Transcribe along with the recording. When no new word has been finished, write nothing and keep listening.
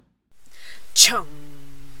Chum.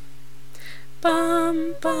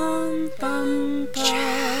 Bum, bum, bum,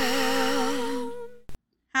 bum.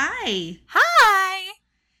 Hi. Hi.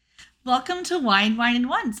 Welcome to Wine, and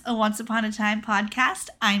Once, a Once Upon a Time podcast.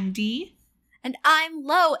 I'm Dee. And I'm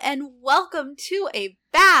Lo, and welcome to a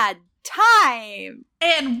bad time.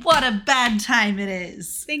 And what a bad time it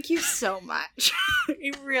is. Thank you so much.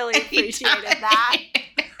 I really appreciated that.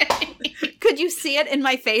 Could you see it in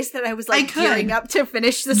my face that I was gearing up to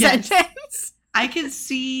finish the sentence? I could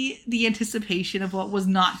see the anticipation of what was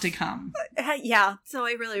not to come. Yeah, so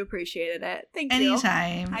I really appreciated it. Thank you.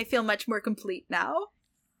 Anytime. I feel much more complete now.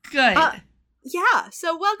 Good. Yeah,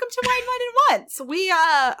 so welcome to Wine, and Once. We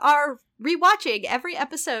are rewatching every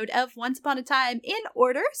episode of Once Upon a Time in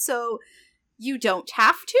order, so you don't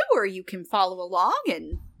have to, or you can follow along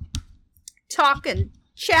and talk and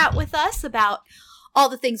chat with us about all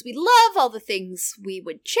the things we love, all the things we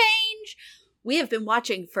would change. We have been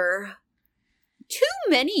watching for too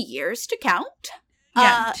many years to count.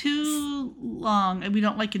 Yeah, too long. And we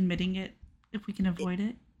don't like admitting it if we can avoid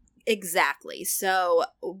it. Exactly. So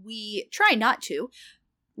we try not to.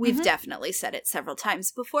 We've definitely said it several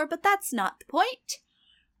times before, but that's not the point.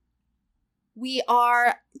 We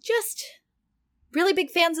are just really big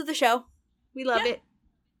fans of the show. We love it.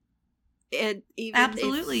 And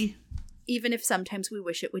Absolutely. Even if sometimes we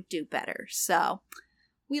wish it would do better. So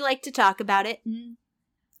we like to talk about it. And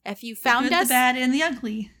if you found the good, us, the bad, and the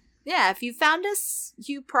ugly. Yeah, if you found us,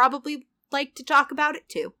 you probably like to talk about it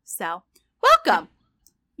too. So welcome.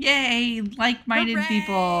 Yay, like-minded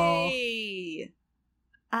people.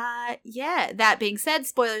 Yeah, that being said,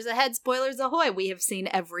 spoilers ahead, spoilers ahoy. We have seen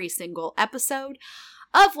every single episode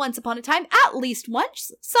of Once Upon a Time at least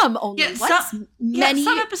once, some only once. Many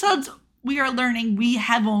some episodes we are learning we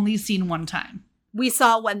have only seen one time. We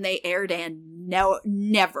saw when they aired and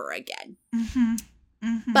never again.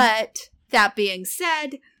 But that being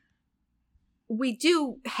said, we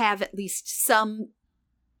do have at least some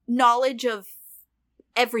knowledge of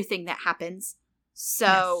everything that happens.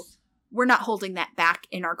 So we're not holding that back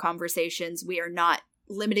in our conversations. We are not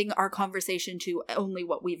limiting our conversation to only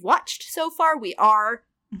what we've watched so far. We are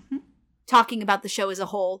talking about the show as a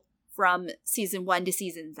whole from season 1 to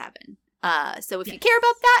season 7. So if you care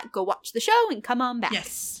about that, go watch the show and come on back.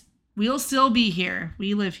 Yes. We'll still be here.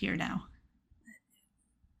 We live here now.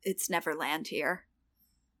 It's Neverland here.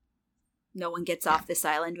 No one gets off this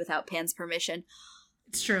island without Pan's permission.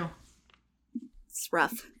 It's true. It's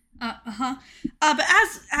rough. But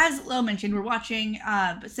as Lo mentioned, we're watching,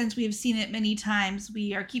 but since we have seen it many times,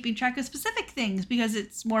 we are keeping track of specific things because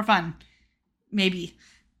it's more fun. Maybe.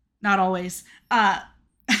 Not always. Or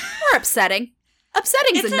upsetting.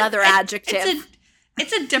 Upsetting is another adjective.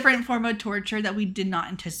 It's a different form of torture that we did not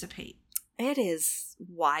anticipate. It is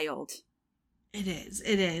wild. It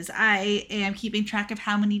is. I am keeping track of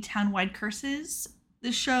how many town-wide curses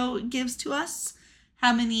the show gives to us,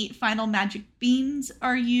 how many final magic beans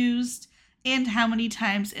are used, and how many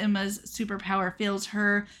times Emma's superpower fails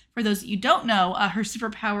her. For those that you don't know, her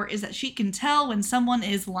superpower is that she can tell when someone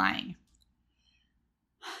is lying.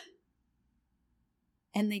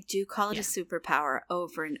 And they do call it a superpower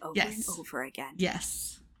over and over and over again.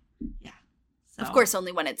 Yes. Yeah. So. Of course,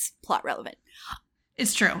 only when it's plot relevant.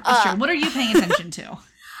 It's true. It's true. What are you paying attention to?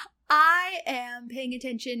 I am paying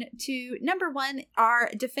attention to, number 1, our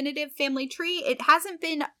definitive family tree. It hasn't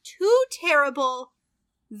been too terrible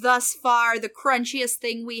thus far. The crunchiest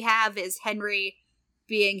thing we have is Henry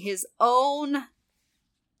being his own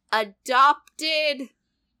adopted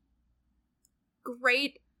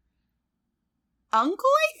great uncle,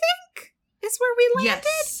 I think, is where we landed.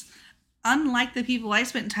 Yes. Unlike the people I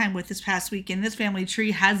spent time with this past weekend, this family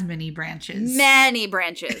tree has many branches. Many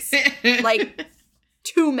branches. Like,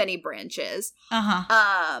 too many branches.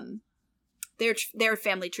 Their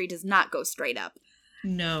family tree does not go straight up.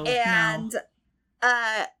 No.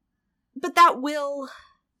 But that will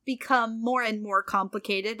become more and more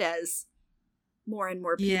complicated as more and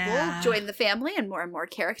more people join the family and more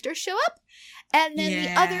characters show up. And then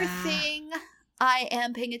the other thing I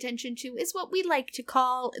am paying attention to is what we like to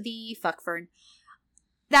call the fuckfern.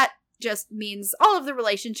 That just means all of the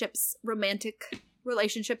relationships, romantic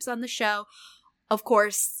relationships on the show. Of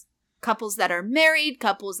course, couples that are married,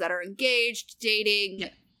 couples that are engaged, dating,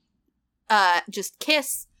 just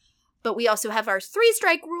kiss. But we also have our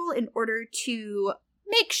 3-strike rule in order to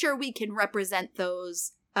make sure we can represent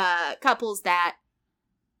those couples that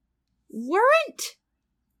weren't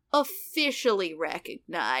officially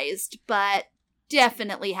recognized, but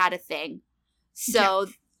definitely had a thing. So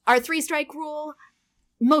our 3-strike rule,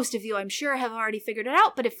 most of you, I'm sure, have already figured it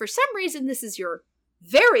out. But if for some reason this is your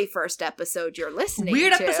very first episode you're listening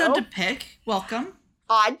Weird to. episode to pick. Welcome.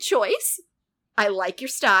 Odd choice. I like your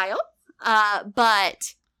style.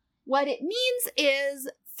 But what it means is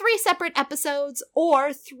 3 separate episodes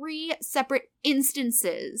or 3 separate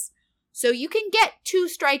instances. So you can get 2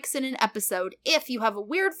 strikes in an episode if you have a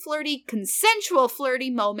weird, flirty, consensual flirty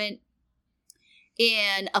moment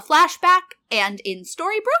in a flashback and in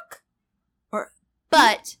Storybrooke.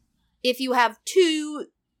 But if you have 2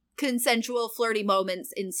 consensual flirty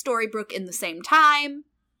moments in Storybrooke in the same time,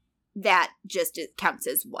 that just counts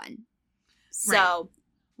as 1. So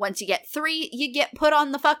once you get 3, you get put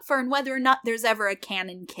on the fuck fern whether or not there's ever a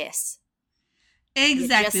canon kiss.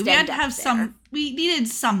 Exactly. We had to have we needed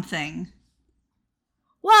something.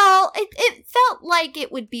 Well, it felt like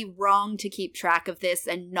it would be wrong to keep track of this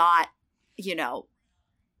and not,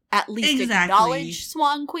 at least acknowledge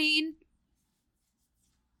Swan Queen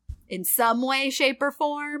in some way, shape, or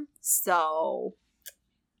form. So,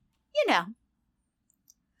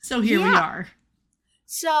 So here we are.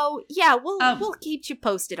 So, yeah, we'll keep you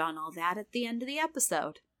posted on all that at the end of the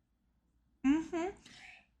episode.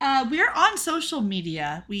 Mm-hmm. We're on social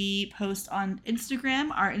media. We post on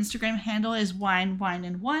Instagram. Our Instagram handle is Wine,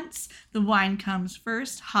 and Once. The wine comes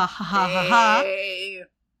first. Ha, ha, ha, ha, ha.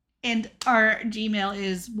 And our Gmail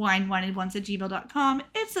is wineandonce@gmail.com.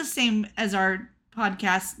 It's the same as our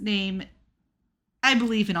podcast name. I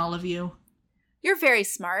believe in all of you. You're very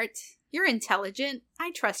smart. You're intelligent.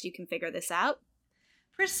 I trust you can figure this out.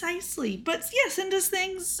 Precisely. But yeah, send us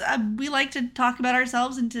things. We like to talk about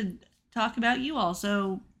ourselves and to talk about you all.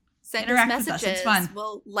 So send interact us messages. With us. It's fun.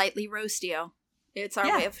 We'll lightly roast you. It's our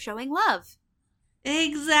way of showing love.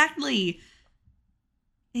 Exactly.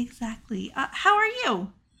 How are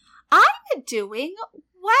you? I'm doing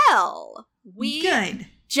well. We Good.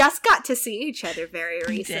 Just got to see each other very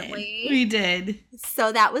recently. We did.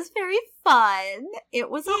 So that was very fun. It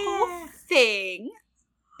was a whole thing.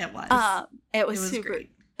 It was. It was super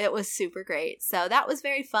great. It was super great. So that was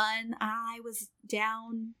very fun. I was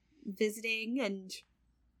visiting and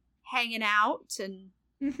hanging out and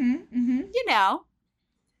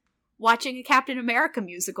watching a Captain America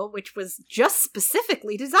musical, which was just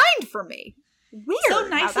specifically designed for me. Weird. So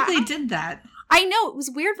nice that they did that. I know, it was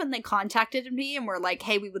weird when they contacted me and were like,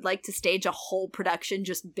 hey, we would like to stage a whole production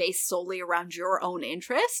just based solely around your own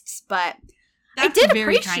interests, but I did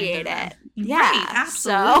appreciate it. Yeah, right,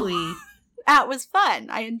 absolutely. So, that was fun.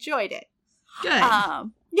 I enjoyed it. Good.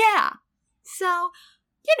 Yeah. So,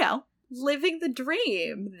 living the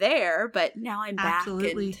dream there, but now I'm back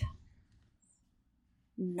and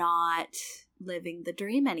not living the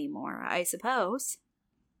dream anymore, I suppose.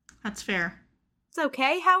 That's fair. It's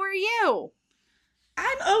okay. How are you?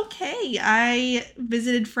 I'm okay. I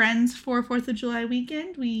visited friends for 4th of July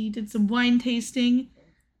weekend. We did some wine tasting.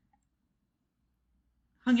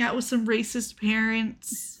 Hung out with some racist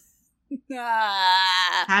parents.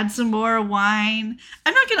 Had some more wine.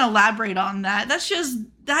 I'm not going to elaborate on that. That's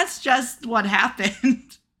just what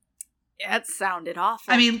happened. It sounded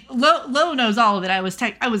awful. I mean, Lo knows all of it. I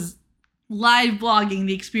was live blogging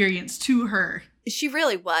the experience to her. She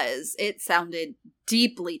really was. It sounded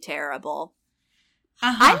deeply terrible.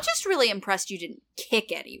 I'm just really impressed you didn't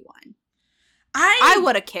kick anyone. I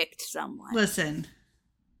would have kicked someone. Listen.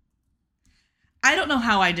 I don't know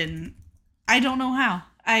how I didn't. I don't know how.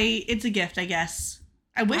 It's a gift, I guess.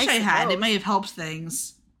 I wish I had. It may have helped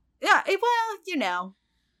things. Yeah, well,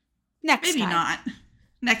 next time. Maybe not.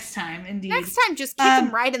 Next time, indeed. Next time, just kick them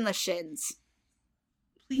right in the shins.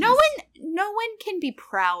 Please. No one can be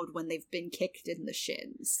proud when they've been kicked in the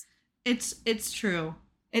shins. It's true.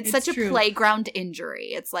 It's such a playground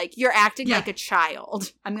injury. It's like, you're acting like a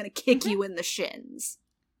child. I'm going to kick you in the shins.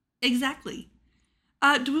 Exactly.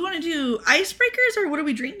 Do we want to do icebreakers or what are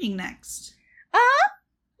we drinking next? Well,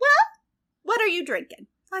 what are you drinking?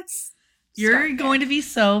 You're going to be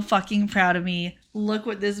so fucking proud of me. Look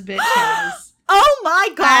what this bitch has. Oh my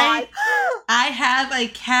god. I have a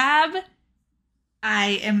cab.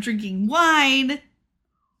 I am drinking wine.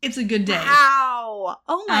 It's a good day. Wow.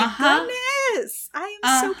 Oh my goodness. I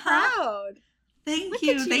am so proud. Thank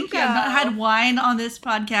you. Thank you. I've not had wine on this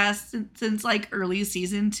podcast since like early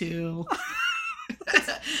season 2.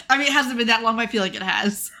 I mean, it hasn't been that long, but I feel like it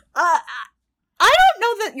has. I don't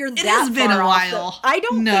know that you're that far off. It has been a while. I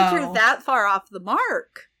don't think you're that far off the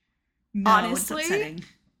mark. No, honestly. It's upsetting.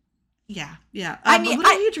 Yeah. I mean, what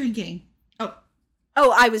are you drinking?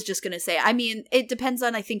 Oh, I was just going to say, I mean, it depends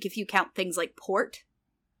on, I think, if you count things like port,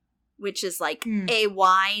 which is like a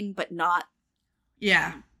wine, but not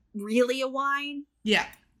really a wine. Yeah.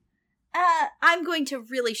 I'm going to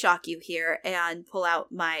really shock you here and pull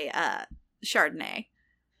out my Chardonnay.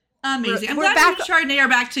 Amazing. I'm glad you and Chardonnay are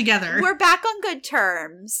back together. We're back on good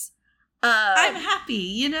terms. I'm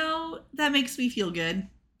happy. That makes me feel good.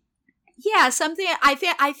 Yeah,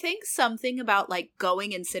 I think something about like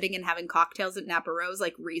going and sitting and having cocktails at Napa Rose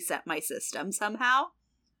like reset my system somehow.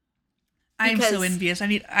 I'm so envious. I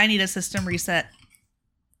need a system reset.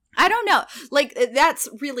 I don't know. Like, that's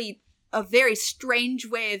really a very strange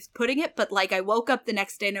way of putting it, but like I woke up the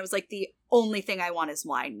next day and I was like, the only thing I want is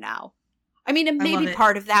wine now. I mean, and maybe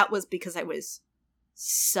part of that was because I was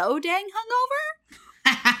so dang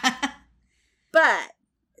hungover. But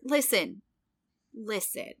listen.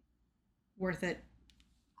 Worth it.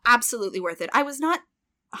 Absolutely worth it. I was not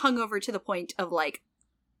hungover to the point of like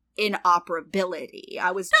inoperability.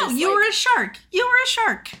 I was just you were a shark. You were a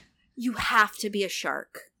shark. You have to be a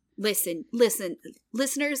shark. Listen,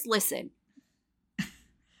 listeners, listen.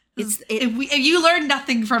 If you learn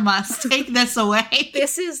nothing from us, take this away.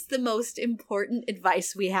 This is the most important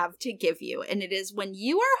advice we have to give you, and it is when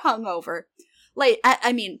you are hungover. Like,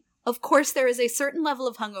 I mean, of course, there is a certain level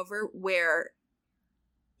of hungover where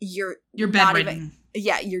you're bedridden.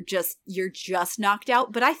 You're just knocked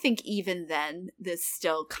out. But I think even then, this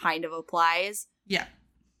still kind of applies. Yeah.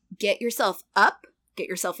 Get yourself up. Get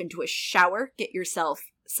yourself into a shower. Get yourself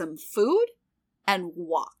some food, and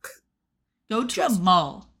walk. Go to a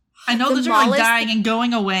mall. I know those are like dying and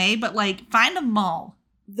going away, but like find a mall.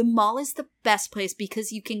 The mall is the best place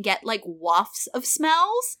because you can get like wafts of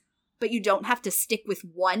smells, but you don't have to stick with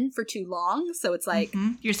one for too long. So it's like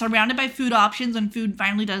you're surrounded by food options when food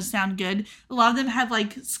finally does sound good. A lot of them have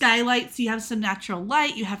like skylights. So you have some natural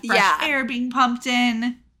light. You have fresh air being pumped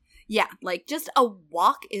in. Yeah, like just a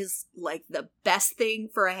walk is like the best thing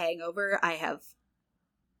for a hangover I have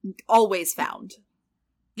always found.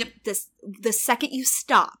 Yep. The second you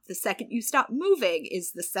stop moving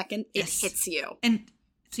is the second it hits you. And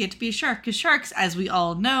so you have to be a shark, because sharks, as we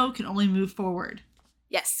all know, can only move forward.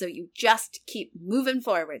 Yes, so you just keep moving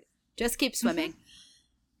forward. Just keep swimming.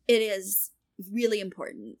 It is really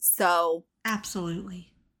important. So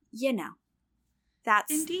absolutely.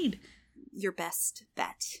 That's indeed your best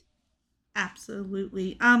bet.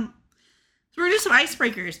 Absolutely. So we're gonna do some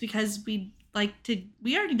icebreakers because we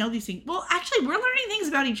already know these things. Well, actually, we're learning things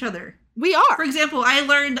about each other. We are. For example, I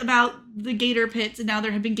learned about the gator pits, and now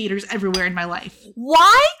there have been gators everywhere in my life.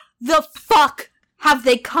 Why the fuck have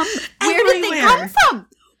they come? Where did they come from?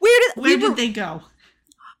 Where did they go?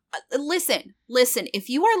 Listen. If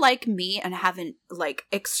you are like me and have an like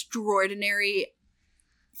extraordinary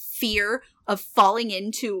fear of falling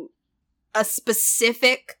into a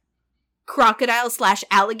specific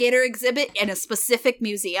crocodile/alligator exhibit in a specific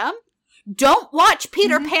museum, don't watch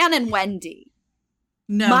Peter Pan and Wendy.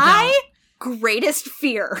 No. My greatest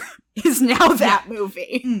fear is now that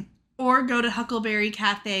movie. Or go to Huckleberry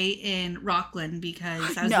Cafe in Rockland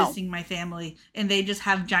because I was visiting my family and they just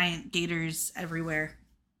have giant gators everywhere.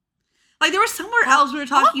 Like there was somewhere else we were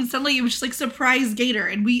talking and suddenly it was just like surprise gator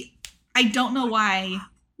and I don't know why.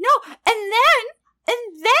 No, and then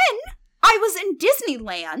I was in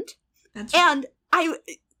Disneyland and I,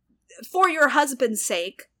 for your husband's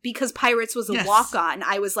sake, because Pirates was a walk-on,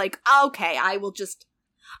 I was like, okay, I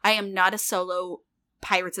am not a solo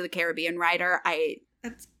Pirates of the Caribbean rider. I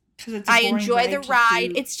enjoy the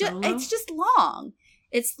ride. It's just long.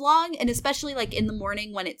 It's long, and especially like in the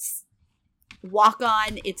morning when it's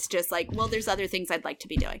walk-on, it's just like, well, there's other things I'd like to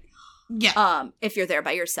be doing. Yeah. If you're there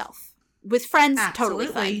by yourself. With friends, totally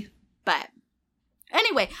fine. But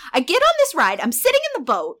anyway, I get on this ride. I'm sitting in the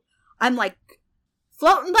boat. I'm like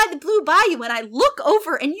floating by the Blue Bayou, and I look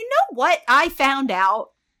over, and you know what I found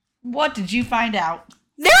out? What did you find out?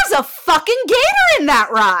 There's a fucking gator in that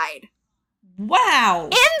ride. Wow. In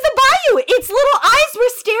the bayou. Its little eyes were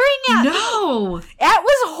staring at me. No. That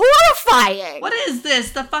was horrifying. What is this?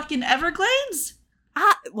 The fucking Everglades?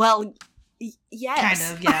 Well,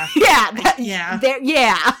 yes. Kind of, yeah.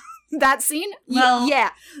 Yeah. That scene? Well,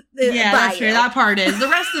 yeah. That's true. That part is. The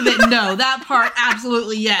rest of it, no. That part,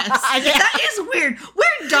 absolutely yes. That is weird.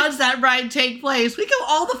 Where does that ride take place? We go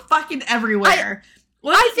all the fucking everywhere.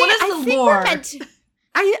 What is the lore?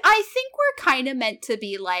 I think we're kind of meant to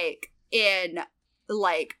be like in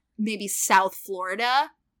like maybe South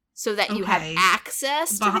Florida so that you have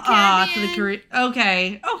access to the Caribbean.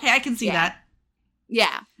 Okay, I can see that.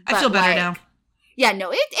 Yeah. I feel better now. Yeah,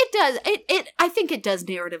 no, it does. I think it does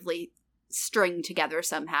narratively string together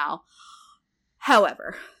somehow.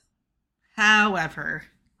 However, I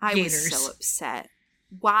was so upset.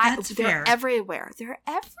 Why? They're everywhere. They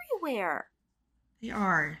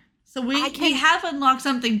are. So we have unlocked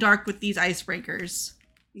something dark with these icebreakers.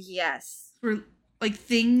 Yes. We're like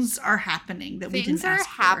things are happening that we didn't ask for. Things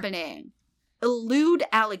are happening. Elude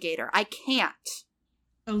alligator. I can't.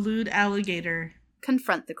 Elude alligator.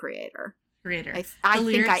 Confront the creator. I the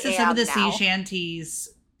lyrics to some of the now. sea shanties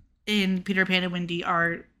in Peter Pan and Wendy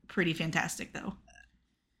are pretty fantastic, though.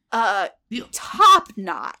 Top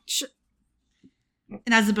notch.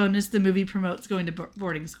 And as a bonus, the movie promotes going to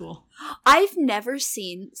boarding school. I've never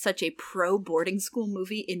seen such a pro boarding school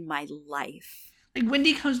movie in my life. Like,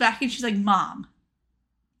 Wendy comes back and she's like, Mom,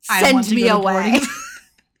 send me away.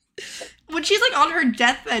 When she's like on her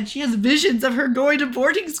deathbed, she has visions of her going to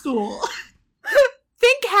boarding school.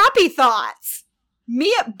 Think happy thoughts.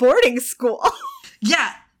 Me at boarding school.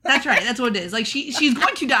 Yeah, that's right. That's what it is. Like, she's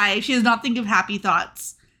going to die. She does not think of happy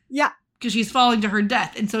thoughts. Yeah. Because she's falling to her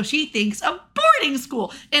death. And so she thinks of boarding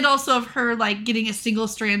school. And also of her, like, getting a single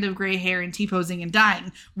strand of gray hair and T-posing and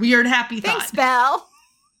dying. Weird happy thought. Thanks, Belle.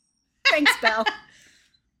 Thanks, Belle.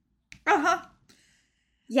 Uh-huh.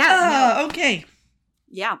 Yeah. No. Okay.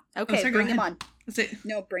 Yeah. Okay, bring him on.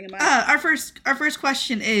 No, bring him on. Our first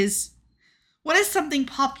question is, what is something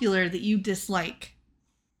popular that you dislike?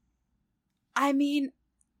 I mean,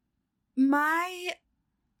 my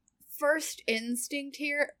first instinct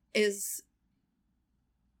here is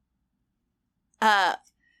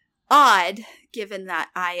odd, given that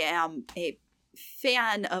I am a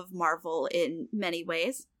fan of Marvel in many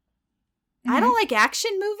ways. Mm-hmm. I don't like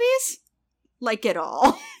action movies, like at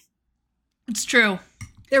all. It's true.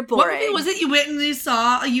 They're boring. What movie was it you went and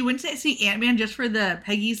saw? You went to see Ant-Man just for the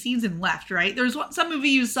Peggy scenes and left, right? There was some movie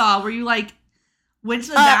you saw where you, like, went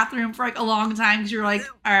to the bathroom for, like, a long time because you're like,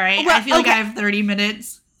 all right, well, I feel like I have 30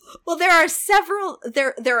 minutes. Well, there are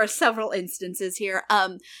several instances here.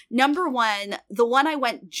 Number one, the one I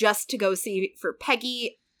went just to go see for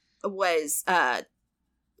Peggy was Doctor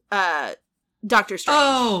Strange.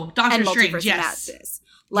 Oh, Doctor Strange, Multiverse yes. Madness.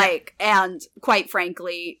 Like, and quite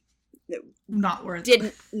frankly, not worth it.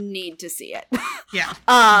 Didn't need to see it. Yeah.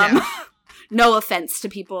 No offense to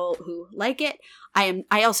people who like it. I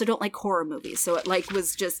also don't like horror movies, so it like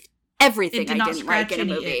was just everything I didn't like in a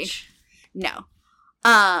movie. Itch. No.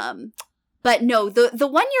 But no, the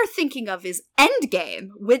one you're thinking of is Endgame,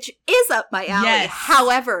 which is up my alley. Yes.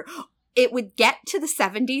 However, it would get to the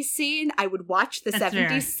 70s scene, I would watch the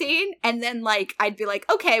 70s scene, and then, like, I'd be like,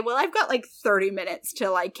 okay, well, I've got, like, 30 minutes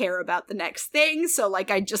till I care about the next thing, so,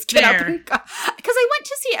 like, I just get up and go. Because I went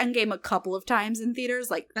to see Endgame a couple of times in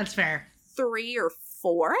theaters, like... That's fair. 3 or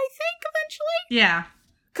 4, I think, eventually. Yeah.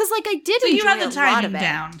 Because, like, I did so enjoy you had the a lot of timing it.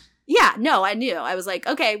 down. Yeah, no, I knew. I was like,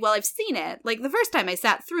 okay, well, I've seen it. Like, the first time I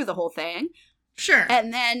sat through the whole thing. Sure.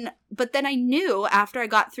 And then, but then I knew after I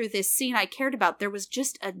got through this scene I cared about, there was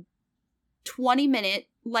just a 20-minute,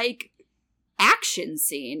 like, action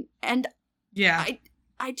scene. And yeah,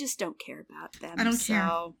 I just don't care about them. I don't care.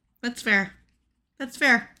 That's fair. That's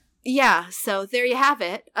fair. Yeah, so there you have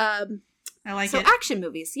it. I like it. So action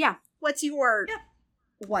movies, yeah. What's your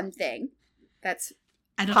one thing that's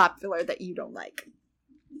popular that you don't like?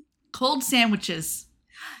 Cold sandwiches.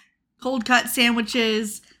 Cold cut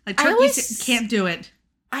sandwiches. Like turkey can't do it.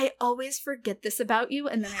 I always forget this about you,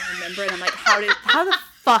 and then I remember, and I'm like, how the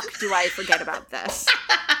fuck do I forget about this?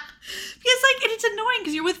 Because, like, and it's annoying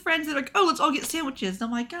because you're with friends that are like, oh, let's all get sandwiches. And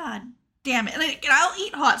I'm like, God damn it. And I'll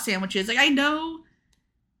eat hot sandwiches. Like, I know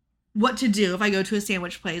what to do if I go to a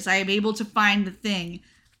sandwich place. I am able to find the thing.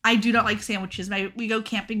 I do not like sandwiches. We go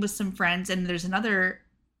camping with some friends, and there's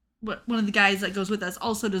one of the guys that goes with us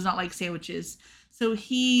also does not like sandwiches. So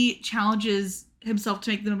he challenges himself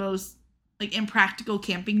to make the most, like, impractical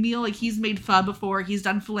camping meal. Like, he's made pho before. He's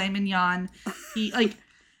done filet mignon.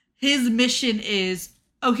 His mission is,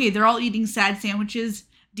 okay, they're all eating sad sandwiches.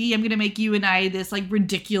 D, I'm going to make you and I this, like,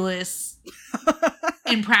 ridiculous,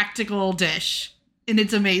 impractical dish. And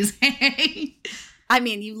it's amazing. I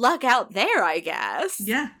mean, you luck out there, I guess.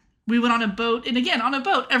 Yeah. We went on a boat, and again, on a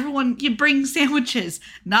boat, everyone, you bring sandwiches.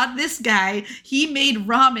 Not this guy. He made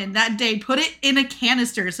ramen that day, put it in a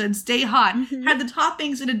canister so it'd stay hot, had the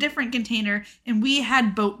toppings in a different container, and we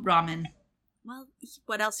had boat ramen. Well,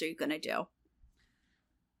 what else are you going to do?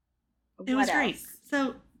 It was great.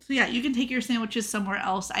 So yeah, you can take your sandwiches somewhere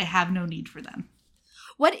else. I have no need for them.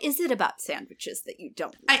 What is it about sandwiches that you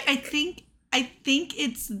don't like? I think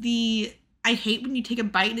it's I hate when you take a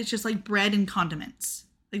bite and it's just like bread and condiments.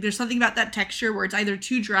 Like, there's something about that texture where it's either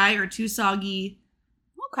too dry or too soggy.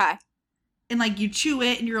 Okay. And, like, you chew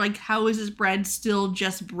it and you're like, how is this bread still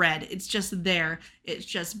just bread? It's just there. It's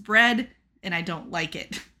just bread, and I don't like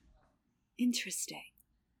it. Interesting.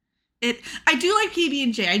 I do like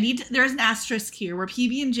PB&J. There's an asterisk here where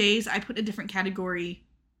PB&Js I put in a different category.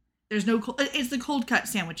 There's no it's the cold cut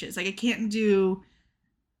sandwiches. Like, I can't do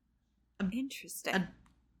interesting.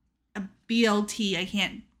 A BLT. I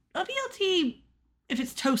can't a BLT if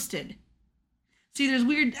it's toasted. See, there's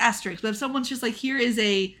weird asterisks, but if someone's just like, here is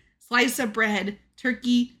a slice of bread,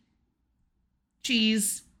 turkey,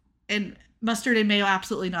 cheese, and mustard and mayo,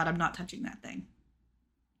 absolutely not. I'm not touching that thing.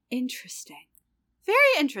 Interesting. Very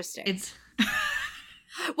interesting. It's...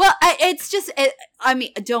 Well, I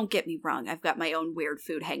mean, don't get me wrong. I've got my own weird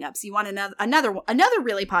food hangups. You want another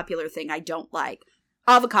really popular thing I don't like?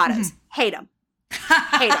 Avocados. Mm-hmm. Hate them.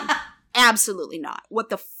 Hate them. Absolutely not. What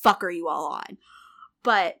the fuck are you all on?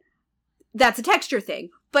 But that's a texture thing.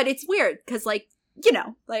 But it's weird because, like, you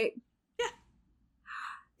know, like,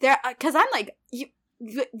 yeah, because I'm like,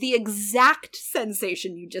 the exact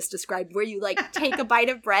sensation you just described, where you like take a bite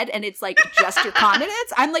of bread and it's like just your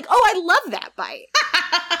condiments. I'm like, oh, I love that bite.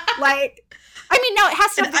 Like, I mean, now it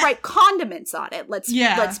has to have the right condiments on it.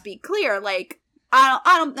 Let's be clear. Like,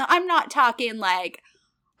 I'm not talking like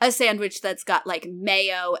a sandwich that's got like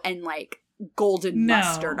mayo and like golden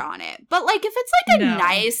mustard on it. But like, if it's like a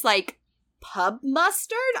nice like pub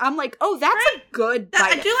mustard, I'm like, oh, that's a good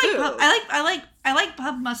bite of food. I like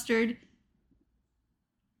pub mustard.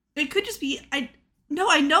 It could just be I know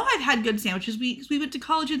I've had good sandwiches. We went to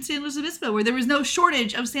college in San Luis Obispo where there was no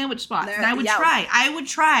shortage of sandwich spots, and I would try.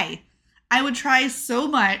 I would try so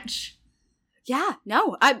much. Yeah,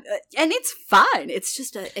 no, and it's fun. It's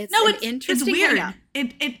just it's interesting. It's weird.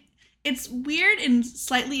 It's weird and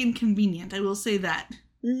slightly inconvenient. I will say that.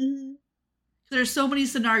 Mm-hmm. There's so many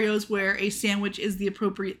scenarios where a sandwich is the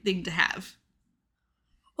appropriate thing to have.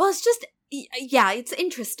 Well, it's just it's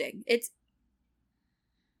interesting. It's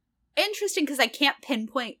interesting because I can't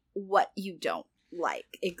pinpoint what you don't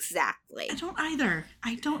like exactly. I don't either.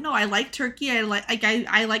 I don't know. I like turkey. I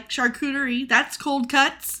like charcuterie. That's cold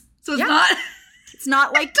cuts. So it's not. It's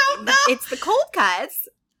not like it's the cold cuts.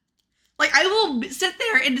 Like, I will sit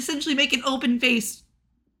there and essentially make an open face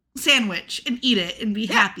sandwich and eat it and be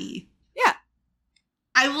happy. Yeah.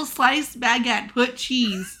 I will slice baguette, put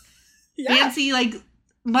cheese, fancy like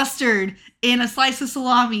mustard, and a slice of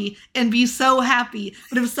salami and be so happy.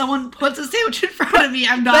 But if someone puts a sandwich in front of me,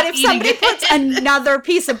 I'm not eating it. But if somebody puts another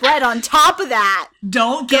piece of bread on top of that,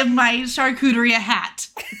 don't give my charcuterie a hat.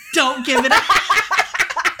 Don't give it a hat.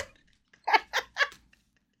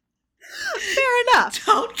 Fair enough.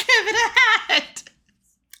 Don't give it a hat.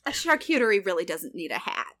 A charcuterie really doesn't need a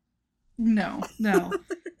hat. No.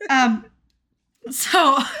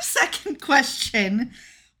 So, second question.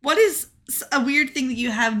 What is a weird thing that you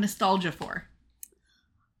have nostalgia for?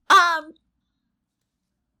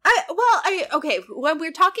 Okay, when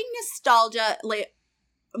we're talking nostalgia, like,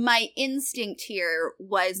 my instinct here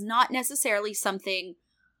was not necessarily something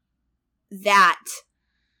that,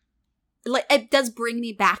 like, it does bring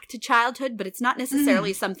me back to childhood, but it's not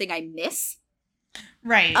necessarily something I miss.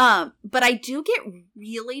 Right. But I do get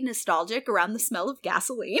really nostalgic around the smell of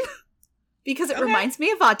gasoline because it reminds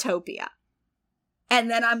me of Autopia. And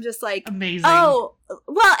then I'm just like, amazing. Oh,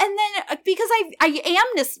 well, and then because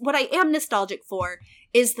what I am nostalgic for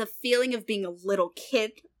is the feeling of being a little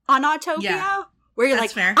kid on Autopia, where you're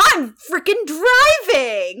like, fair. I'm freaking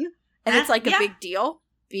driving, and it's like a big deal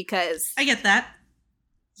because I get that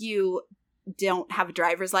you don't have a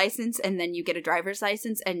driver's license, and then you get a driver's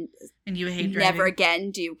license, and you hate driving. Never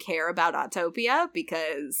again do you care about Autopia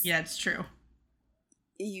because it's true.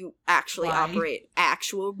 You actually operate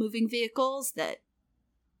actual moving vehicles that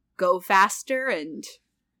go faster and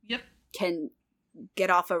can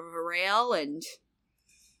get off of a rail, and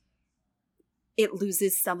it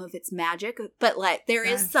loses some of its magic. But like there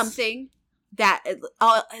is something that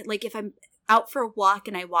like if I'm out for a walk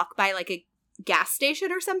and I walk by like a gas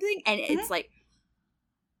station or something, and it's like,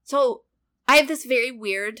 so I have this very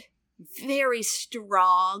weird, very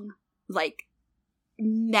strong like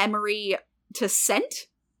memory to scent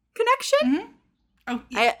connection. Oh,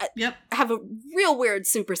 I have a real weird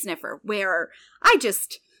super sniffer where I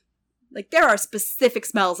just, like, there are specific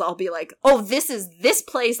smells I'll be like, oh, this is this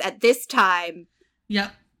place at this time.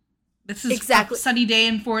 Yep. This is exactly a sunny day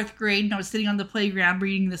in 4th grade, and I was sitting on the playground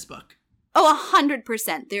reading this book. Oh,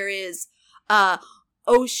 100%. There is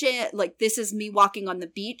ocean, like, this is me walking on the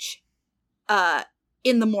beach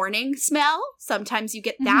in the morning smell. Sometimes you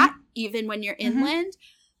get that, even when you're inland.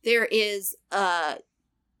 There is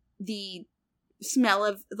the smell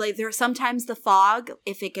of, like, there's sometimes the fog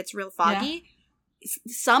if it gets real foggy.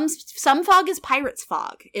 Some fog is pirate's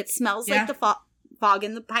fog. It smells like the fog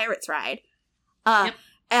in the Pirates ride.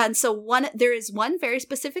 And so there is one very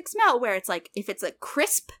specific smell where it's like, if it's a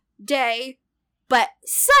crisp day but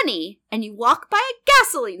sunny and you walk by a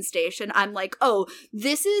gasoline station, I'm like, oh,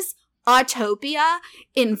 this is Autopia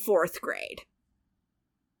in 4th grade.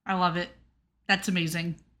 I love it. That's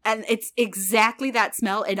amazing. And it's exactly that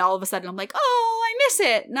smell, and all of a sudden I'm like, oh, I miss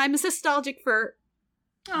it, and I'm nostalgic for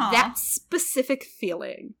that specific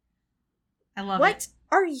feeling. I love it. What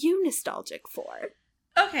are you nostalgic for?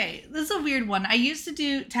 Okay, this is a weird one. I used to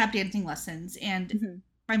do tap dancing lessons, and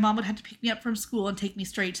my mom would have to pick me up from school and take me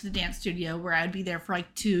straight to the dance studio, where I'd be there for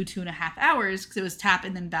like 2.5 hours, because it was tap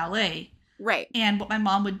and then ballet. Right. And what my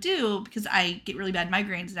mom would do, because I get really bad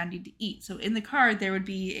migraines and I need to eat, so in the car there would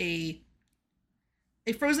be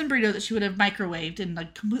a frozen burrito that she would have microwaved and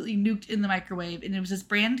like completely nuked in the microwave, and it was this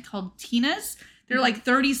brand called Tina's. They're like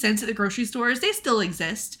 30 cents at the grocery stores. They still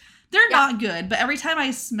exist. They're not good, but every time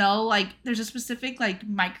I smell, like, there's a specific, like,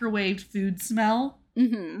 microwaved food smell.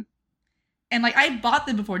 Mm-hmm. And, like, I bought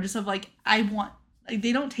them before just of, like, I want, like,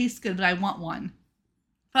 they don't taste good, but I want one.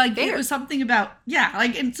 But, like, it was something about,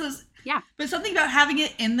 and so, but something about having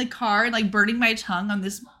it in the car and, like, burning my tongue on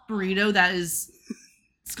this burrito that is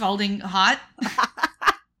scalding hot.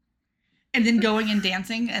 And then going and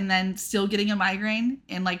dancing and then still getting a migraine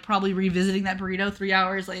and, like, probably revisiting that burrito 3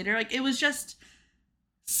 hours later. Like, it was just...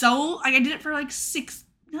 So, like, I did it for, like,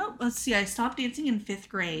 I stopped dancing in 5th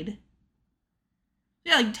grade.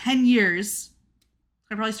 Yeah, like, 10 years.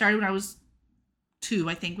 I probably started when I was 2,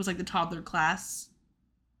 I think, was, like, the toddler class.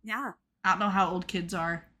 Yeah. I don't know how old kids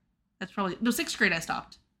are. That's probably... No, 6th grade I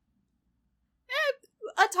stopped.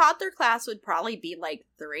 A toddler class would probably be, like,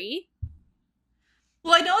 3.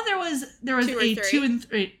 Well, I know there was a 2 and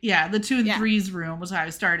 3... Yeah, the 2 and 3's room was how I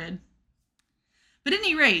started. But at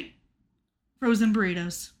any rate... Frozen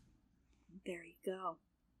burritos. There you go.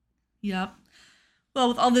 Yep. Well,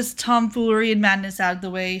 with all this tomfoolery and madness out of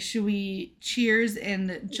the way, should we cheers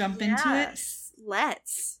and jump into it? Yes,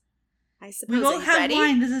 let's. I suppose. We both have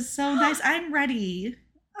wine. This is so nice. I'm ready.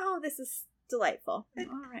 Oh, this is delightful.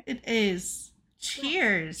 All right. It is.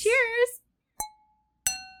 Cheers. Cheers.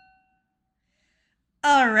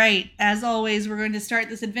 All right. As always, we're going to start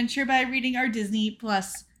this adventure by reading our Disney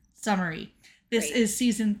Plus summary. This is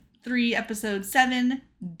season 3, episode 7,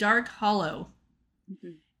 Dark Hollow.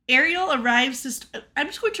 Mm-hmm. Ariel arrives to... I'm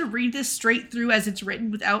just going to read this straight through as it's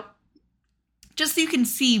written without... Just so you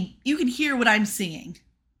can hear what I'm seeing.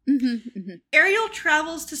 Mm-hmm, mm-hmm. Ariel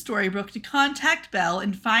travels to Storybrooke to contact Belle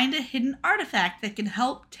and find a hidden artifact that can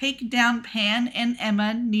help take down Pan, and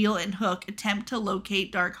Emma, Neil, and Hook attempt to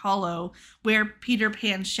locate Dark Hollow, where Peter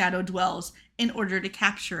Pan's shadow dwells, in order to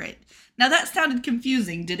capture it. Now that sounded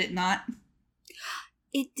confusing, did it not?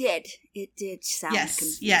 It did. It did sound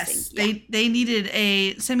confusing. Yes. Yeah. They needed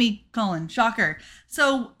a semicolon. Shocker.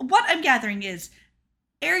 So what I'm gathering is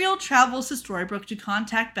Ariel travels to Storybrooke to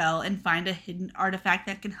contact Belle and find a hidden artifact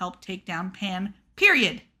that can help take down Pan,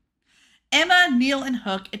 period. Emma, Neil, and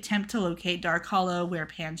Hook attempt to locate Dark Hollow, where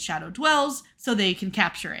Pan's shadow dwells, so they can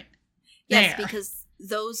capture it. Yes, because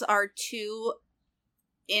those are 2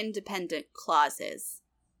 independent clauses.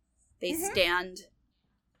 They stand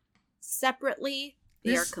separately.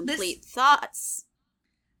 They are complete thoughts.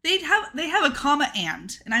 They have a comma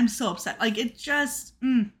and I'm so upset. Like, it just...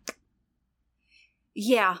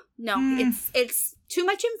 Yeah, no, it's too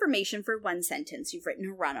much information for one sentence you've written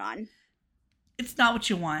a run on. It's not what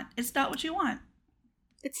you want. It's not what you want.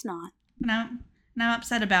 It's not. No, I'm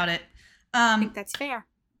upset about it. I think that's fair.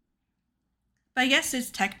 But I guess it's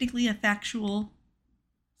technically a factual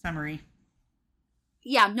summary.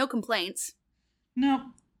 Yeah, no complaints.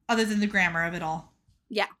 No, other than the grammar of it all.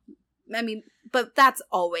 Yeah. I mean, but that's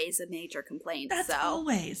always a major complaint. That's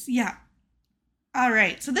always, yeah. All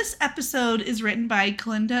right, so this episode is written by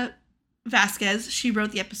Kalinda Vasquez. She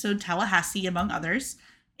wrote the episode Tallahassee, among others.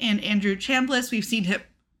 And Andrew Chambliss, we've seen him,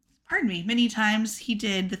 many times. He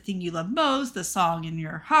did The Thing You Love Most, The Song in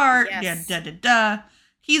Your Heart,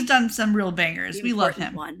 He's done some real bangers. We love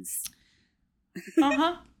him. Ones.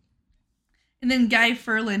 Uh-huh. And then Guy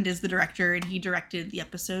Ferland is the director, and he directed the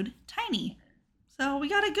episode Tiny. So we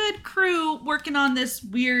got a good crew working on this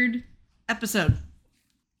weird episode.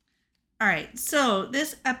 All right, so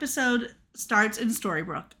this episode starts in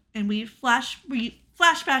Storybrooke, and we flash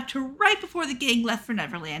back to right before the gang left for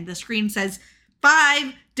Neverland. The screen says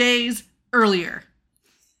 5 days earlier.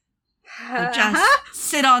 So just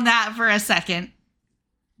sit on that for a second.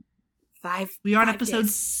 We are on episode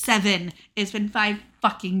 7. It's been 5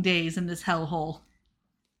 fucking days in this hellhole.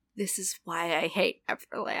 This is why I hate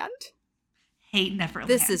Neverland. Hate Neverland.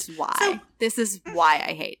 This is why. This is why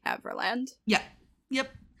I hate Neverland. Yep.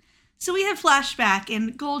 So we have flashback,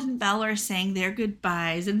 and Gold and Belle are saying their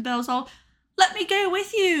goodbyes, and Belle's all, "Let me go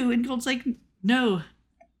with you." And Gold's like, "No,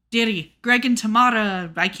 dearie, Greg and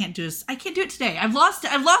Tamara, I can't do this. I can't do it today. I've lost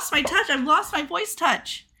my touch. I've lost my voice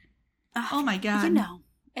touch." Oh my God.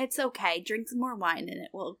 It's okay. Drink some more wine and it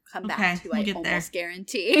will come back to we'll I almost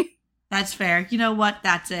guarantee. That's fair. You know what?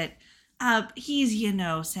 That's it. He's,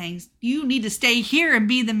 saying, you need to stay here and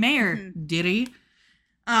be the mayor. Mm-hmm. Did he?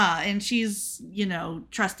 And she's,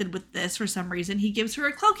 trusted with this for some reason. He gives her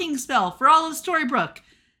a cloaking spell for all of Storybrooke.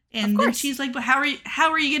 And then she's like, but how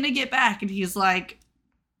are you going to get back? And he's like,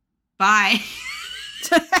 bye.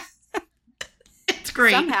 It's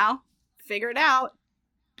great. Somehow. Figure it out.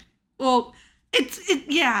 Well,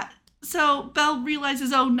 yeah. So Belle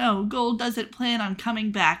realizes, oh no, Gold doesn't plan on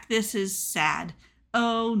coming back. This is sad.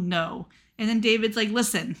 Oh no. And then David's like,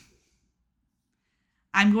 listen,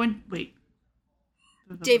 wait.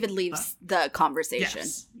 David leaves the conversation.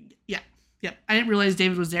 Yes. Yeah. Yep. I didn't realize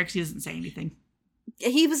David was there because he doesn't say anything.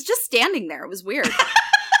 He was just standing there. It was weird.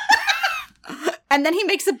 And then he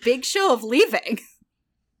makes a big show of leaving.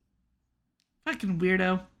 Fucking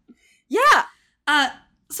weirdo. Yeah.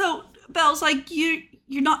 So Belle's like, you're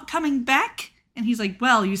not coming back? And he's like,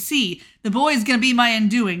 well, you see, the boy's gonna be my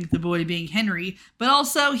undoing, the boy being Henry, but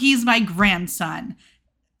also he's my grandson.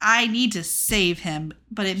 I need to save him,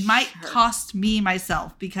 but it might cost me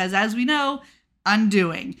myself, because as we know,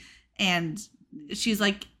 undoing. And she's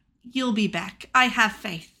like, you'll be back. I have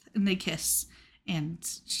faith. And they kiss. And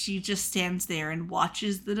she just stands there and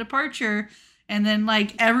watches the departure. And then,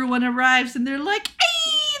 everyone arrives and they're like,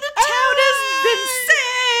 hey, the town has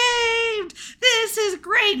been saved. This is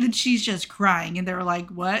great. And she's just crying. And they're like,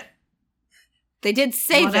 what? They did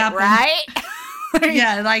save it, right?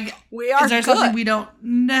 Yeah, we are is there good. Something we don't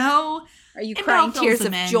know? Are you crying tears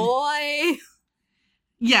of joy?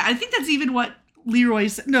 Yeah, I think that's even what Leroy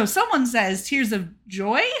said. No, someone says tears of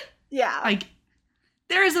joy? Yeah.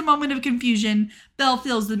 There is a moment of confusion. Belle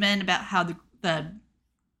fills them in about how the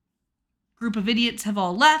group of idiots have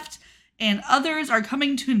all left, and others are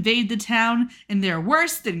coming to invade the town, and they're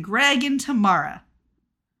worse than Greg and Tamara.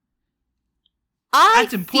 I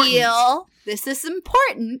feel this is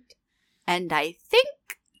important, and I think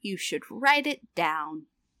you should write it down.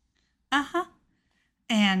 Uh-huh.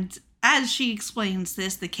 And as she explains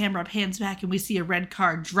this, the camera pans back and we see a red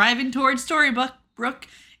car driving towards Storybrooke,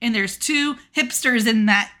 and there's 2 hipsters in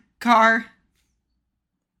that car.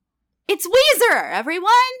 It's Weezer,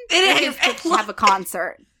 everyone! It is! Have a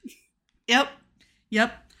concert. Yep.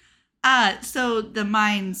 So the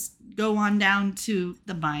mines go on down to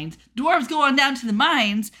the mines. Dwarves go on down to the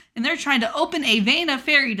mines, and they're trying to open a vein of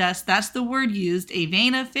fairy dust. That's the word used, a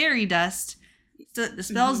vein of fairy dust. So the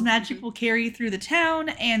spell's magic will carry through the town,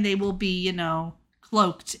 and they will be,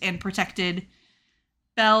 cloaked and protected.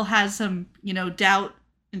 Belle has some, doubt,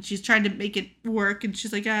 and she's trying to make it work, and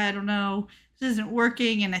she's like, I don't know, this isn't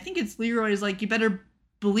working. And I think it's Leroy's like, you better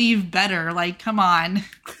believe better. Come on.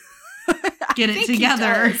 Get it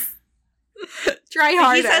together. Try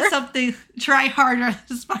harder. He says something, try harder.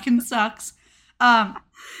 This fucking sucks.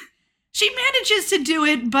 She manages to do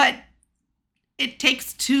it, but it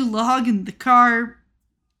takes too long, and the car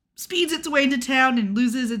speeds its way into town and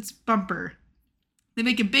loses its bumper. They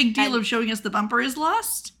make a big deal of showing us the bumper is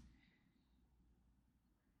lost.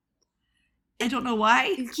 I don't know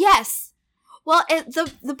why. Yes. Well,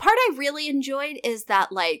 the part I really enjoyed is that,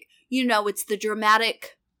 it's the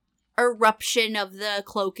dramatic eruption of the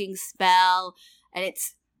cloaking spell, and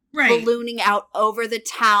it's ballooning out over the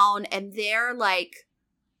town, and they're,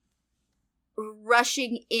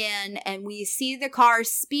 rushing in, and we see the car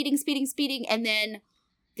speeding, and then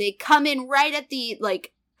they come in right at the,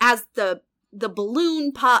 as the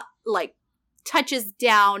balloon pop, touches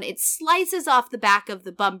down, it slices off the back of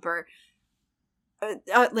the bumper,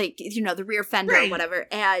 the rear fender or whatever,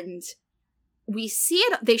 and we see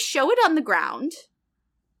it, they show it on the ground,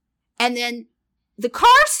 and then the car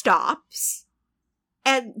stops,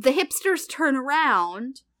 and the hipsters turn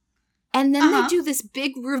around, and then they do this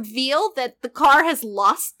big reveal that the car has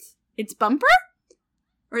lost its bumper?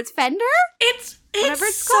 Or its fender? It's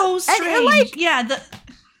so strange.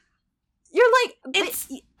 You're like,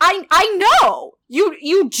 I know!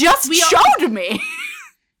 You just showed me!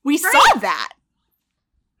 We saw that!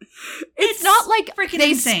 It's not like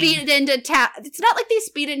they speed into town. It's not like they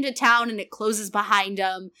speed into town and it closes behind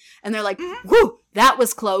them, and they're like, "Whoo, that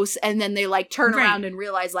was close!" And then they turn around and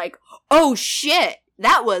realize, "Oh shit,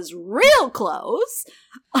 that was real close."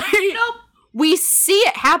 Nope. We see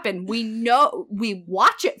it happen. We know. We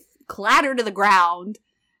watch it clatter to the ground,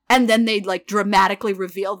 and then they dramatically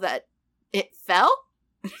reveal that it fell.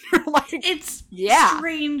 It's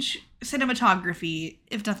strange cinematography,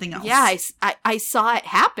 if nothing else. Yeah, I saw it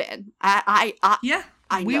happen. I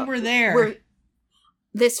we were there.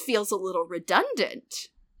 This feels a little redundant.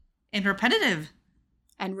 And repetitive.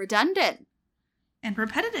 And redundant. And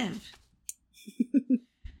repetitive.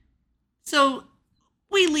 So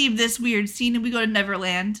we leave this weird scene and we go to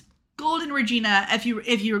Neverland. Gold and Regina, if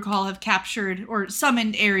you recall, have captured or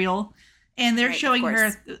summoned Ariel, and they're showing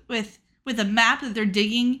her with a map that they're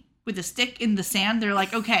digging with a stick in the sand. They're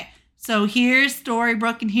like, okay, so here's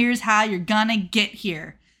Storybrooke and here's how you're gonna get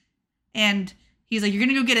here. And he's like, you're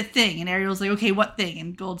gonna go get a thing. And Ariel's like, okay, what thing?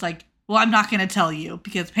 And Gold's like, well, I'm not gonna tell you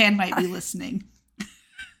because Pan might be listening.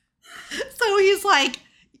 So he's like,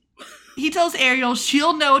 he tells Ariel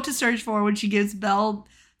she'll know what to search for when she gives Belle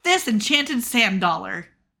this enchanted sand dollar.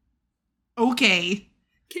 Okay.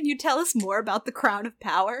 Can you tell us more about the Crown of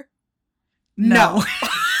Power? No.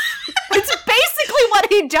 It's basically what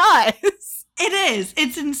he does. It is.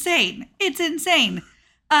 It's insane. It's insane.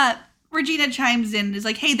 Regina chimes in and is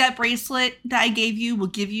like, hey, that bracelet that I gave you will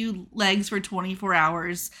give you legs for 24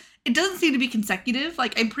 hours. It doesn't seem to be consecutive.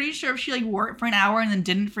 Like, I'm pretty sure if she wore it for an hour and then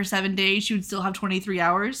didn't for 7 days, she would still have 23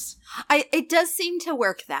 hours. It does seem to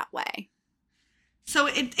work that way. So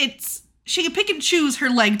it's she can pick and choose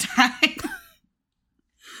her leg time.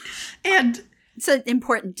 And it's an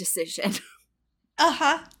important decision.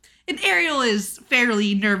 And Ariel is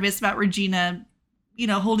fairly nervous about Regina,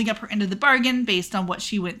 holding up her end of the bargain based on what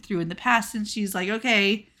she went through in the past. And she's like,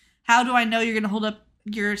 okay, how do I know you're going to hold up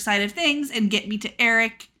your side of things and get me to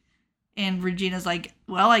Eric? And Regina's like,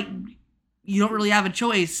 well, you don't really have a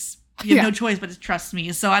choice. You have no choice but to trust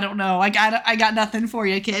me. So I don't know. I got nothing for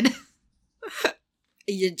you, kid.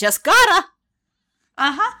 You just gotta.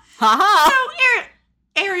 So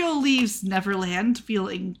Ariel leaves Neverland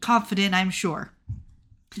feeling confident, I'm sure.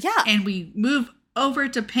 Yeah. And we move over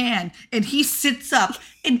to Pan, and he sits up.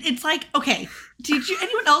 And it's like, okay, did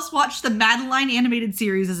anyone else watch the Madeline animated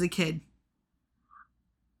series as a kid?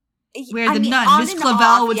 Where the nun, Miss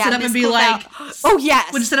Clavel, would sit up and be like, oh,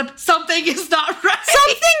 yes. Would sit up, something is not right.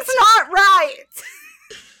 Something's not right.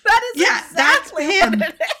 That is exactly that's him. what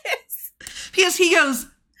it is. Because he goes,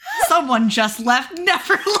 someone just left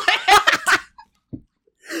Neverland.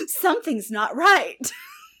 Something's not right.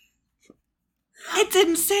 It's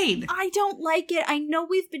insane. I don't like it. I know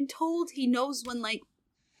we've been told he knows when, like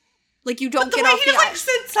you don't get off the he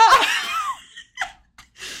sits up.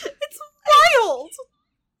 It's wild.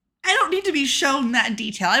 I don't need to be shown that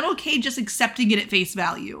detail. I'm okay just accepting it at face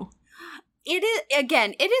value. It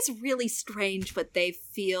is really strange what they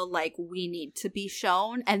feel like we need to be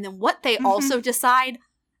shown, and then what they also decide,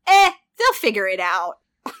 they'll figure it out.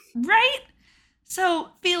 Right? So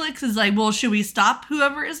Felix is like, well, should we stop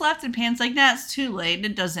whoever is left? And Pan's like, nah, it's too late.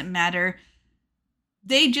 It doesn't matter.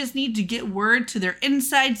 They just need to get word to their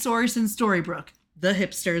inside source in Storybrooke. The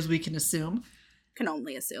hipsters, we can assume. Can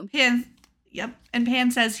only assume. Yep. And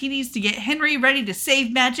Pan says he needs to get Henry ready to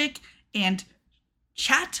save magic and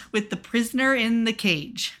chat with the prisoner in the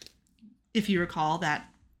cage. If you recall that.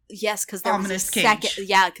 Yes, because there was a second.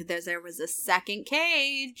 Yeah, because there was a second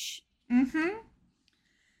cage. Mm-hmm.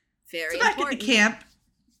 Very so important.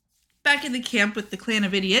 Back in the camp with the clan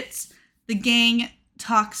of idiots, the gang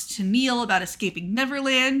talks to Neil about escaping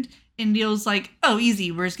Neverland, and Neil's like, oh,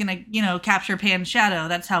 easy, we're just gonna, capture Pan's shadow,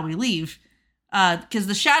 that's how we leave. Because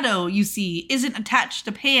the shadow, you see, isn't attached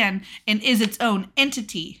to Pan and is its own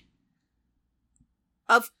entity.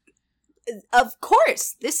 Of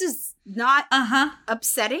course, this is not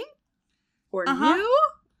upsetting or new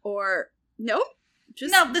or no.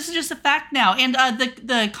 No, this is just a fact now. And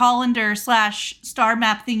the colander / star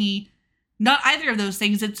map thingy, not either of those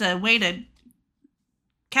things. It's a way to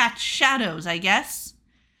catch shadows, I guess.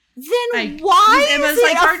 Then why is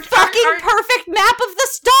it a fucking perfect map of the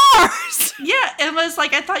stars? Yeah, Emma's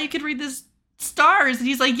like, I thought you could read the stars. And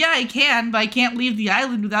he's like, yeah, I can, but I can't leave the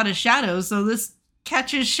island without a shadow. So this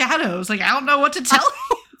catches shadows. Like, I don't know what to tell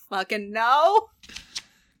you. Fucking no.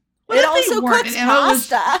 It also cooks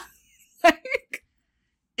pasta.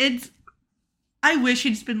 I wish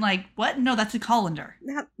he'd just been like, what? No, that's a colander.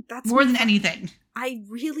 That's more than anything. I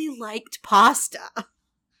really liked pasta.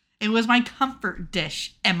 It was my comfort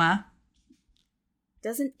dish, Emma.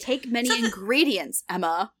 Doesn't take many ingredients,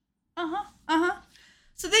 Emma.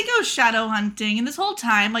 So they go shadow hunting, and this whole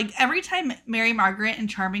time, every time Mary Margaret and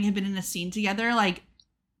Charming have been in a scene together,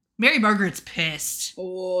 Mary Margaret's pissed.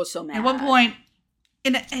 Oh, so mad. At one point,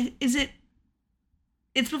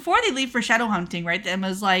 it's before they leave for shadow hunting, right?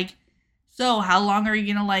 Emma's like, so how long are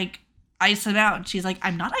you gonna ice him out? And she's like,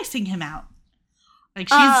 I'm not icing him out.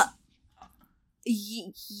 It's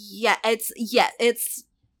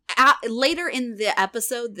later in the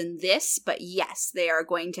episode than this, but yes, they are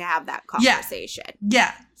going to have that conversation.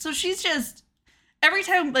 Yeah. So she's just, every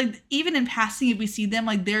time, even in passing, if we see them,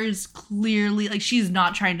 there's clearly, she's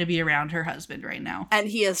not trying to be around her husband right now. And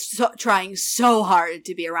he is trying so hard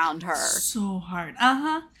to be around her. So hard.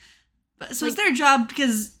 So it's their job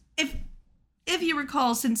because if you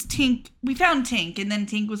recall, since we found Tink, and then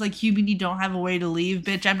Tink was like, you don't have a way to leave,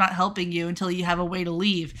 bitch, I'm not helping you until you have a way to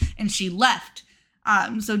leave. And she left.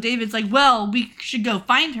 So David's like, well, we should go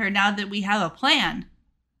find her now that we have a plan.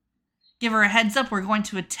 Give her a heads up, we're going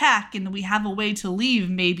to attack, and we have a way to leave,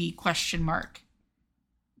 maybe, ?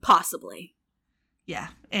 Possibly. Yeah,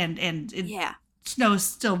 and Snow's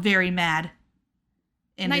still very mad.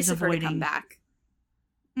 And nice is of her avoiding. To come back.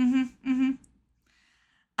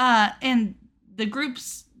 And the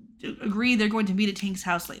groups agree they're going to meet at Tink's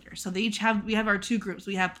house later. So we have our two groups.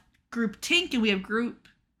 We have group Tink and we have group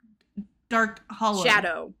Dark Hollow.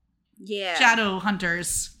 Shadow. Yeah. Shadow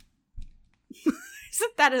Hunters.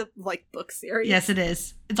 Isn't that a book series? Yes, it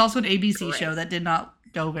is. It's also an ABC show that did not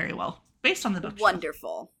go very well. Based on the book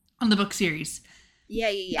Wonderful. On the book series.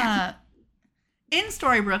 Yeah. In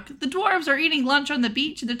Storybrooke, the dwarves are eating lunch on the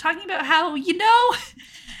beach and they're talking about how,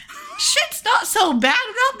 shit's not so bad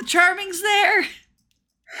without the Charmings there.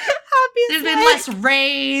 Obviously. There's been less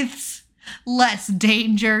wraiths, less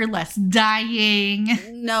danger, less dying.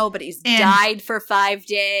 Nobody's died for 5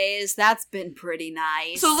 days. That's been pretty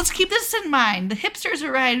nice. So let's keep this in mind. The hipsters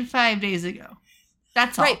arrived 5 days ago.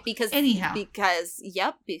 That's all. Right, because the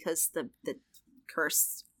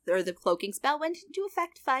curse or the cloaking spell went into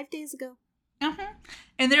effect 5 days ago.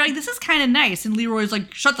 And they're like, this is kind of nice. And Leroy's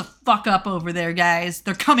like, shut the fuck up over there, guys.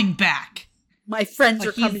 They're coming back. My friends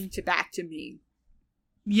are coming back to me.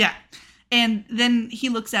 Yeah. And then he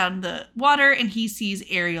looks out in the water and he sees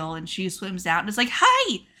Ariel and she swims out and is like,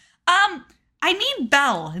 hi, I need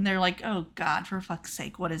Belle. And they're like, oh God, for fuck's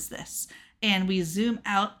sake, what is this? And we zoom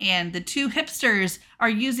out and the two hipsters are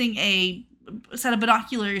using a set of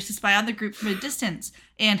binoculars to spy on the group from a distance.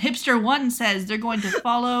 And hipster 1 says they're going to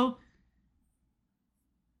follow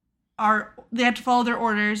they have to follow their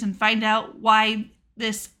orders and find out why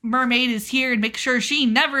this mermaid is here and make sure she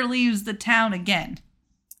never leaves the town again.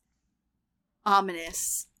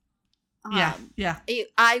 Ominous. Yeah.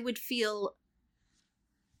 I would feel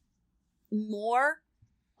more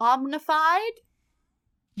omnified.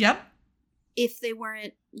 Yep. If they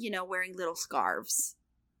weren't, wearing little scarves.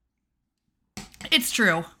 It's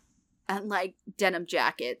true. And denim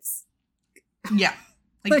jackets. Yeah.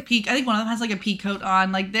 I think one of them has a pea coat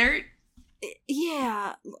on. They're.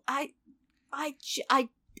 Yeah.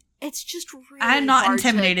 It's just really I'm not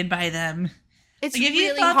intimidated by them. It's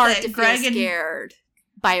really hard to feel scared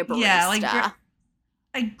by a barista.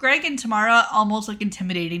 Yeah, Greg and Tamara almost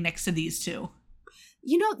intimidating next to these two.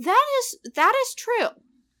 That is true.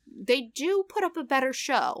 They do put up a better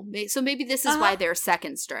show. So maybe this is why they're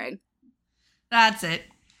second string. That's it.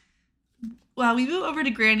 Well, we move over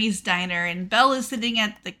to Granny's diner and Belle is sitting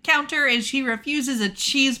at the counter and she refuses a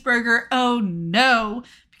cheeseburger. Oh no.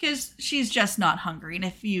 Because she's just not hungry. And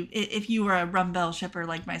if you were a Rum Belle shipper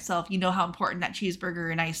like myself, you know how important that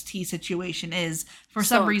cheeseburger and iced tea situation is. For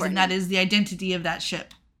some reason, that is the identity of that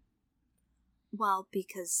ship. Well,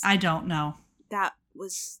 because... I don't know. That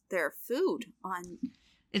was their food on...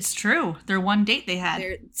 It's true. Their one date they had.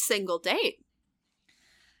 Their single date.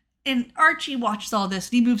 And Archie watches all this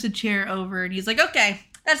and he moves a chair over and he's like, okay,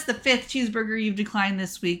 that's the 5th cheeseburger you've declined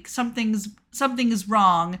this week. Something's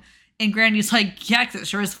wrong. And Granny's like, yeah, 'cause it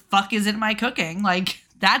sure as fuck isn't my cooking.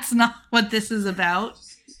 That's not what this is about.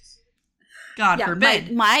 God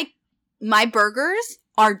forbid. My burgers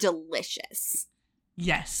are delicious.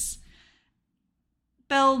 Yes.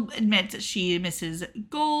 Belle admits that she misses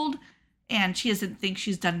Gold, and she doesn't think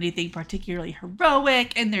she's done anything particularly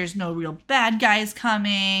heroic, and there's no real bad guys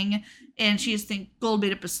coming, and she just thinks Gold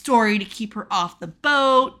made up a story to keep her off the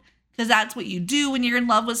boat, because that's what you do when you're in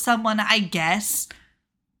love with someone, I guess.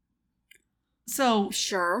 So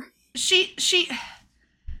sure.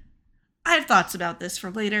 I have thoughts about this for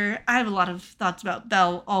later. I have a lot of thoughts about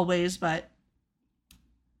Belle always, but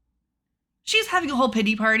she's having a whole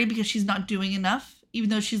pity party because she's not doing enough, even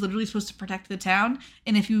though she's literally supposed to protect the town.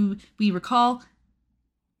 And if we recall,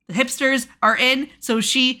 the hipsters are in, so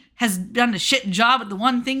she has done a shit job at the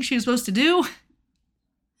one thing she was supposed to do.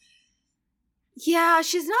 Yeah,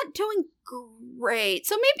 she's not doing great.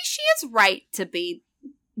 So maybe she is right to be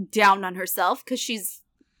down on herself because she's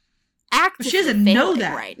actively she doesn't know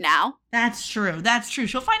that right now. That's true.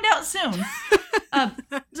 She'll find out soon.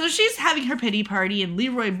 So she's having her pity party and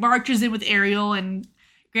Leroy marches in with Ariel and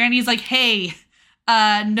Granny's like, hey,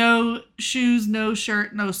 no shoes, no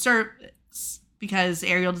shirt, no shirts, because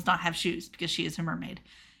Ariel does not have shoes because she is a mermaid.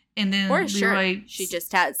 And then or Leroy, shirt. She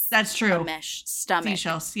just has that's true. A mesh stomach.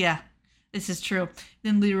 Seashells, yeah. This is true.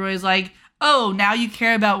 Then Leroy's like, oh, now you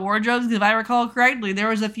care about wardrobes? If I recall correctly, there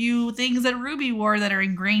was a few things that Ruby wore that are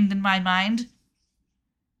ingrained in my mind.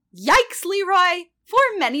 Yikes, Leroy! For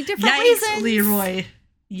many different reasons. Yikes, Leroy.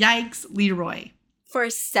 Yikes, Leroy. For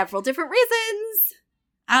several different reasons.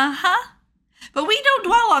 Uh-huh. But we don't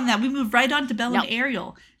dwell on that. We move right on to Belle and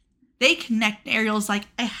Ariel. They connect. Ariel's like,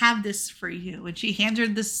 I have this for you. And she hands her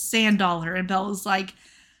this sand dollar. And Belle's like,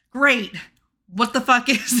 great. What the fuck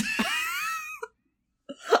is this?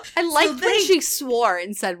 I liked when she swore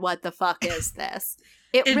and said, what the fuck is this?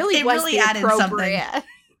 It really was really the appropriate.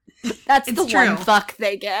 That's it's the true. One fuck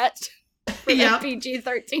they get for the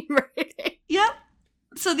PG-13 rating. Yep.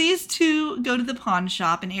 So these two go to the pawn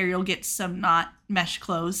shop and Ariel gets some not mesh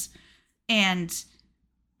clothes. And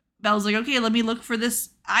Belle's like, okay, let me look for this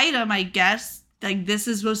item, I guess. Like, this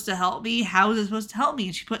is supposed to help me. How is it supposed to help me?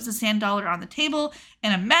 And she puts the sand dollar on the table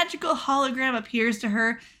and a magical hologram appears to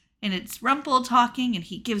her. And it's Rumple talking, and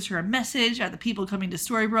he gives her a message of the people coming to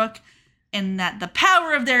Storybrooke, and that the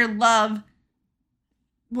power of their love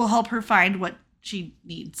will help her find what she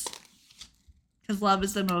needs. Because love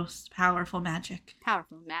is the most powerful magic.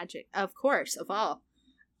 Powerful magic, of course, of all.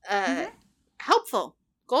 Helpful.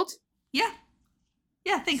 Gold? Yeah.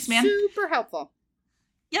 Yeah, thanks, man. Super helpful.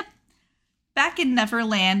 Yep. Back in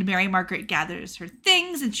Neverland, Mary Margaret gathers her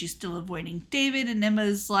things, and she's still avoiding David, and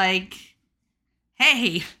Emma's like,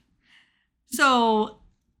 hey... So,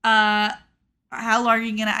 how long are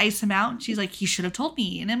you going to ice him out? And she's like, he should have told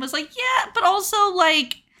me. And Emma's like, yeah, but also,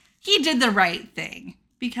 like, he did the right thing.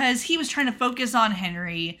 Because he was trying to focus on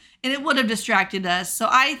Henry, and it would have distracted us. So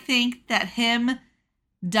I think that him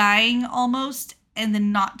dying almost, and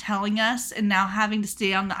then not telling us, and now having to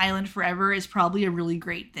stay on the island forever is probably a really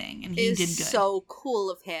great thing. And he did good. So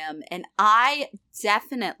cool of him. And I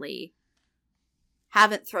definitely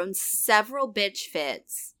haven't thrown several bitch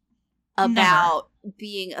fits about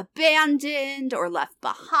being abandoned or left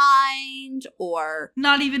behind or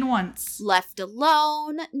not even once left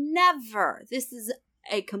alone. Never. This is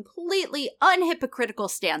a completely unhypocritical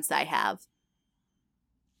stance I have.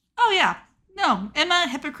 Oh yeah. No, Emma,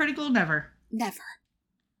 hypocritical, never. Never.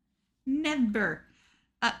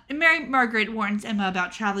 And Mary Margaret warns Emma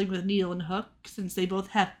about traveling with Neil and Hook since they both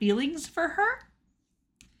have feelings for her.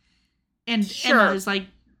 And Emma is like,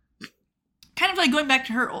 kind of like going back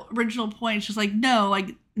to her original point, she's like, no,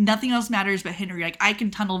 like, nothing else matters but Henry. Like, I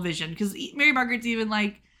can tunnel vision. Because Mary Margaret's even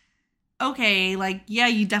like, okay, like, yeah,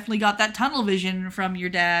 you definitely got that tunnel vision from your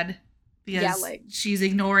dad. Because she's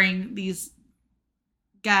ignoring these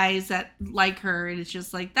guys that like her. And it's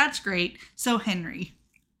just like, that's great. So Henry.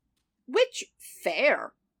 Which,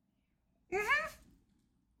 fair. Mm-hmm.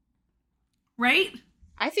 Right?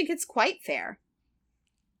 I think it's quite fair.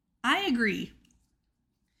 I agree.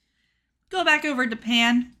 Go back over to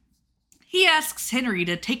Pan. He asks Henry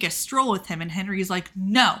to take a stroll with him, and Henry's like,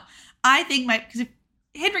 no. I think because if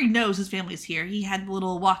Henry knows his family's here. He had the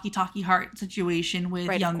little walkie-talkie heart situation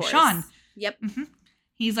with young Sean. Yep. Mm-hmm.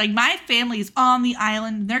 He's like, my family's on the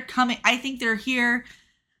island. They're coming. I think they're here.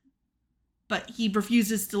 But he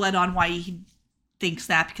refuses to let on why he thinks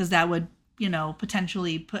that, because that would,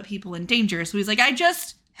 potentially put people in danger. So he's like, I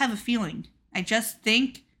just have a feeling. I just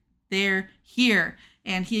think they're here.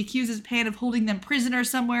 And he accuses Pan of holding them prisoner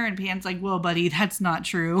somewhere. And Pan's like, whoa, buddy, that's not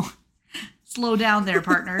true. Slow down there,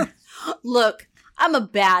 partner. Look, I'm a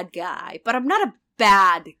bad guy, but I'm not a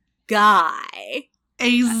bad guy.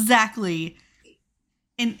 Exactly.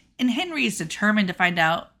 And Henry is determined to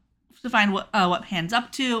find what Pan's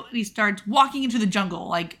up to. And he starts walking into the jungle.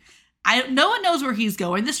 Like, no one knows where he's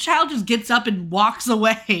going. This child just gets up and walks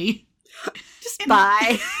away. Just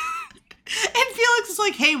bye. And Felix is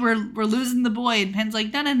like, hey, we're losing the boy. And Pen's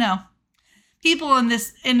like, no. People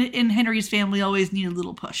in Henry's family always need a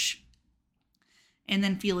little push. And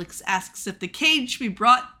then Felix asks if the cage should be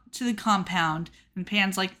brought to the compound. And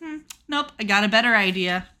Pan's like, nope, I got a better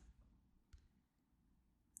idea.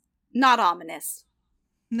 Not ominous.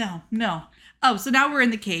 No. Oh, so now we're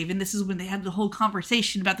in the cave. And this is when they had the whole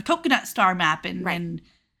conversation about the coconut star map. And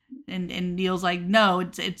Neil's like, no,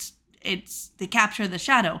 it's the capture of the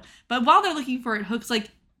shadow. But while they're looking for it, Hook's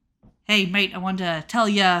like, hey, mate, I wanted to tell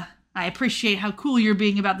ya I appreciate how cool you're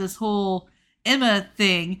being about this whole Emma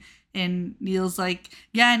thing. And Neil's like,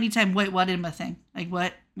 yeah, anytime. Wait, what Emma thing? Like,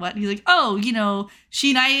 what? And he's like, oh,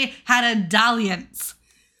 she and I had a dalliance.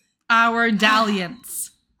 Our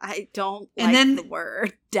dalliance. I don't like the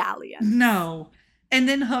word dalliance. No. And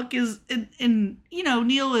then Hook is, and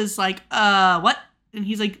Neil is like, what? And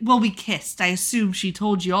he's like, well, we kissed. I assume she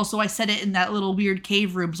told you. Also, I said it in that little weird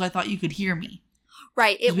cave room, so I thought you could hear me.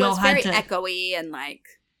 Right. It was very echoey and,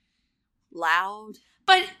 loud.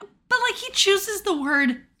 But he chooses the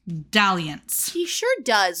word dalliance. He sure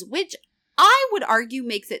does, which I would argue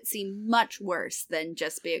makes it seem much worse than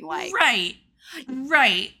just being like... Right.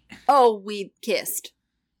 Right. Oh, we kissed.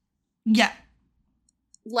 Yeah.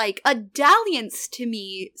 Like, a dalliance to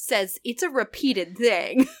me says it's a repeated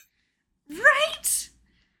thing. Right?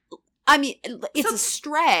 I mean, it's a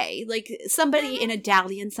stray. Like, somebody in a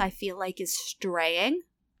dalliance, I feel like, is straying.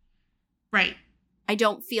 Right. I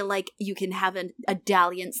don't feel like you can have a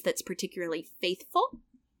dalliance that's particularly faithful.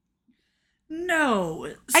 No.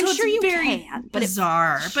 So I'm sure you very can. But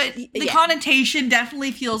bizarre. But the connotation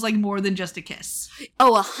definitely feels like more than just a kiss.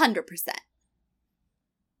 Oh, 100%.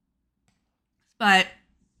 But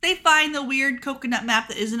they find the weird coconut map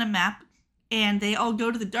that isn't a map, and they all go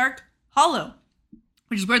to the dark hollow,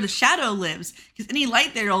 which is where the shadow lives, because any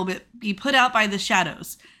light there will be put out by the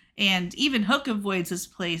shadows. And even Hook avoids this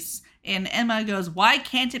place, and Emma goes, why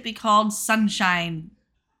can't it be called Sunshine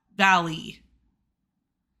Valley?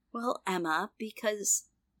 Well, Emma, because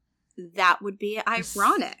that would be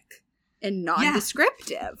ironic and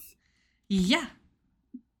non-descriptive. Yeah,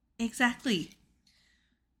 exactly.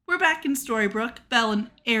 We're back in Storybrooke. Belle and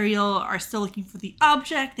Ariel are still looking for the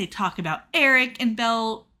object. They talk about Eric, and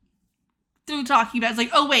Belle, through talking about, it's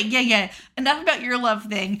like, oh wait, yeah, enough about your love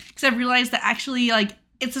thing, because I've realized that actually, like,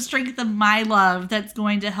 it's the strength of my love that's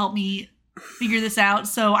going to help me figure this out,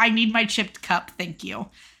 so I need my chipped cup, thank you.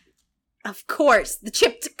 Of course, the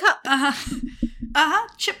chipped cup.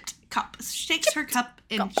 Chipped cup. Shakes her cup,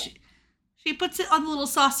 and she puts it on the little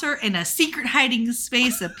saucer, and a secret hiding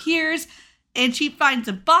space appears. And she finds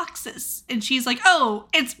a box, and she's like, oh,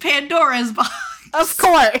 it's Pandora's box. Of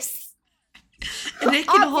course. And it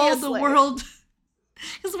can hold the world.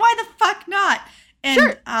 Because why the fuck not? And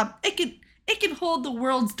sure. It can hold the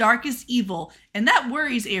world's darkest evil. And that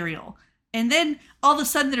worries Ariel. And then all of a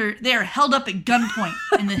sudden they're held up at gunpoint,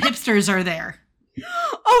 and the hipsters are there.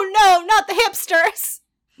 Oh no, not the hipsters.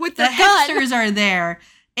 With the gun. Hipsters are there,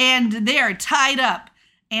 and they are tied up.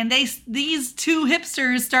 And these two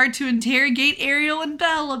hipsters start to interrogate Ariel and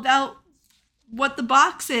Belle about what the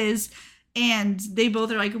box is. And they both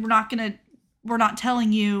are like, we're not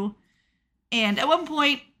telling you. And at one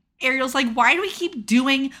point, Ariel's like, why do we keep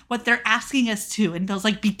doing what they're asking us to? And Belle's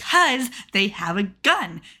like, because they have a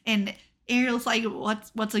gun. And Ariel's like,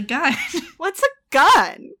 what's a gun? What's a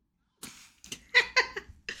gun?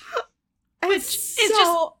 Which is so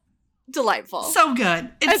just delightful. So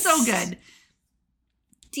good. It's so good.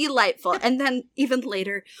 Delightful. And then even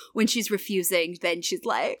later when she's refusing, then she's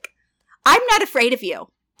like, I'm not afraid of you.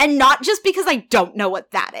 And not just because I don't know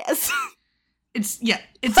what that is. It's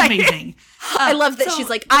amazing. I love that she's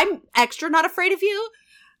like, I'm extra not afraid of you.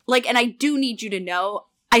 Like, and I do need you to know,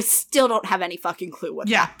 I still don't have any fucking clue what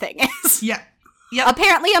that thing is. Yeah. Yep.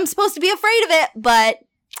 Apparently I'm supposed to be afraid of it, but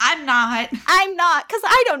I'm not, because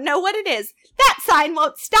I don't know what it is. That sign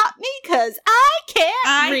won't stop me because I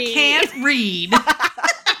can't read.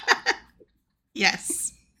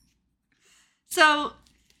 Yes. So,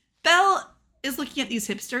 Belle is looking at these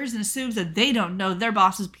hipsters and assumes that they don't know their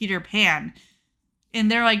boss is Peter Pan. And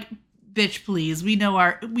they're like, bitch, please. We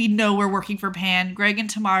know we're working for Pan. Greg and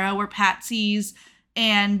Tamara were patsies.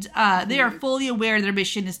 And they are fully aware their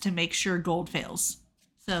mission is to make sure gold fails.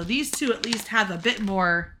 So these two at least have a bit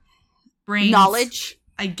more brains. Knowledge.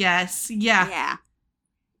 I guess. Yeah. Yeah.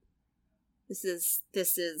 This is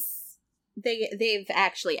they've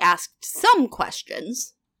actually asked some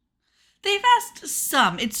questions. They've asked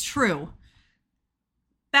some, it's true.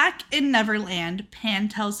 Back in Neverland, Pan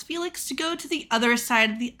tells Felix to go to the other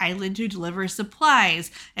side of the island to deliver supplies.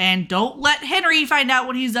 And don't let Henry find out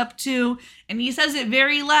what he's up to. And he says it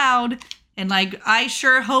very loud. And like, I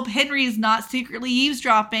sure hope Henry's not secretly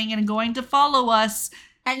eavesdropping and going to follow us.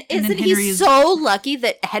 And isn't he so lucky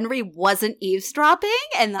that Henry wasn't eavesdropping?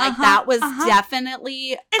 And like that was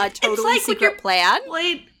definitely a totally secret plan.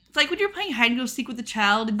 It's like when you're playing hide and go seek with a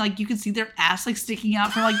child and like you can see their ass like sticking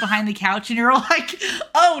out from like behind the couch and you're like,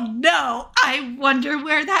 oh no, I wonder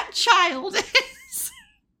where that child is.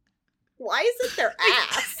 Why is it their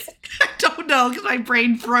ass? I don't know, because my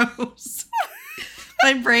brain froze.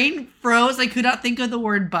 My brain froze. I could not think of the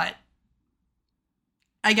word butt.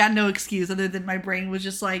 I got no excuse other than my brain was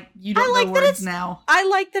just like, you don't know words now. I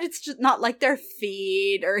like that it's just not like their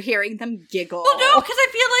feet or hearing them giggle. Well, no, because I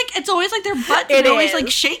feel like it's always like their butt. They're always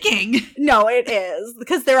like shaking. No, it is.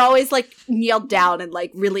 Because they're always like kneeled down and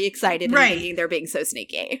like really excited and thinking they're being so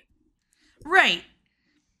sneaky. Right.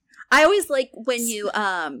 I always like when you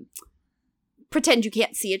pretend you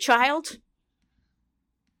can't see a child.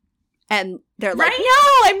 And they're like, no,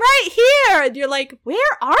 I'm right here. And you're like, where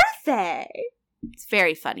are they? It's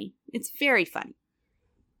very funny. It's very funny.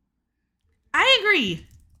 I agree.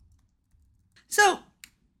 So,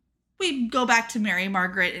 we go back to Mary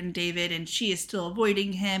Margaret and David, and she is still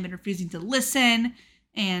avoiding him and refusing to listen.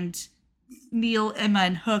 And Neil, Emma,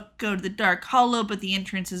 and Hook go to the dark hollow, but the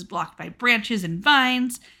entrance is blocked by branches and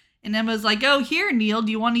vines. And Emma's like, oh, here, Neil,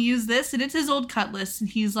 do you want to use this? And it's his old cutlass. And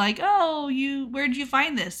he's like, oh, where'd you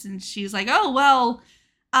find this? And she's like, oh, well,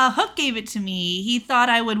 Hook gave it to me. He thought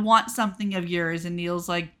I would want something of yours. And Neil's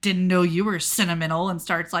like, didn't know you were sentimental, and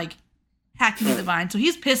starts like hacking at the vine. So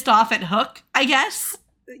he's pissed off at Hook, I guess.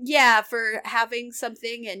 Yeah, for having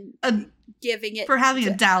something and giving it. For having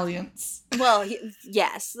a dalliance. Well,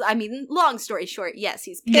 yes. I mean, long story short, yes,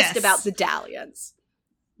 he's pissed about the dalliance.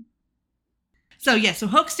 So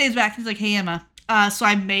Hook stays back. He's like, hey, Emma, so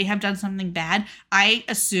I may have done something bad. I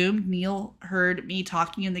assumed Neil heard me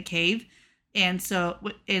talking in the cave. And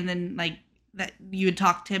then like that you had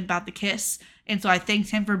talked to him about the kiss. And so I thanked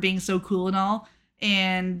him for being so cool and all.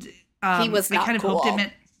 And he was not kind of cool. hoped it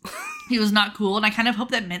meant he was not cool. And I kind of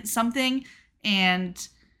hoped that meant something. And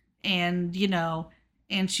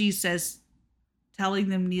she says telling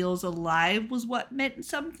them Neil's alive was what meant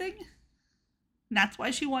something. And that's why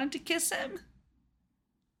she wanted to kiss him.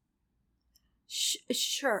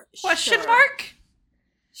 Sure. Question mark?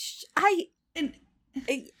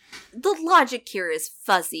 The logic here is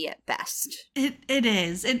fuzzy at best. It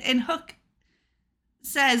is. And Hook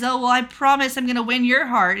says, oh, well, I promise I'm going to win your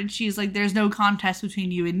heart. And she's like, there's no contest between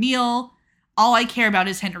you and Neil. All I care about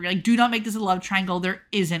is Henry. Like, do not make this a love triangle. There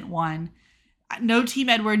isn't one. No Team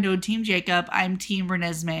Edward, no Team Jacob. I'm Team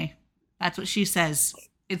Renesmee. That's what she says.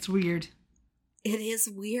 It's weird. It is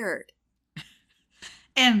weird.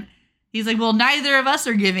 And he's like, well, neither of us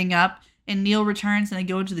are giving up. And Neil returns and they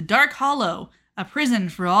go into the Dark Hollow, a prison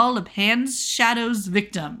for all of Pan's Shadow's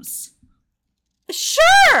victims.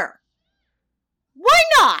 Sure! Why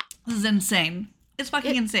not? This is insane. It's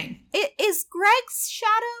fucking insane. Is Greg's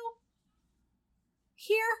shadow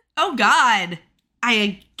here? Oh, God.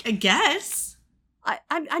 I guess. I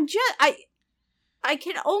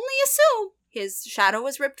can only assume his shadow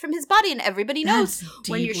was ripped from his body, and everybody knows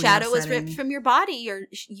when your shadow is ripped from your body,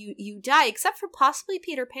 you die, except for possibly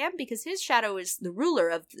Peter Pan, because his shadow is the ruler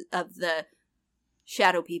of the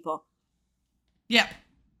shadow people. Yep.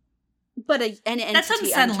 But an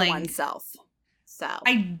entity unto oneself. So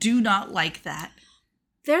I do not like that.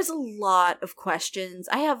 There's a lot of questions.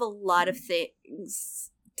 I have a lot of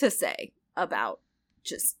things to say about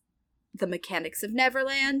just the mechanics of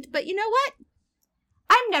Neverland, but you know what?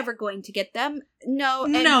 I'm never going to get them. No,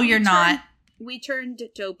 you're not. We turned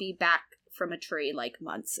Dopey back from a tree like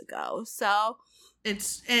months ago, so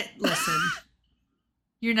listen.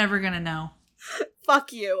 You're never gonna know.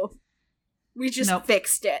 Fuck you. We just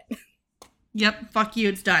fixed it. Yep, fuck you,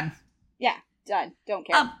 it's done. Yeah, done. Don't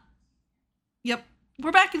care. Yep.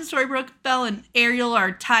 We're back in Storybrooke. Belle and Ariel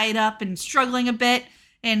are tied up and struggling a bit.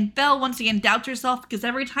 And Belle once again doubts herself because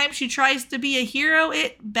every time she tries to be a hero,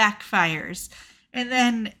 it backfires. And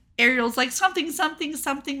then Ariel's like, something,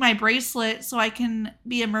 my bracelet, so I can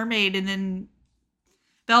be a mermaid. And then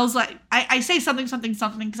Belle's like, I say something,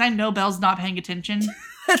 because I know Belle's not paying attention.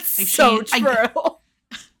 That's like so true.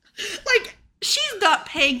 She's not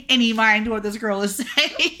paying any mind to what this girl is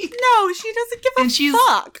saying. No, she doesn't give a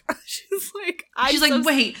fuck. She's like,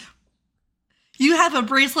 wait, you have a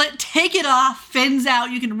bracelet? Take it off, fins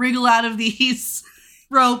out, you can wriggle out of these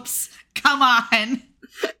ropes. Come on.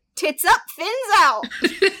 Tits up, fins out.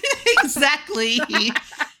 Exactly.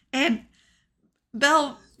 And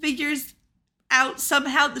Belle figures out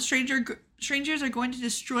somehow the strangers are going to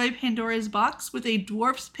destroy Pandora's box with a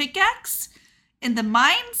dwarf's pickaxe in the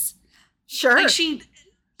mines. Sure. Like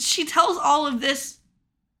she tells all of this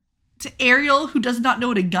to Ariel, who does not know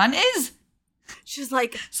what a gun is. She's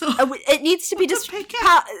like, so it needs to be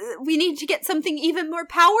we need to get something even more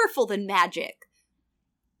powerful than magic.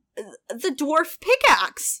 The dwarf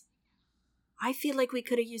pickaxe. I feel like we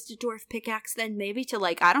could have used a dwarf pickaxe then, maybe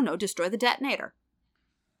to destroy the detonator.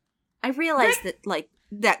 I realized that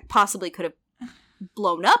that possibly could have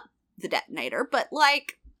blown up the detonator, but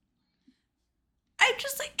I'm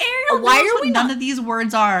just like, Ariel why knows are what we none not- of these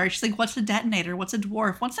words are. She's like, what's a detonator? What's a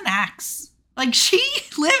dwarf? What's an axe? Like, she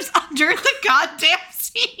lives under the goddamn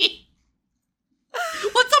sea.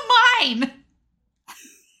 What's a mine?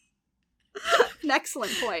 An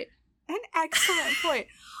excellent point.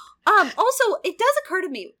 Also, it does occur to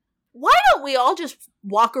me, why don't we all just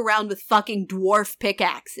walk around with fucking dwarf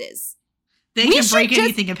pickaxes? They can break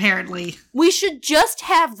anything, apparently. We should just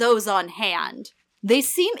have those on hand. They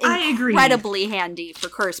seem incredibly handy for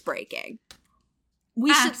curse breaking.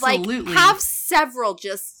 We should have several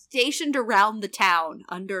just stationed around the town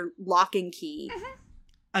under lock and key. Mm-hmm.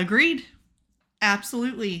 Agreed.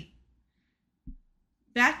 Absolutely.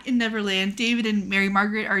 Back in Neverland, David and Mary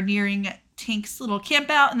Margaret are nearing Tink's little camp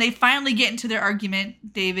out, and they finally get into their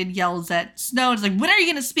argument. David yells at Snow, and is like, when are you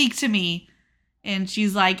going to speak to me? And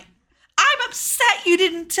she's like, I'm upset you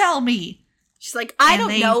didn't tell me. She's like, I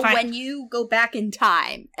don't know when you go back in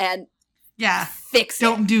time and fix it.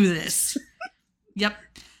 Don't do this. Yep.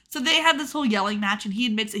 So they had this whole yelling match, and he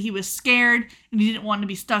admits that he was scared, and he didn't want to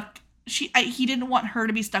be stuck. He didn't want her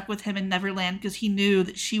to be stuck with him in Neverland because he knew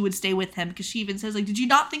that she would stay with him, because she even says, like, did you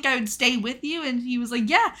not think I would stay with you? And he was like,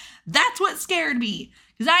 yeah, that's what scared me,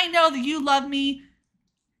 because I know that you love me.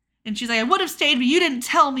 And she's like, I would have stayed, but you didn't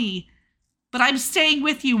tell me. But I'm staying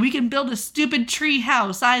with you. We can build a stupid tree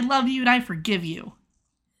house. I love you and I forgive you.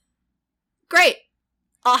 Great.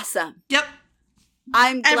 Awesome. Yep.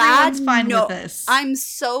 I'm glad. Everyone's fine with this. I'm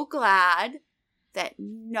so glad that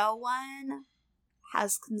no one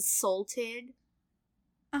has consulted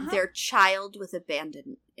their child with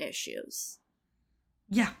abandonment issues.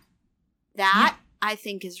 Yeah. That, I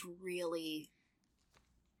think, is really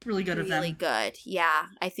good of them. Really good. Yeah.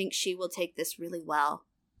 I think she will take this really well.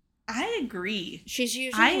 I agree. She's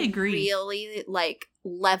usually really, like,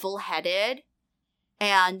 level-headed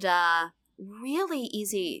and really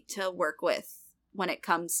easy to work with when it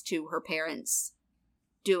comes to her parents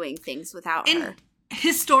doing things without her.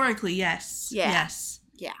 Historically, yes. Yeah. Yes.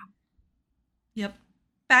 Yeah. Yep.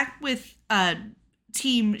 Back with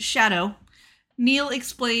Team Shadow, Neil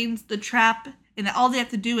explains the trap, and that all they have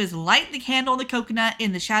to do is light the candle on the coconut,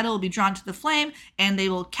 and the shadow will be drawn to the flame, and they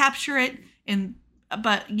will capture it.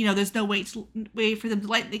 But there's no way for them to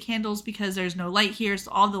light the candles because there's no light here, so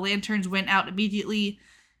all the lanterns went out immediately.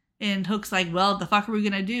 And Hook's like, well, the fuck are we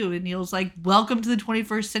gonna do? And Neil's like, welcome to the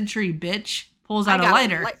 21st century, bitch. Pulls out a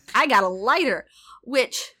lighter. I got a lighter,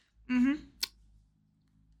 which... Mm-hmm.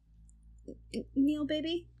 Neil,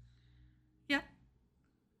 baby? Yeah.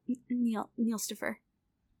 Neil Stoffer.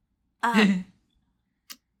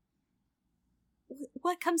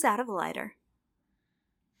 What comes out of a lighter?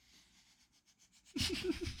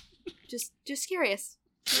 Just curious.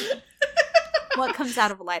 What comes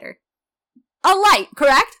out of a lighter? A light,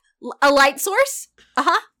 correct? A light source?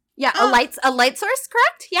 Yeah, a light source,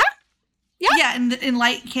 correct? Yeah? Yeah, and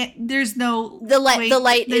light can't. There's no the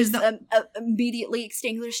light is immediately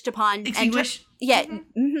extinguished upon extinguished. Yeah.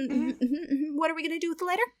 Mm-hmm. What are we gonna do with the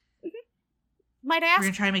lighter? Might I ask? We're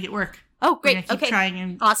gonna try and make it work. Oh, great! We're gonna keep trying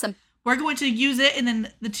and awesome. We're going to use it, and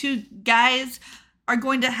then the two guys are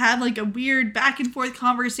going to have like a weird back and forth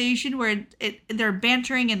conversation where they're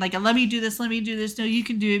bantering and like, let me do this, no, you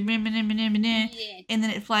can do it, yeah. And then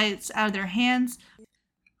it flies out of their hands.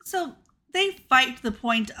 So they fight to the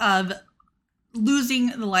point of losing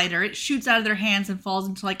the lighter. It shoots out of their hands and falls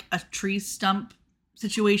into like a tree stump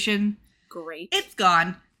situation. Great. It's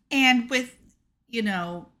gone. And with,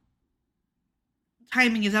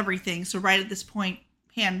 timing is everything. So right at this point,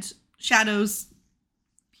 shadows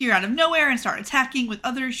appear out of nowhere and start attacking with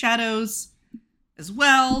other shadows as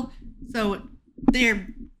well. So they're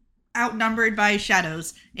outnumbered by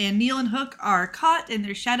shadows. And Neil and Hook are caught, and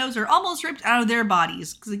their shadows are almost ripped out of their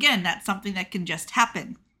bodies. Because again, that's something that can just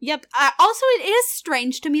happen. Yep. Also, it is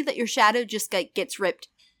strange to me that your shadow just gets ripped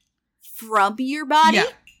from your body.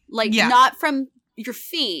 Yeah. Not from your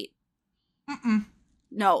feet. Mm-mm.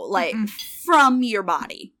 No, from your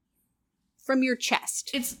body. From your chest.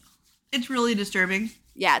 It's really disturbing.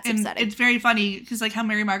 Yeah, it's upsetting. It's very funny, because like how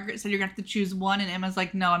Mary Margaret said you're going to have to choose one, and Emma's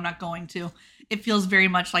like, no, I'm not going to. It feels very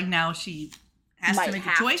much like now she has to make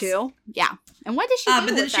a choice. Yeah. And what does she do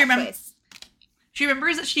with that choice? She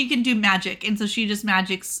remembers that she can do magic, and so she just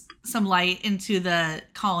magics some light into the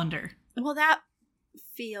colander. Well, that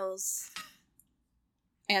feels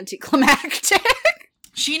anticlimactic.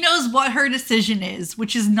 She knows what her decision is,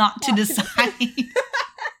 which is not to decide.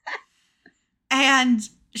 And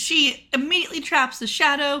she immediately traps the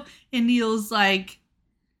shadow, and Neil's like,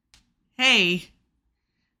 hey,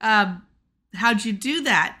 how'd you do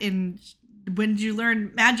that? And when did you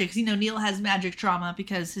learn magic? 'Cause, Neil has magic trauma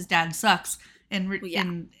because his dad sucks.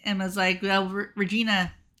 And Emma's like, well,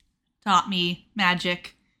 Regina taught me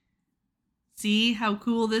magic. See how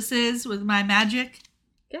cool this is with my magic?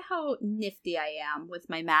 Look at how nifty I am with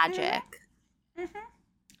my magic.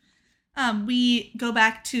 Mm-hmm. We go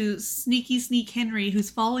back to Sneaky Sneak Henry, who's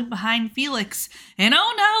following behind Felix. And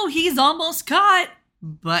oh no, he's almost caught.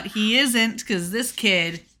 But he isn't, because this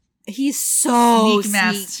kid... He's so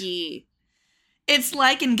sneaky. It's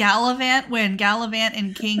like in Gallivant, when Gallivant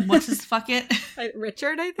and King, what's his fuck it?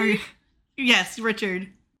 Richard, I think? Yes, Richard.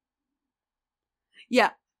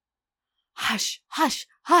 Yeah. Hush, hush,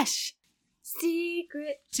 hush.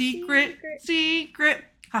 Secret.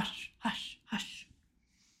 Hush, hush, hush.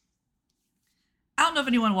 I don't know if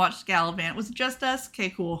anyone watched Gallivant. Was it just us?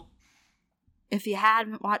 Okay, cool. If you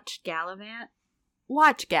hadn't watched Gallivant,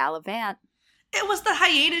 watch Gallivant. It was the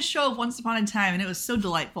hiatus show of Once Upon a Time, and it was so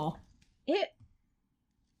delightful. It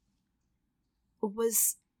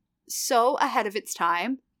was so ahead of its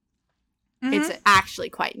time. Mm-hmm. It's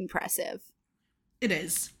actually quite impressive. It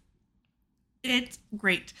is. It's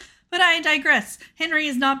great. But I digress. Henry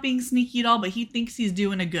is not being sneaky at all, but he thinks he's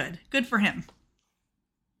doing a good. Good for him.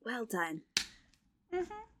 Well done.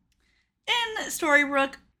 Mm-hmm. In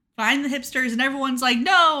Storybrooke, find the hipsters, and everyone's like,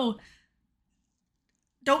 no!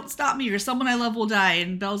 Don't stop me, or someone I love will die.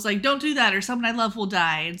 And Belle's like, don't do that, or someone I love will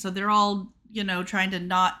die. And so they're all, trying to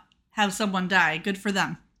not have someone die. Good for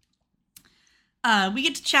them. We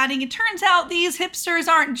get to chatting. It turns out these hipsters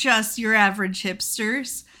aren't just your average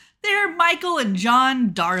hipsters. They're Michael and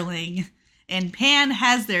John Darling. And Pan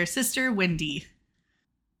has their sister, Wendy.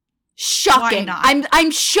 Shocking.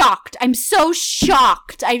 I'm shocked. I'm so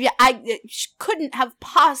shocked. I couldn't have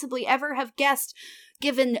possibly ever have guessed,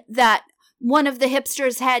 given that one of the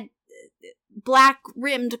hipsters had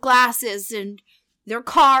black-rimmed glasses and their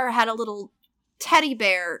car had a little teddy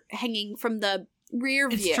bear hanging from the rear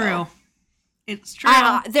view. It's true. It's true.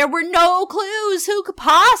 There were no clues. Who could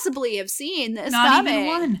possibly have seen this coming? Not even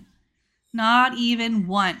one. Not even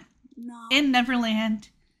one. No. In Neverland,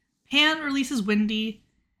 Pan releases Wendy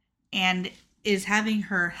and is having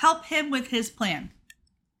her help him with his plan.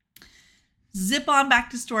 Zip on back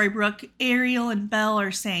to Storybrooke. Ariel and Belle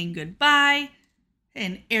are saying goodbye.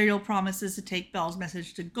 And Ariel promises to take Belle's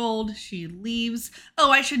message to Gold. She leaves.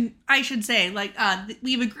 Oh, I should say,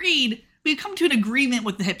 we've come to an agreement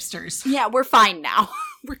with the hipsters. Yeah, we're fine now.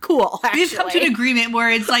 We're cool, actually. We've come to an agreement where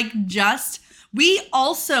it's we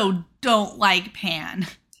also don't like Pan.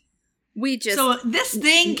 So this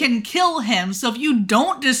thing can kill him. So if you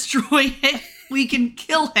don't destroy it, we can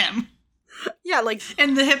kill him. Yeah,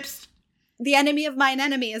 and the enemy of mine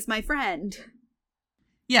enemy is my friend.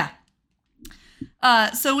 Yeah.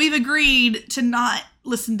 So we've agreed to not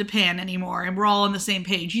listen to Pan anymore, and we're all on the same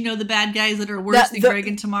page. The bad guys that are worse than Greg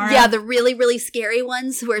and Tamara? Yeah, the really, really scary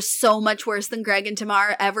ones who are so much worse than Greg and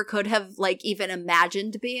Tamara ever could have, even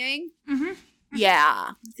imagined being. Mm-hmm.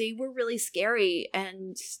 Yeah, they were really scary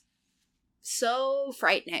and so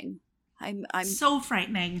frightening. I'm so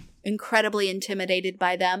frightening. Incredibly intimidated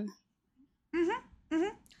by them. Mm-hmm.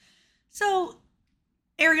 Mm-hmm. So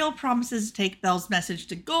Ariel promises to take Belle's message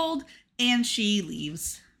to Gold, and she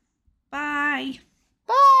leaves. Bye.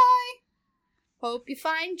 Bye. Hope you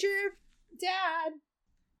find your dad.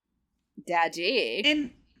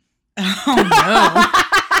 Daddy. Oh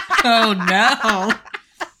no. Oh no.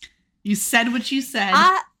 You said what you said.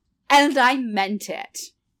 And I meant it.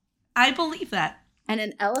 I believe that. And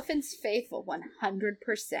an elephant's faithful 100%.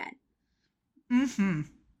 Mm-hmm.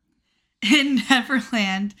 In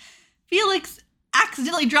Neverland, Felix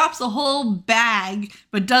accidentally drops a whole bag,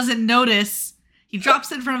 but doesn't notice. He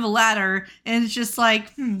drops it in front of a ladder, and it's just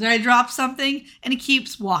did I drop something? And he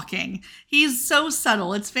keeps walking. He's so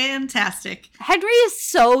subtle. It's fantastic. Henry is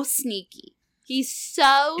so sneaky. He's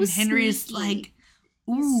so And Henry is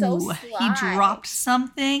ooh, so he dropped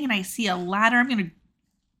something, and I see a ladder. I'm going to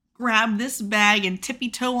grab this bag and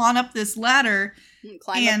tippy-toe on up this ladder.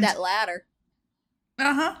 Climb up that ladder.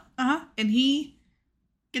 And he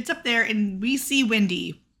gets up there, and we see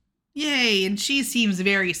Wendy. Yay, and she seems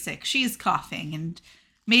very sick. She's coughing, and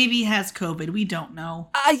maybe has COVID. We don't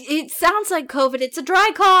know. It sounds like COVID. It's a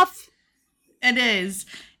dry cough. It is.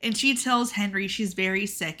 And she tells Henry she's very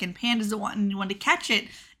sick, and Pan doesn't want anyone to catch it.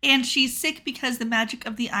 And she's sick because the magic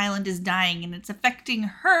of the island is dying, and it's affecting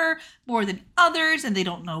her more than others, and they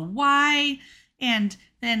don't know why. And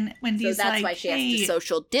then Wendy's so that's why she has to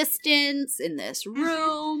social distance in this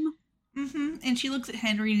room. Mm-hmm. And she looks at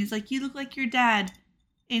Henry, and he's like, you look like your dad.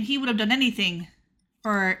 And he would have done anything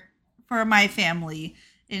for my family.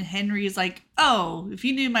 And Henry's like, oh, if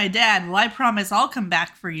you knew my dad, well, I promise I'll come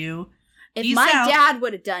back for you. If Peace my out. Dad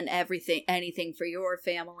would have done anything for your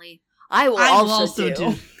family, I will also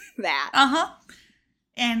do that. Uh-huh.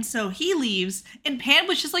 And so he leaves, and Pan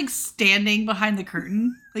was just standing behind the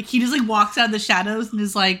curtain. He just walks out of the shadows and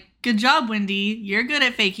is like, good job, Wendy. You're good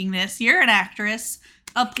at faking this. You're an actress.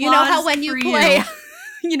 Applause you know how when you play you.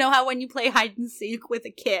 You know how when you play hide and seek with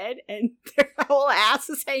a kid and their whole ass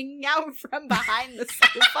is hanging out from behind the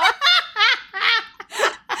sofa?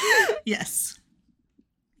 Yes.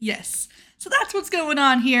 So that's what's going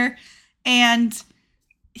on here. And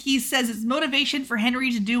he says it's motivation for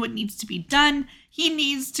Henry to do what needs to be done. He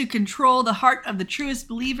needs to control the heart of the truest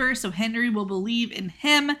believer so Henry will believe in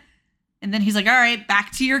him. And then he's like, all right,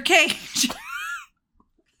 back to your cage.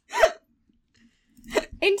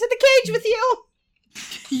 Into the cage with you.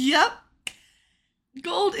 Yep.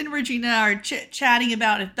 Gold and Regina are chit-chatting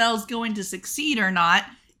about if Belle's going to succeed or not.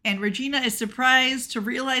 And Regina is surprised to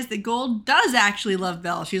realize that Gold does actually love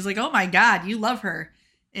Belle. She's like, oh my God, you love her.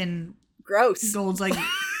 And gross. Gold's like,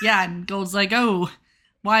 yeah. And Gold's like, oh,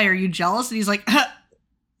 why are you jealous? And he's like,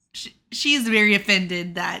 she's very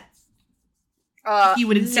offended that he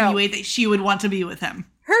would insinuate that she would want to be with him.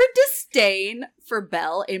 Her disdain for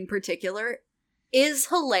Belle in particular is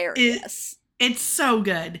hilarious. It's so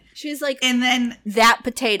good. She's like, and then that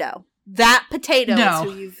potato is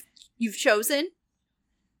who you've chosen.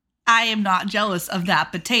 I am not jealous of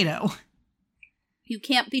that potato. You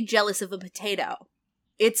can't be jealous of a potato.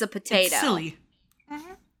 It's a potato. It's silly.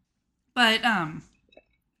 Mm-hmm. But,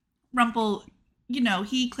 Rumple,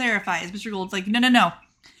 he clarifies. Mr. Gold's like, no.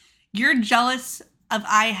 You're jealous of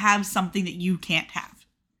I have something that you can't have.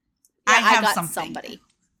 Yeah, I have got somebody.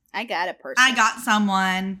 I got a person. I got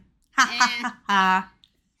someone. Ha ha ha ha.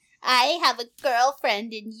 I have a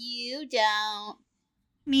girlfriend and you don't.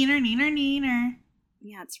 Neener.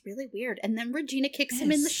 Yeah, it's really weird. And then Regina kicks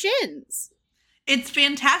him in the shins. It's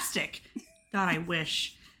fantastic. God, I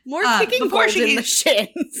wish. More kicking Gold in the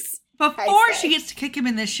shins. Before she gets to kick him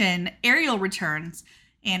in the shin, Ariel returns,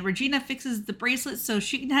 and Regina fixes the bracelet so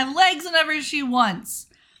she can have legs whenever she wants.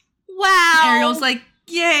 Wow. Ariel's like,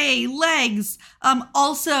 yay, legs.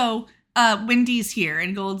 Also, Wendy's here,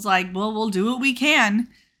 and Gold's like, well, we'll do what we can.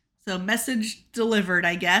 So message delivered,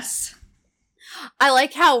 I guess. I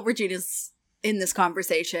like how Regina's in this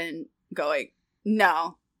conversation going,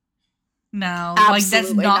 no, like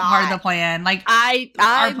that's not part of the plan. Like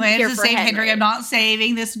our plan is to save Henry. I'm not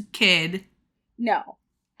saving this kid. No,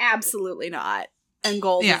 absolutely not. And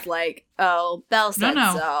Gold is like, oh, Belle said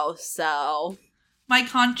so. My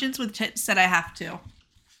conscience said I have to.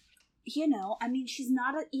 I mean, she's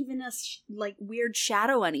not even a weird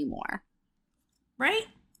shadow anymore, right?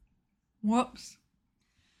 Whoops.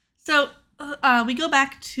 So we go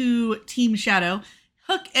back to Team Shadow.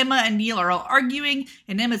 Hook, Emma, and Neil are all arguing,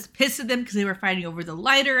 and Emma's pissed at them because they were fighting over the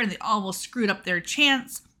lighter, and they almost screwed up their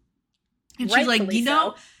chance. And she's like,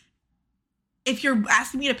 if you're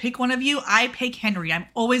asking me to pick one of you, I pick Henry. I'm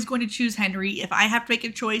always going to choose Henry. If I have to make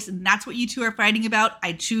a choice, and that's what you two are fighting about,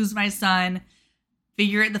 I choose my son.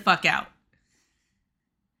 Figure it the fuck out.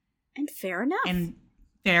 And fair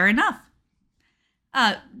enough.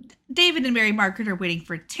 David and Mary Margaret are waiting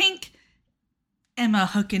for Tink. Emma,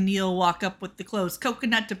 Hook, and Neil walk up with the closed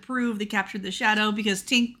coconut to prove they captured the shadow because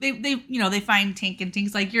Tink, they find Tink, and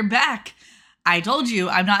Tink's like, you're back. I told you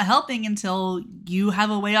I'm not helping until you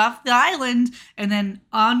have a way off the island. And then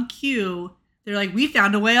on cue, they're like, we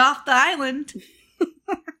found a way off the island.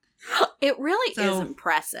 It really is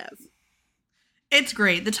impressive. It's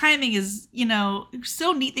great. The timing is,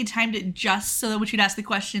 so neat. They timed it just so that when she'd ask the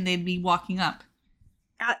question, they'd be walking up.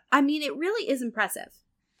 I mean, it really is impressive.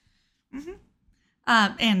 Mm-hmm.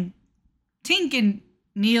 And Tink and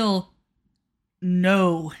Neil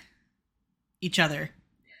know each other.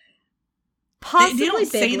 Possibly they don't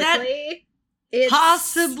say that.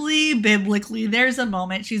 Possibly biblically. There's a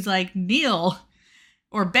moment she's like, Neil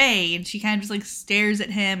or Bae, and she kind of just stares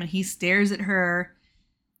at him and he stares at her.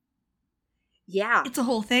 Yeah. It's a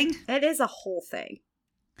whole thing. It is a whole thing.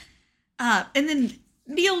 And then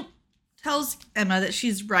Neil tells Emma that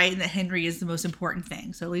she's right and that Henry is the most important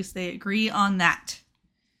thing. So at least they agree on that.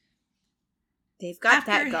 They've got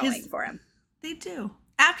that going for him. They do.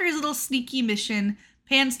 After his little sneaky mission,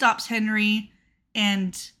 Pan stops Henry,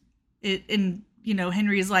 and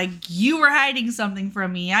Henry's like, you were hiding something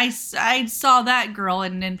from me. I saw that girl.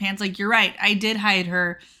 And then Pan's like, you're right. I did hide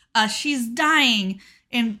her. She's dying.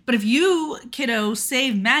 But if you, kiddo,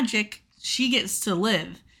 save magic, she gets to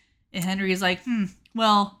live. And Henry's like,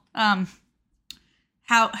 well, how,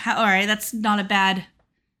 all right, that's not a bad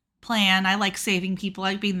plan. I like saving people.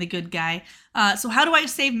 I like being the good guy. So how do I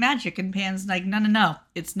save magic? And Pan's like, no.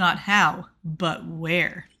 It's not how, but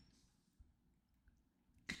where.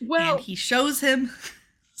 Well, and he shows him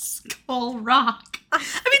Skull Rock. I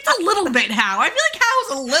mean, it's a little bit how. I feel like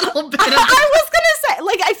how's a little bit. I was going to say,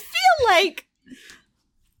 I feel like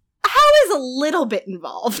how is a little bit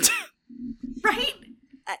involved. Right?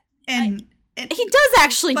 And he does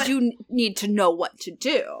actually do need to know what to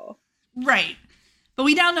do. Right. But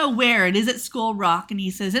we now know where. It is at Skull Rock, and he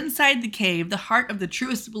says, inside the cave, the heart of the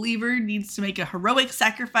truest believer needs to make a heroic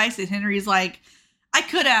sacrifice. And Henry's like, I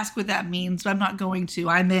could ask what that means, but I'm not going to.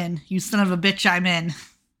 I'm in. You son of a bitch, I'm in.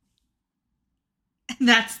 And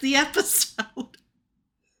that's the episode.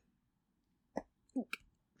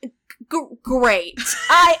 Great.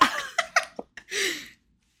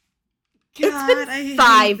 God, it's been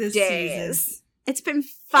 5 days. It's been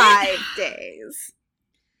 5 days.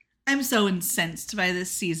 I'm so incensed by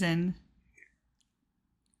this season.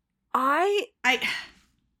 I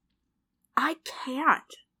can't.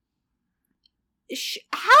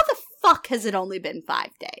 How the fuck has it only been 5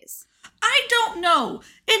 days? I don't know.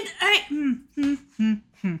 And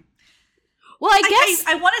Well, I guess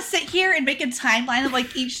I want to sit here and make a timeline of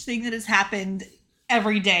like each thing that has happened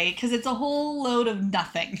every day because it's a whole load of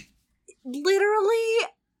nothing. Literally,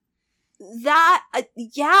 that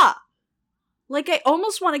yeah. Like, I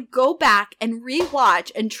almost want to go back and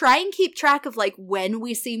rewatch and try and keep track of like when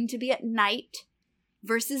we seem to be at night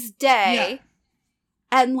versus day,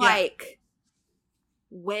 and like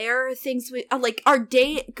where things like our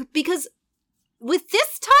day, because with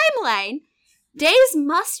this timeline, days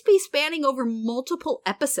must be spanning over multiple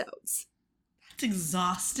episodes. That's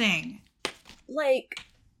exhausting. Like,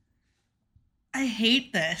 I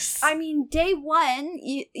hate this. I mean, day one,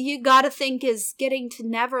 you gotta think is getting to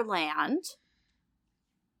Neverland.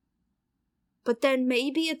 But then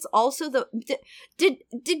maybe it's also did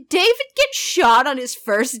David get shot on his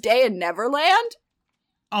first day in Neverland?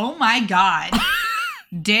 Oh my god.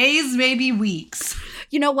 Days, maybe weeks.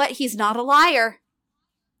 You know what? He's not a liar.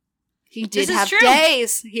 He did have true.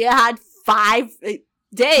 days. He had 5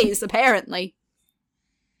 days, apparently.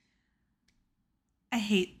 I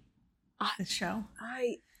hate this show.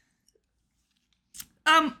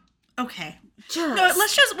 Okay. No,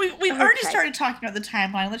 let's just, we've already started talking about the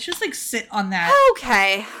timeline. Let's just, like, sit on that.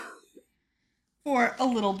 Okay. For a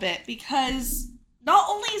little bit, because not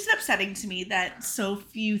only is it upsetting to me that so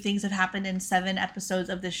few things have happened in 7 episodes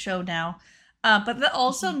of this show now, but that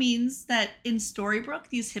also means that in Storybrooke,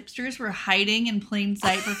 these hipsters were hiding in plain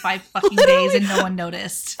sight for 5 fucking days and no one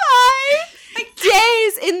noticed. 5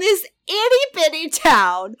 days in this itty-bitty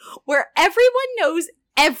town where everyone knows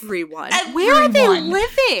everyone. Where are they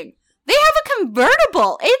living? They have a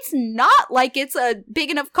convertible. It's not like it's a big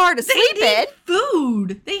enough car to sleep in.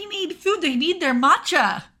 Food. They need food. They need their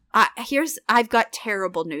matcha. I've got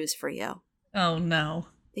terrible news for you. Oh, no.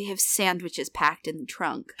 They have sandwiches packed in the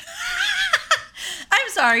trunk. I'm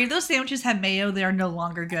sorry. Those sandwiches have mayo. They are no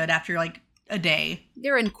longer good after, like, a day.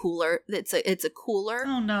 They're in cooler. It's a cooler.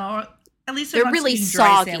 Oh, no. At least they're really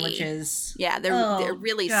soggy. Dry sandwiches. Yeah, they're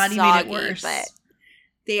really God, soggy, made it worse. But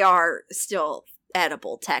they are still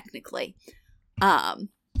edible technically.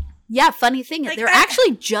 Yeah, funny thing, like, they're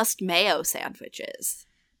actually just mayo sandwiches.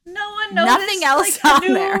 No one noticed. Nothing else like,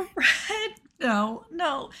 on there. Red, no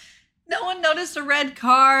one noticed a red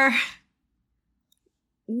car.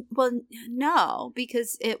 Well, no,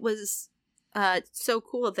 because it was so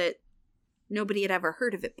cool that nobody had ever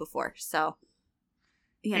heard of it before. So,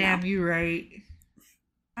 you know. Damn, you're right.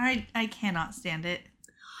 I cannot stand it.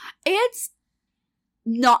 It's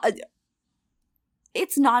not.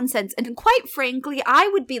 It's nonsense. And quite frankly, I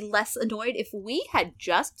would be less annoyed if we had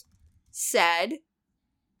just said,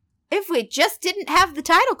 if we just didn't have the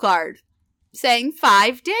title card saying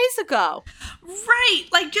 5 days ago. Right.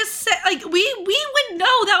 Like, just say, like, we would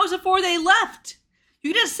know that was before they left.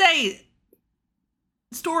 You just say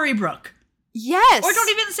Storybrooke. Yes. Or don't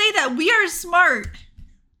even say that. We are smart.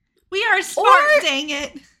 We are smart, dang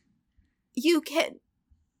it. You pull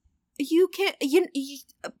a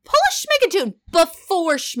Schmigadoon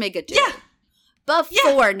before Schmigadoon. Yeah.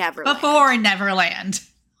 Before Neverland. Before Neverland.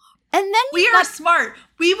 And then we are smart.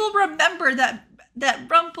 We will remember that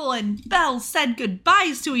Rumpel and Belle said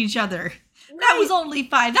goodbyes to each other. Right. That was only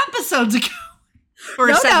 5 episodes ago.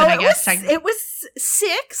 Or 7, I guess. It was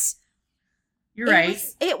 6. You're right.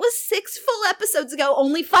 It was 6 full episodes ago.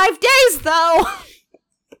 Only 5 days, though.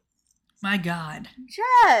 My God.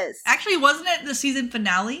 Yes. Actually, wasn't it the season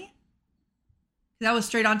finale? That was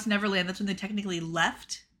straight on to Neverland. That's when they technically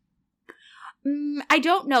left. I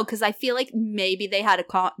don't know, because I feel like maybe they had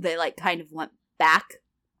they like kind of went back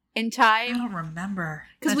in time. I don't remember.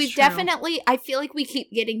 Because we definitely, I feel like we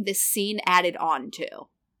keep getting this scene added on to.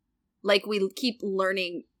 Like, we keep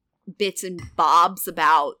learning bits and bobs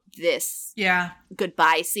about this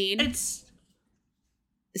goodbye scene. It's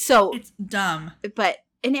dumb. But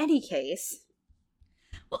in any case.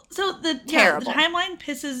 Well, so the timeline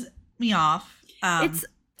pisses me off.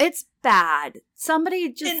 It's bad.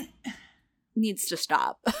 Somebody just needs to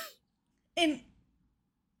stop. And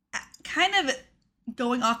kind of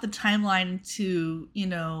going off the timeline to,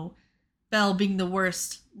 Belle being the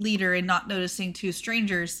worst leader and not noticing 2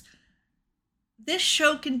 strangers, this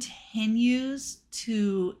show continues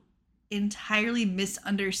to entirely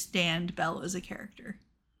misunderstand Belle as a character.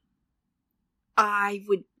 I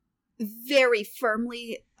would very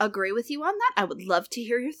firmly agree with you on that. I would love to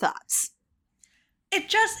hear your thoughts.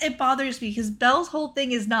 It bothers me because Belle's whole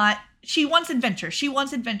thing is not she wants adventure. She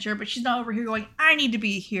wants adventure, but she's not over here going, I need to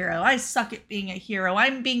be a hero. I suck at being a hero.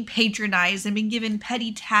 I'm being patronized and being given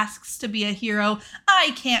petty tasks to be a hero.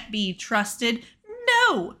 I can't be trusted.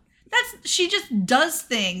 No. She just does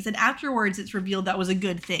things, and afterwards it's revealed that was a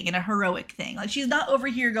good thing and a heroic thing. Like, she's not over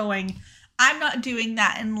here going, I'm not doing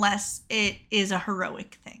that unless it is a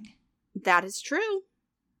heroic thing. That is true.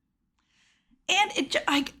 And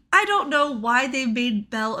I don't know why they made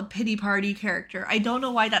Belle a pity party character. I don't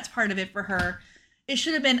know why that's part of it for her. It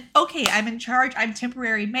should have been, okay, I'm in charge. I'm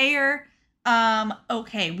temporary mayor.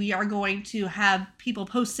 Okay, we are going to have people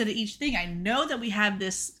posted at each thing. I know that we have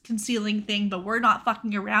this concealing thing, but we're not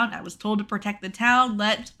fucking around. I was told to protect the town.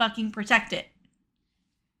 Let's fucking protect it.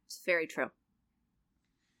 It's very true.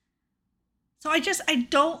 So I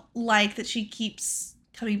don't like that she keeps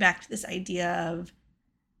coming back to this idea of,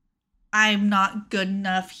 I'm not good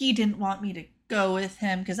enough. He didn't want me to go with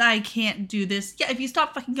him because I can't do this. Yeah, if you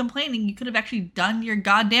stop fucking complaining, you could have actually done your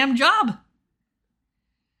goddamn job.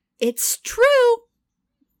 It's true.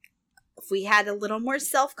 If we had a little more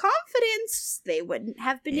self-confidence, they wouldn't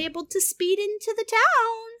have been able to speed into the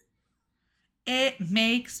town. It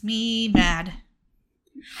makes me mad.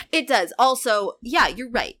 It does. Also, yeah,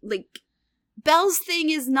 you're right. Like, Belle's thing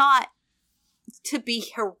is not to be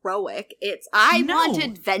heroic. It's, I want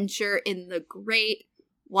adventure in the great,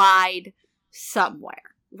 wide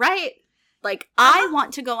somewhere. Right? Like, I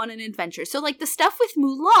want to go on an adventure. So, like, the stuff with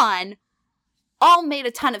Mulan all made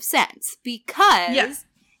a ton of sense because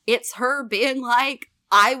it's her being like,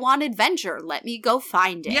 I want adventure. Let me go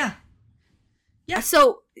find it. Yeah. Yeah.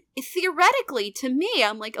 So theoretically, to me,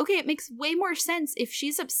 I'm like, okay, it makes way more sense if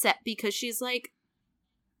she's upset because she's like,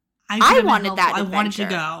 I wanted that adventure. I wanted to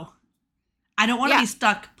go. I don't want to be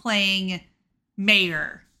stuck playing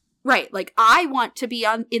mayor. Right, like, I want to be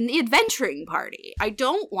in the adventuring party. I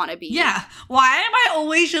don't want to be... Yeah, why am I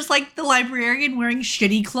always just like the librarian wearing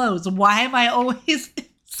shitty clothes? Why am I always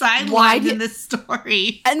sidelined in this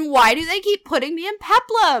story? And why do they keep putting me in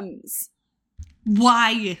peplums?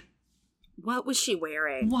 Why? What was she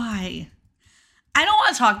wearing? Why? I don't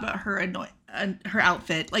want to talk about her her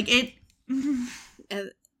outfit. Like, it...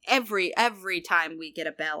 Every time we get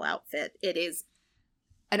a Belle outfit, it is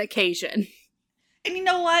an occasion. And you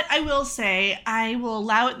know what? I will say, I will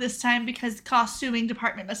allow it this time because the costuming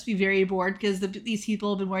department must be very bored because these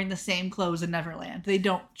people have been wearing the same clothes in Neverland. They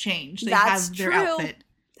don't change. They have their outfit.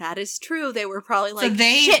 That is true. They were probably like, so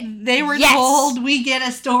they were told we get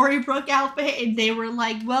a Storybrooke outfit, and they were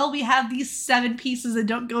like, well, we have these 7 pieces that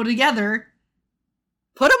don't go together.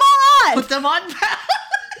 Put them all on! Put them on.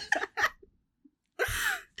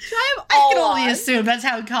 I can only assume that's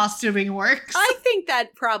how costuming works. I think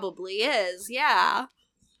that probably is, yeah.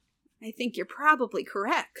 I think you're probably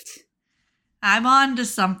correct. I'm on to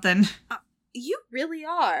something. You really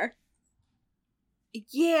are.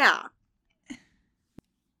 Yeah.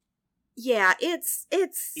 Yeah, it's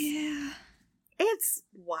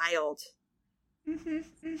wild.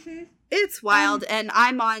 It's wild, and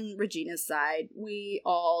I'm on Regina's side. We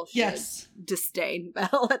all should disdain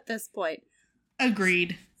Belle at this point.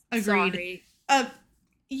 Agreed. Sorry.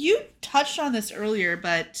 You touched on this earlier,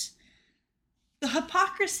 but the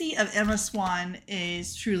hypocrisy of Emma Swan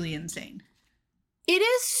is truly insane. It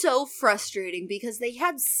is so frustrating because they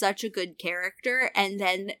had such a good character, and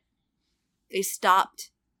then they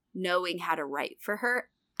stopped knowing how to write for her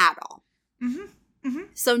at all.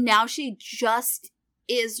 So now she just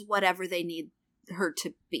is whatever they need her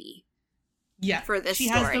to be. Yeah. For this story.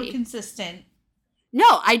 She has no consistent... No,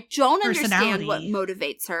 I don't understand what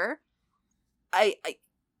motivates her.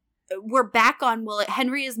 We're back on,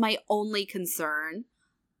 Henry is my only concern.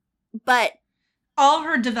 But all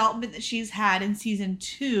her development that she's had in season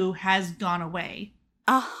 2 has gone away.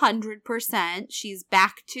 100%. She's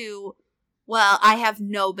back to, I have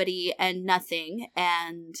nobody and nothing,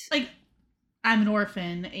 and like, I'm an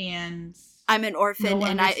orphan, and no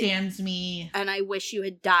one understands me. And I wish you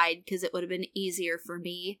had died because it would have been easier for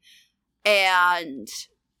me. And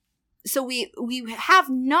so we have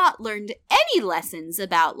not learned any lessons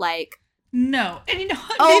about, like... No. And you know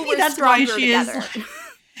what? Maybe that's why she is...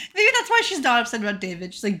 Maybe that's why she's not upset about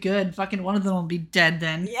David. She's like, good, fucking one of them will be dead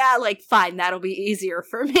then. Yeah, like, fine, that'll be easier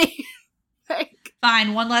for me. Like,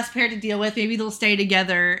 fine, one less pair to deal with. Maybe they'll stay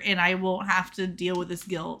together and I won't have to deal with this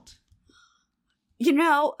guilt. You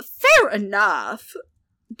know, fair enough.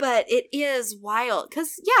 But it is wild.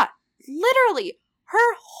 Because, yeah, literally,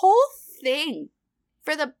 her whole thing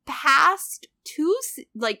for the past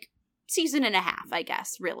season and a half, I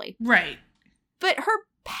guess, really. Right. But her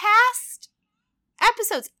past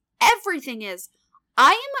episodes, everything is,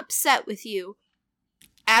 I am upset with you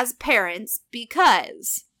as parents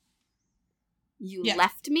because You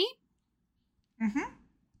left me. Mm-hmm.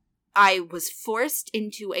 I was forced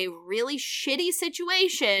into a really shitty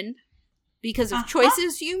situation because of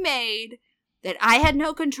choices you made that I had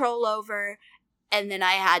no control over, and then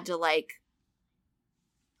I had to, like,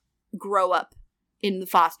 grow up in the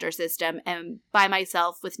foster system and by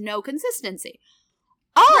myself with no consistency.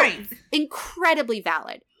 Incredibly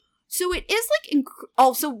valid. So it is, like,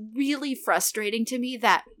 also really frustrating to me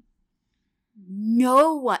that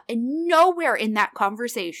nowhere in that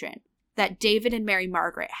conversation that David and Mary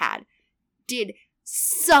Margaret had did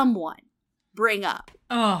someone bring up.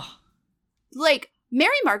 Oh. Like,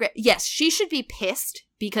 Mary Margaret, yes, she should be pissed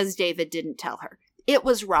because David didn't tell her. It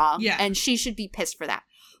was wrong, and she should be pissed for that.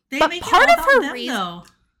 But part of her reason,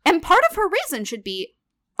 and part of her reason should be,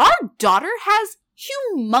 our daughter has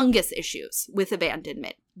humongous issues with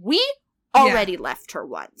abandonment. We already left her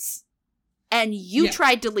once. And you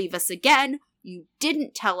tried to leave us again. You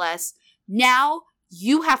didn't tell us. Now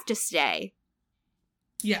you have to stay.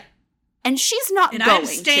 Yeah. And she's not going to. And I'm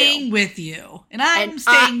staying with you. And I'm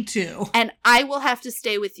staying too. And I will have to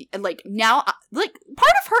stay with you. Like, now, like,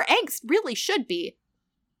 part of her angst really should be,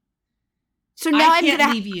 so now I'm going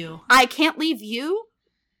to leave you. I can't leave you,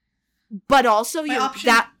 but also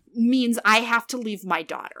that means I have to leave my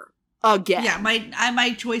daughter again. Yeah,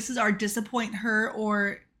 my choices are disappoint her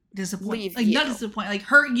or disappoint. Leave like, you. Not disappoint, like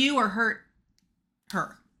hurt you or hurt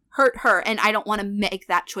her. Hurt her, and I don't want to make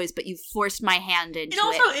that choice, but you forced my hand into it. And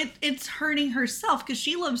also, it's hurting herself, because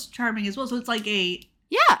she loves Charming as well, so it's like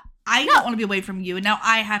I don't want to be away from you, and now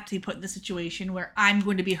I have to be put in the situation where I'm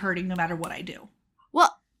going to be hurting no matter what I do.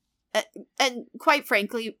 Well, and quite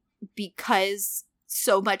frankly, because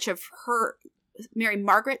so much of Mary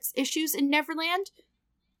Margaret's issues in Neverland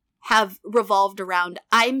have revolved around,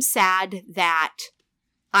 I'm sad that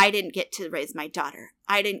I didn't get to raise my daughter.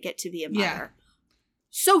 I didn't get to be a mother. Yeah.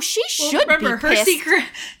 So she should be pissed. Her secret.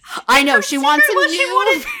 I know, she wants a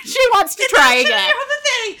new. She wants to try again.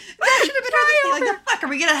 That should have been her thing. Like, the fuck, are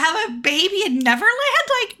we gonna have a baby in Neverland?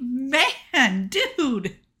 Like, man,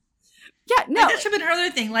 dude. Yeah, no. Like, that should have been her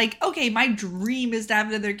other thing. Like, okay, my dream is to have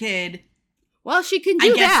another kid. Well, she can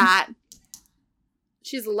do that.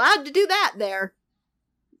 She's allowed to do that there.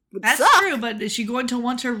 That's true, but is she going to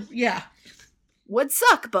want to? Yeah. Would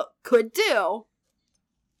suck, but could do.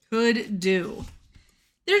 Could do.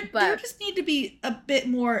 There just need to be a bit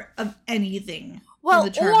more of anything. Well,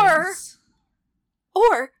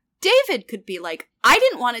 or David could be like, I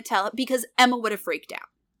didn't want to tell it because Emma would have freaked out.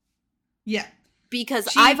 Yeah. Because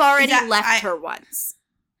I've already left her once.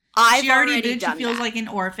 She already did. She feels like an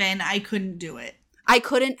orphan. I couldn't do it. I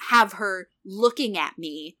couldn't have her looking at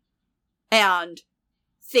me and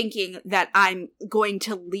thinking that I'm going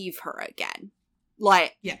to leave her again.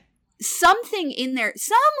 Like, something in there,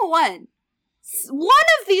 one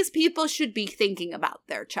of these people should be thinking about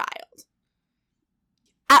their child.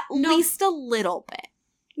 At least a little bit.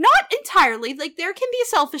 Not entirely. Like, there can be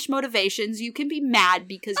selfish motivations. You can be mad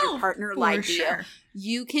because your partner lied to you.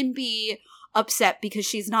 You can be upset because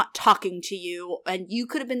she's not talking to you. And you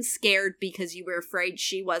could have been scared because you were afraid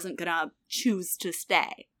she wasn't going to choose to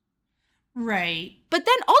stay. Right. But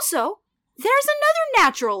then also, there's another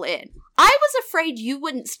natural in. I was afraid you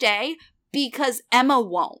wouldn't stay because Emma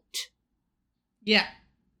won't. Yeah.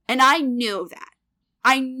 And I knew that.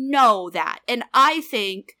 I know that. And I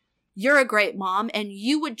think you're a great mom and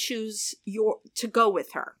you would choose to go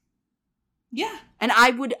with her. Yeah. And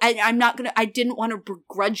I didn't want to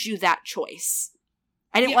begrudge you that choice.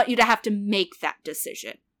 I didn't want you to have to make that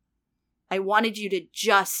decision. I wanted you to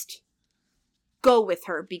just go with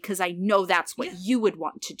her because I know that's what you would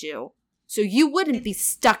want to do. So you wouldn't be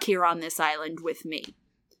stuck here on this island with me.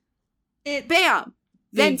 Bam!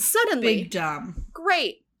 Then suddenly, big dumb.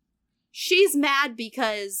 Great. She's mad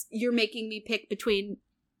because you're making me pick between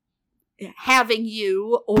having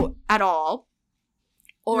you at all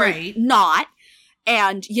or not,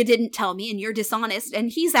 and you didn't tell me, and you're dishonest.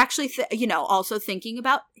 And he's actually, also thinking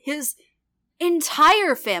about his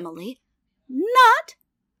entire family, not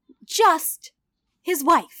just his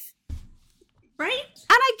wife. Right? And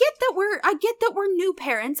I get that we're new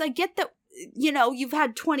parents. I get that, you've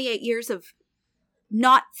had 28 years of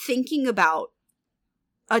not thinking about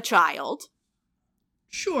a child.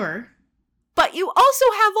 Sure. But you also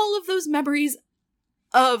have all of those memories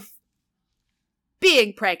of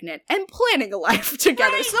being pregnant and planning a life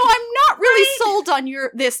together. Right. So I'm not really sold on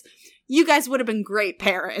you guys would have been great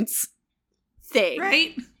parents thing.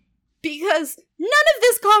 Right. Because none of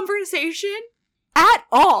this conversation at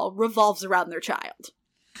all revolves around their child.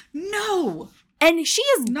 No. And she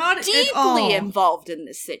is not deeply involved in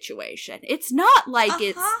this situation. It's not like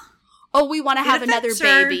it's, we want to have another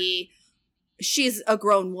baby. she's a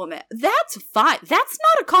grown woman. That's fine. That's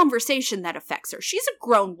not a conversation that affects her. She's a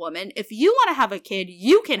grown woman. If you want to have a kid,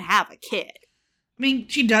 you can have a kid. I mean,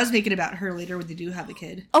 she does make it about her later when they do have a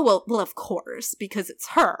kid. Oh, well, of course, because it's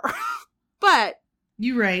her. But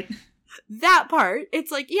you're right. That part,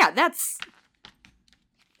 it's like, yeah, that's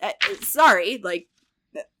sorry, like,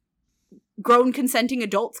 grown consenting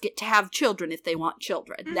adults get to have children if they want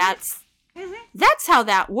children. Mm-hmm. That's how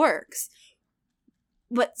that works.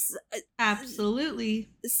 But absolutely,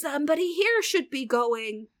 somebody here should be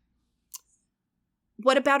going,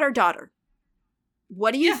 what about our daughter?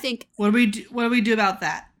 What do you think? What do we do about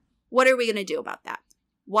that? What are we going to do about that?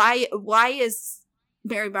 Why is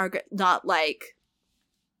Mary Margaret not like,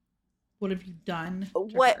 what have you done to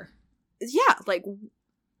what her? Yeah, like,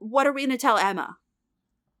 what are we going to tell Emma?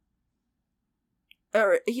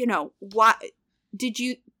 Or, you know, why did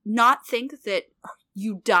you not think that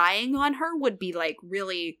you dying on her would be, like,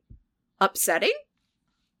 really upsetting?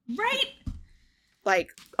 Right.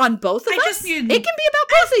 Like, on both of us? It can be about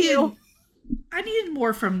both of you. I needed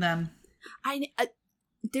more from them.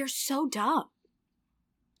 They're so dumb.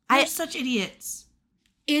 They're such idiots.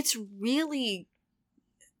 It's really,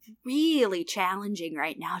 really challenging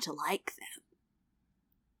right now to like them.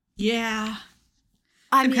 Yeah.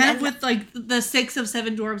 I'm kind of with, like, the 6 of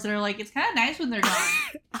 7 dwarves that are like, it's kind of nice when they're gone.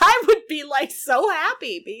 I would be, like, so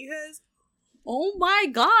happy because, oh my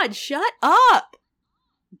god, shut up.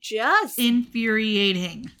 Just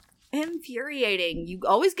infuriating. You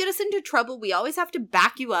always get us into trouble. We always have to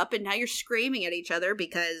back you up, and now you're screaming at each other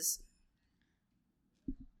because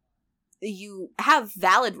you have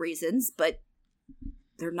valid reasons, but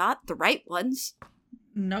they're not the right ones.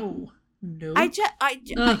 No.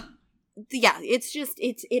 Yeah,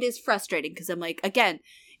 it is frustrating because I'm like, again,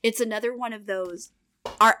 it's another one of those,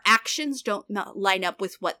 our actions don't line up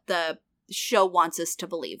with what the show wants us to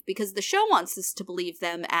believe, because the show wants us to believe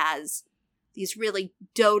them as these really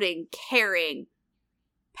doting, caring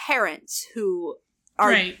parents who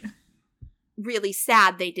are really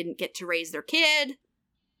sad they didn't get to raise their kid,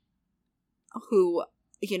 who,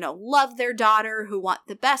 you know, love their daughter, who want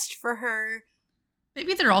the best for her.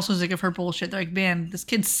 Maybe they're also sick of her bullshit. They're like, man, this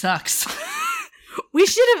kid sucks. We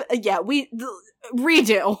should have,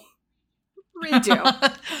 redo.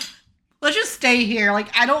 Let's just stay here. Like,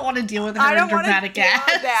 I don't want to deal with her dramatic ass.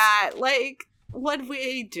 That. Like, what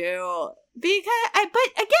we do? Because, but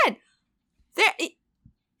again,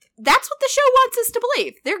 that's what the show wants us to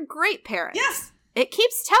believe. They're great parents. Yes. It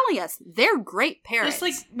keeps telling us they're great parents. Just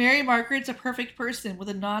like Mary Margaret's a perfect person with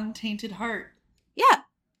a non-tainted heart. Yeah.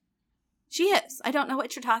 She is. I don't know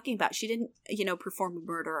what you're talking about. She didn't, perform a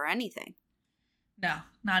murder or anything. No,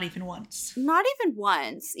 not even once. Not even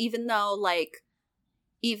once. Even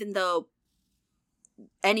though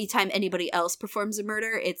anytime anybody else performs a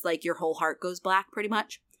murder, it's like your whole heart goes black, pretty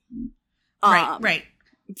much. Right.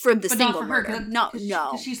 From the single murder. No.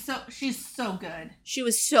 She's so good. She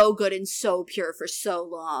was so good and so pure for so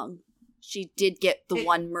long. She did get the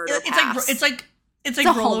one murder pass. It's like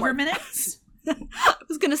rollover minutes. I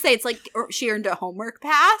was gonna say, it's like she earned a homework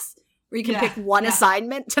pass where you can pick one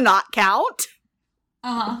assignment to not count.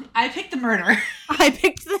 I picked the murder. I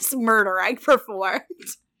picked this murder I performed.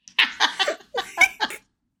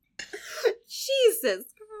 Jesus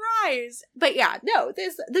Christ. But yeah, no,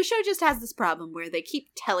 the show just has this problem where they keep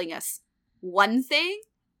telling us one thing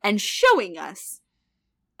and showing us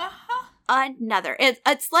another.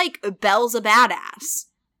 It's like Belle's a badass.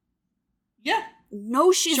 Yeah.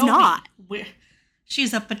 No, she's not.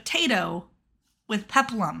 She's a potato with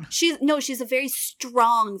peplum. She's a very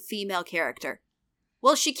strong female character.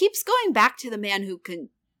 Well, she keeps going back to the man who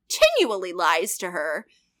continually lies to her.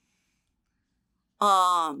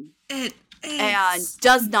 And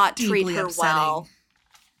does not treat her well.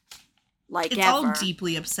 Like, it's all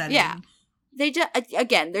deeply upsetting. Yeah.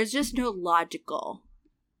 Again, there's just no logical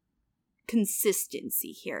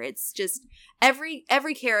consistency here. It's just every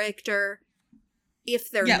character, if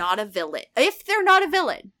they're not a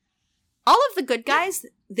villain, all of the good guys,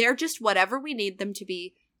 they're just whatever we need them to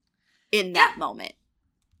be in that moment.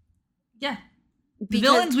 Yeah. The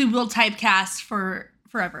villains we will typecast for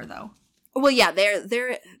forever, though. Well, yeah,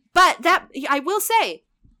 they're but that, I will say,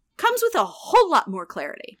 comes with a whole lot more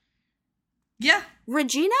clarity. Yeah.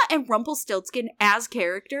 Regina and Rumpelstiltskin as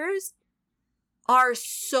characters are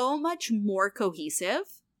so much more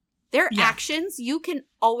cohesive. Their actions, you can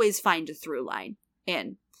always find a through line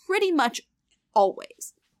in. Pretty much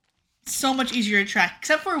always. So much easier to track.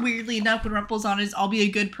 Except for, weirdly enough, when Rumpel's on his I'll be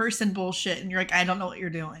a good person bullshit, and you're like, I don't know what you're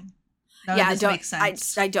doing. None of this makes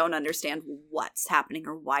sense. I don't understand what's happening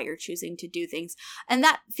or why you're choosing to do things. And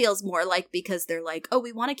that feels more like because they're like, oh,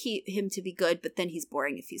 we want to keep him to be good, but then he's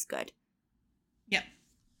boring if he's good. Yep.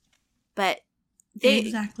 But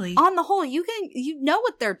exactly. On the whole, you know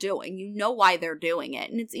what they're doing. You know why they're doing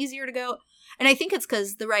it. And it's easier to go. And I think it's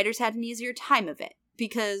because the writers had an easier time of it.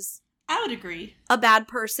 Because I would agree. A bad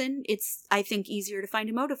person, it's, I think, easier to find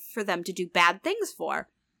a motive for them to do bad things for.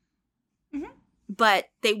 Mm-hmm. But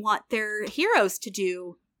they want their heroes to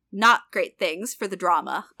do not great things for the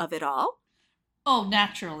drama of it all. Oh,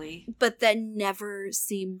 naturally. But then never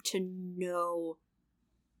seem to know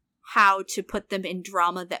how to put them in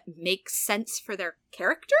drama that makes sense for their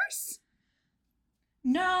characters?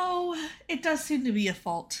 No, it does seem to be a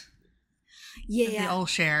fault. Yeah. That they all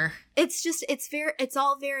share. It's just, it's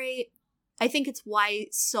all very, I think it's why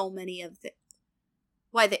so many of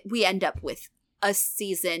we end up with a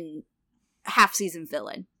half-season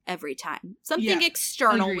villain every time. Something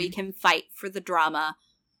external we can fight for the drama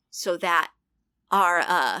so that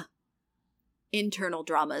our internal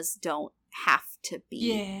dramas don't have to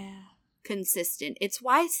be consistent. It's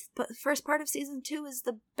why the first part of season 2 is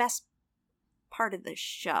the best part of the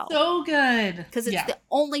show. So good. Because it's the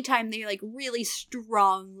only time they like really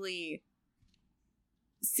strongly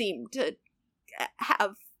seem to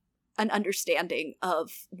have an understanding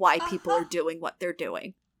of why people are doing what they're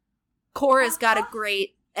doing. Cora's got a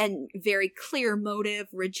great and very clear motive.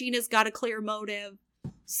 Regina's got a clear motive.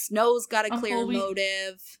 Snow's got a clear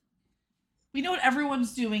motive. We know what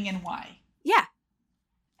everyone's doing and why. Yeah.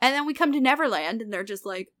 And then we come to Neverland and they're just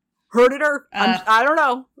like, heard it or I don't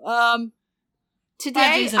know.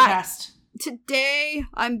 Today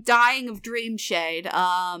I'm dying of Dream Shade.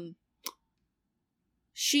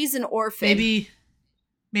 She's an orphan. Maybe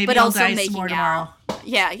but I'll also die making some more tomorrow.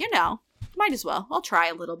 Yeah, might as well. I'll try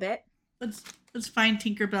a little bit. Let's find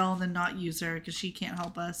Tinkerbell and then not use her because she can't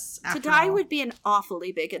help us. To die would be an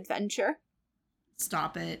awfully big adventure.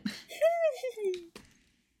 Stop it.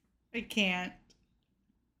 I can't.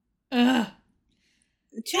 Ugh.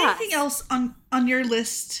 Anything else on your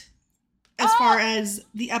list as far as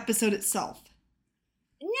the episode itself?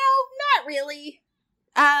 No, not really.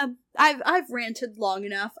 I've ranted long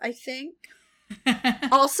enough, I think.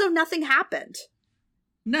 Also, nothing happened.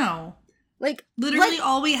 No. Like literally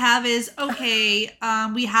all we have is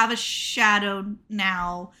we have a shadow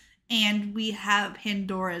now and we have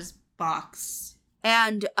Pandora's box.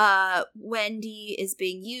 And Wendy is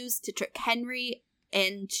being used to trick Henry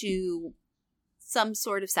into some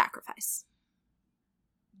sort of sacrifice.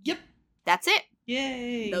 Yep. That's it.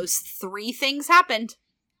 Yay. Those 3 things happened.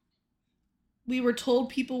 We were told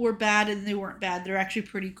people were bad and they weren't bad. They're actually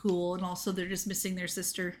pretty cool. And also they're just missing their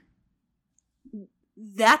sister.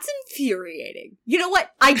 That's infuriating. You know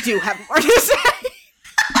what? I do have more to say.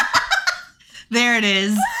 There it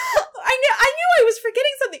is. I knew I was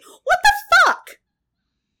forgetting something. What the fuck?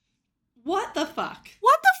 What the fuck?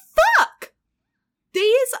 What the fuck?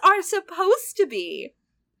 These are supposed to be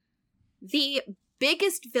the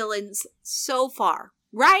biggest villains so far,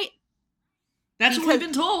 right? That's what we've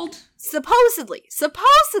been told. Supposedly,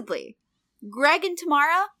 Greg and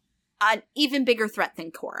Tamara, an even bigger threat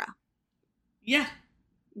than Cora. Yeah.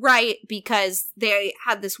 Right, because they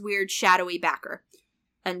had this weird shadowy backer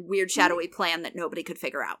and weird shadowy plan that nobody could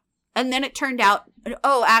figure out. And then it turned out,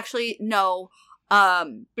 actually, no.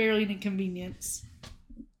 Barely an inconvenience.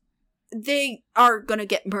 They are gonna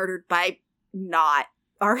get murdered by not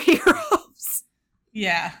our heroes.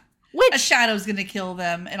 Yeah. A shadow's gonna kill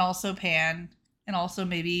them, and also Pan, and also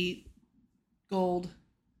maybe Gold.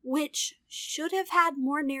 Which should have had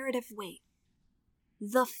more narrative weight.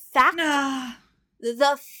 The fact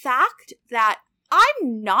that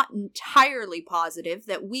I'm not entirely positive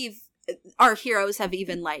that our heroes have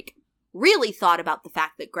even, like, really thought about the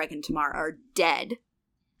fact that Greg and Tamara are dead.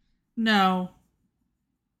 No.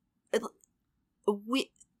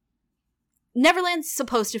 Neverland's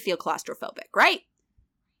supposed to feel claustrophobic, right?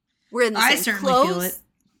 We're in the same certainly clothes. feel it.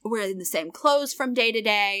 We're in the same clothes from day to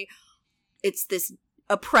day. It's this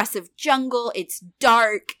oppressive jungle. It's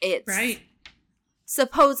dark. It's right.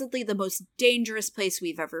 Supposedly the most dangerous place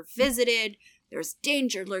we've ever visited. There's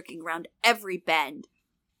danger lurking around every bend.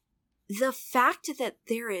 The fact that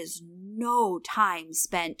there is no time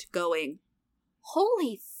spent going,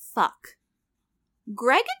 holy fuck,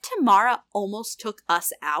 Greg and Tamara almost took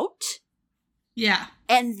us out. Yeah.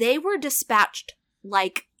 And they were dispatched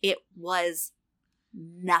like it was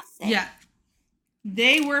nothing. Yeah.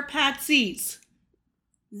 They were patsies.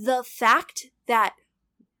 The fact that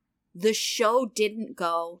the show didn't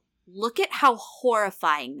go, look at how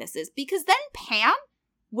horrifying this is, because then Pan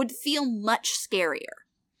would feel much scarier.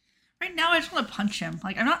 Right now, I just want to punch him.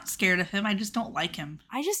 Like, I'm not scared of him. I just don't like him.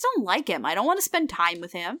 I just don't like him. I don't want to spend time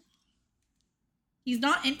with him. He's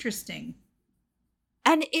not interesting.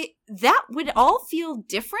 And that would all feel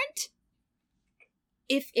different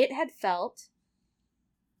if it had felt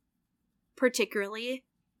particularly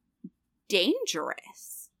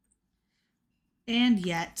dangerous. And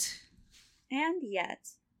yet.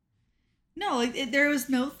 No, like, there was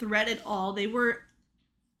no threat at all. They were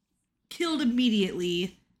killed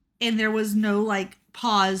immediately, and there was no, like,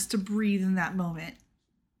 pause to breathe in that moment.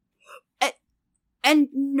 And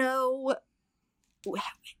no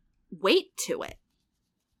weight to it.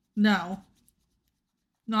 No.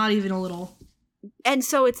 Not even a little. And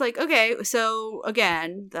so it's like, okay, so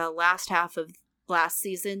again, the last half of last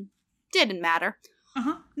season didn't matter.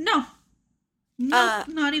 No. No,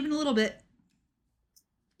 not even a little bit.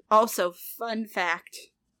 Also, fun fact.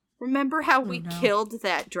 Remember how we killed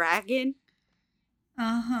that dragon?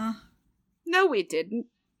 No, we didn't.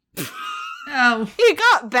 Oh. He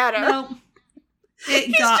got better. No.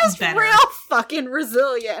 He's just better. Real fucking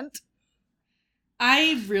resilient.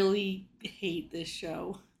 I really hate this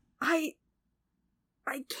show. I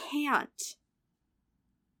can't.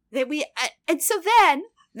 And so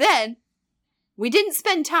then we didn't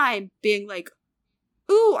spend time being like,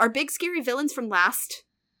 ooh, our big scary villains from last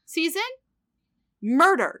season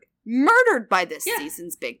murdered by this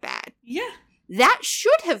season's big bad. Yeah. That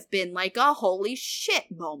should have been like a holy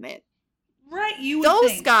shit moment. Right, you would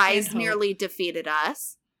Those think, guys nearly defeated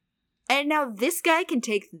us. And now this guy can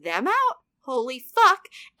take them out? Holy fuck.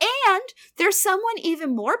 And there's someone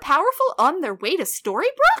even more powerful on their way to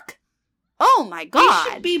Storybrooke? Oh my god.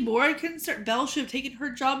 They should be more concerned. Belle should have taken her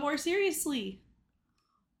job more seriously.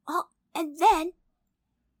 Well, and then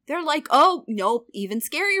they're like, oh, nope, even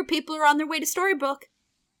scarier people are on their way to Storybrooke.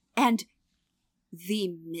 And the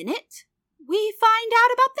minute we find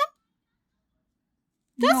out about them,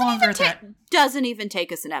 doesn't even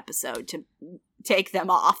take us an episode to take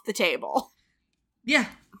them off the table. Yeah.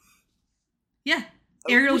 Yeah.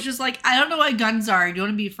 Ariel's just like, I don't know what guns are. Do you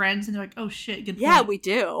want to be friends? And they're like, oh shit, good point. Yeah, we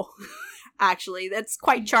do. Actually, that's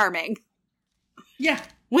quite charming. Yeah.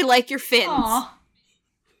 We like your fins. Aw.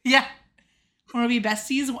 Yeah. Want to be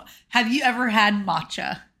besties? Have you ever had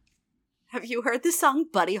matcha? Have you heard the song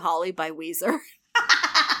Buddy Holly by Weezer?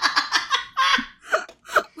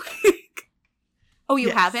 Oh,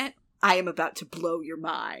 you haven't? I am about to blow your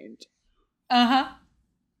mind. Uh-huh.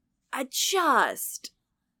 It's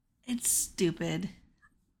stupid.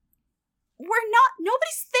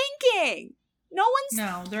 Nobody's thinking. No one's...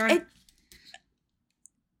 No,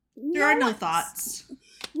 there are no thoughts.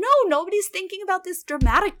 No, nobody's thinking about this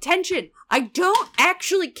dramatic tension. I don't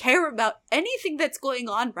actually care about anything that's going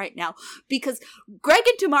on right now because Greg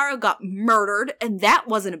and Tamara got murdered and that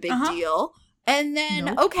wasn't a big deal. And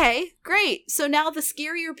then, okay, great. So now the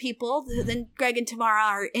scarier people than Greg and Tamara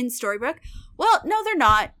are in Storybrooke. Well, no, they're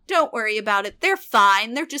not. Don't worry about it. They're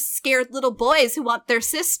fine. They're just scared little boys who want their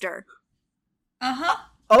sister.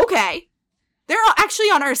 Okay. They're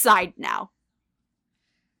actually on our side now.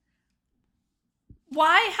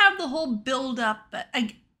 Why have the whole build up?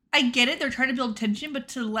 I get it. They're trying to build tension, but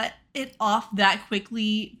to let it off that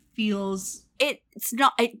quickly feels... It's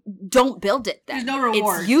not... don't build it then. There's no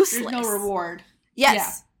reward. It's useless. There's no reward. Yes.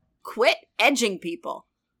 Yeah. Quit edging people.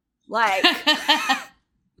 Like... It's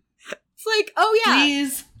like, oh yeah.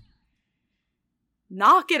 Please.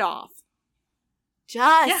 Knock it off.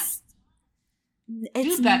 Just... Yeah.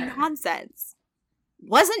 It's nonsense.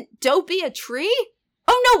 Wasn't Dopey a tree?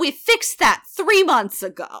 Oh no, we fixed that 3 months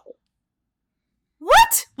ago.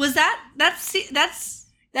 What? Was that's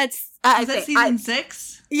season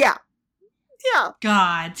 6? Yeah. Yeah.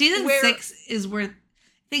 God. Season 6 is where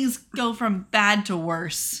things go from bad to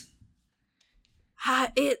worse.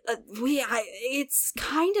 It's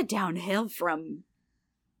kind of downhill from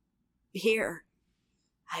here,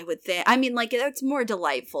 I would think. I mean, like, it's more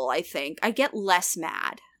delightful, I think. I get less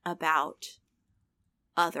mad about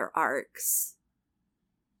other arcs.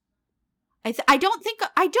 I don't think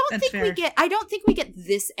we get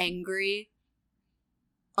this angry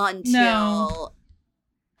until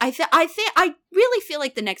I really feel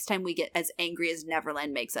like the next time we get as angry as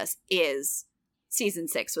Neverland makes us is season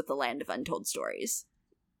 6 with the Land of Untold Stories.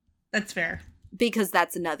 That's fair. Because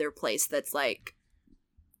that's another place that's like,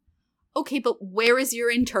 okay, but where is your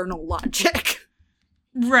internal logic?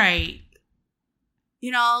 Right.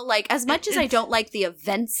 You know, like, as much as I don't like the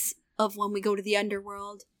events of when we go to the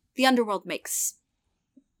underworld makes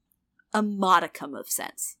a modicum of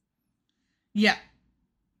sense. Yeah.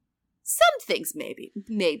 Some things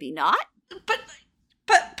maybe not. But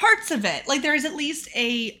parts of it. Like, there is at least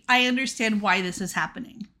I understand why this is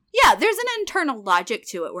happening. Yeah, there's an internal logic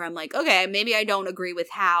to it where I'm like, okay, maybe I don't agree with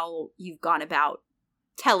how you've gone about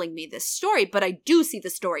telling me this story, but I do see the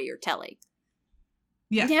story you're telling.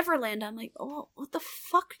 Yeah. Neverland, I'm like, oh, what the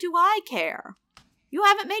fuck do I care? You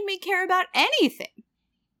haven't made me care about anything.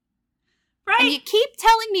 Right. And you keep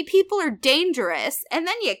telling me people are dangerous, and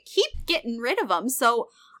then you keep getting rid of them, so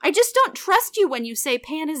I just don't trust you when you say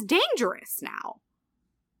Pan is dangerous now.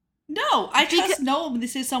 No, I just know when they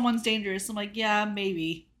say someone's dangerous. I'm like, yeah,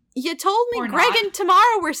 maybe. You told me Or Greg not. and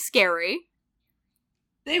Tamara were scary.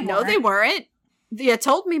 They weren't. No, they weren't. You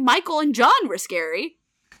told me Michael and John were scary.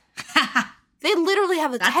 They literally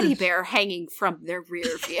have a teddy bear hanging from their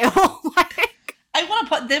rear view. Like, I want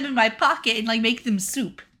to put them in my pocket and, like, make them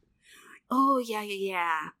soup. oh,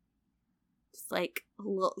 yeah. Just like a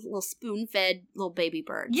little spoon-fed little baby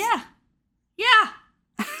birds. Yeah.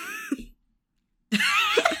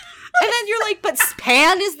 And then you're like, but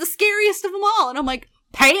Pan is the scariest of them all. And I'm like,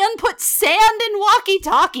 Pan put sand in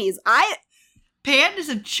walkie-talkies. Pan is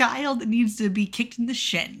a child that needs to be kicked in the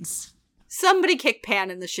shins. Somebody kick Pan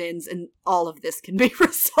in the shins and all of this can be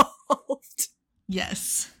resolved.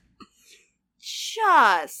 Yes.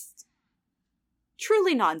 Just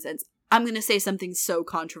truly nonsense. I'm going to say something so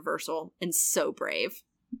controversial and so brave.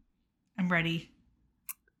 I'm ready.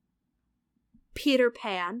 Peter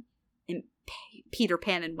Pan and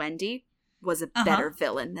Wendy was a better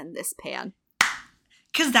villain than this Pan.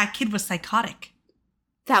 Because that kid was psychotic.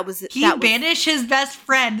 He banished his best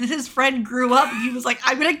friend. His friend grew up and he was like,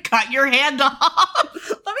 I'm going to cut your hand off.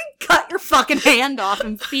 Let me cut your fucking hand off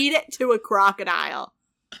and feed it to a crocodile.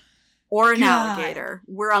 Or an alligator.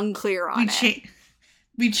 We're unclear on it.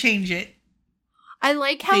 We change it. I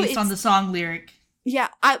like how based on the song lyric. Yeah,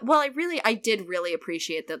 I did really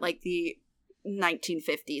appreciate that, like, the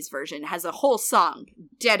 1950s version has a whole song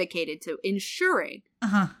dedicated to ensuring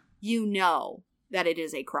you know that it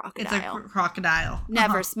is a crocodile. It's a crocodile.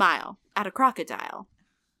 Never smile at a crocodile.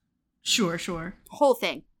 Sure. Whole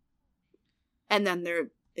thing. And then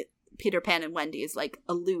Peter Pan and Wendy is like,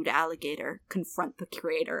 elude alligator, confront the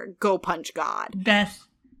creator, go punch God.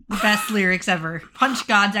 Best lyrics ever. Punch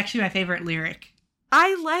God's actually my favorite lyric.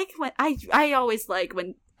 I like when I always like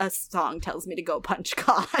when a song tells me to go punch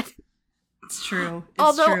God. It's true.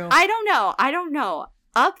 Although I don't know.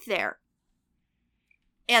 Up there.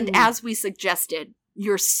 And as we suggested,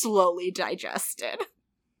 you're slowly digested.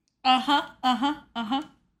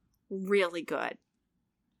 Really good.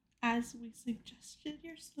 As we suggested,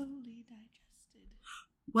 you're slowly digested.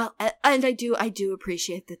 Well, and I do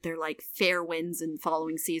appreciate that they're like fair winds and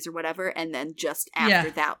following seas or whatever, and then just after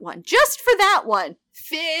that one, just for that one,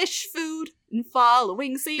 fish, food, and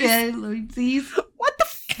following seas. Following seas. What the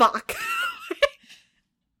fuck?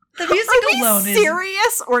 The music alone is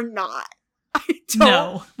serious or not?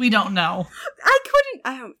 No, we don't know.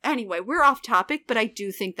 Anyway, we're off topic, but I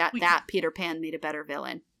do think that Peter Pan made a better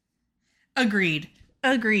villain. Agreed.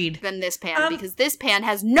 Than this Pan, because this Pan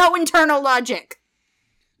has no internal logic.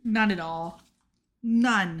 None at all.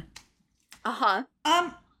 None.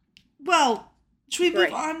 Well, should we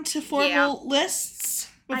move on to formal lists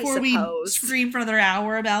before we scream for another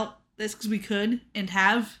hour about this? Because we could and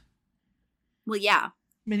have. Well, yeah.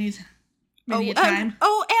 Many a time.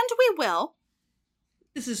 And we will.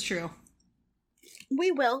 This is true.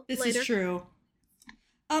 We will. This later. is true.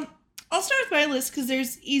 I'll start with my list because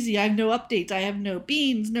there's easy. I have no updates. I have no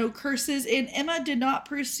beans, no curses, and Emma did not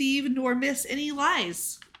perceive nor miss any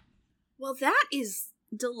lies. Well, that is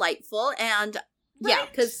delightful, and yeah,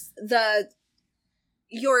 because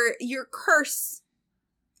your curse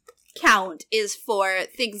count is for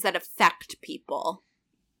things that affect people,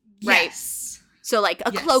 right? Yes. So, like,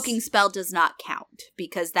 a cloaking spell does not count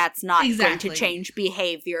because that's not going to change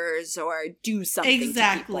behaviors or do something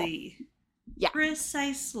to people. Yeah.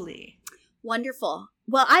 Precisely. Wonderful.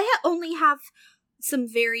 Well, I only have some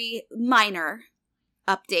very minor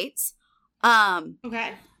updates.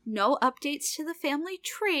 Okay. No updates to the family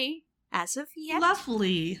tree as of yet.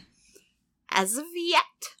 Lovely. As of yet.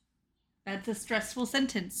 That's a stressful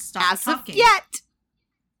sentence. Stop talking. As of yet.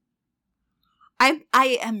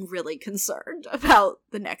 I am really concerned about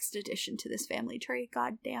the next addition to this family tree.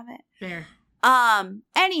 God damn it. Fair.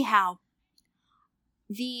 Anyhow,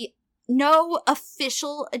 no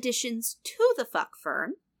official additions to the fuck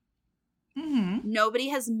fern. Mm-hmm. Nobody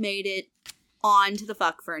has made it onto the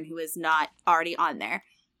fuck fern who is not already on there.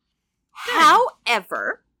 Good.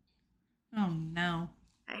 However, oh no,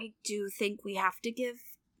 I do think we have to give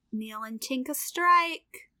Neil and Tink a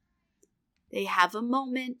strike. They have a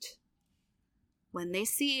moment when they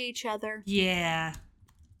see each other. Yeah.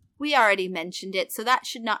 We already mentioned it, so that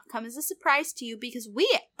should not come as a surprise to you because we,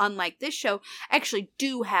 unlike this show, actually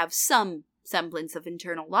do have some semblance of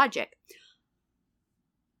internal logic.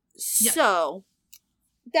 Yep. So,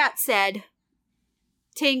 that said,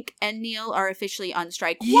 Tink and Neil are officially on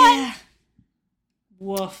strike. Yeah.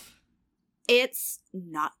 Woof. It's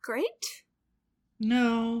not great.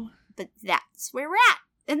 No. But that's where we're at.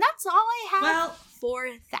 And that's all I have for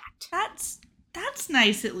that. That's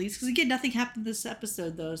nice, at least, because again, nothing happened this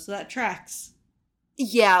episode, though, so that tracks.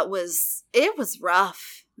 Yeah, it was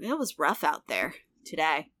rough. It was rough out there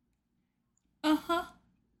today. Uh-huh.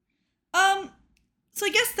 So I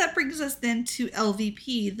guess that brings us then to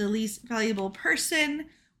LVP, the least valuable person,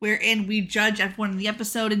 wherein we judge everyone in the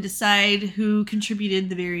episode and decide who contributed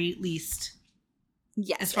the very least.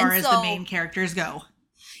 Yes. As far as the main characters go.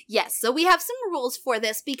 Yes, so we have some rules for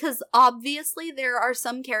this because obviously there are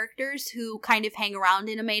some characters who kind of hang around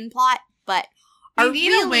in a main plot, but we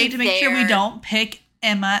need a way to make sure we don't pick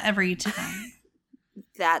Emma every time.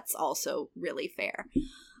 That's also really fair.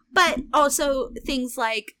 But also things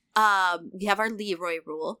like we have our Leroy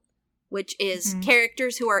rule, which is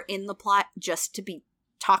characters who are in the plot just to be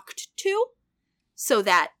talked to so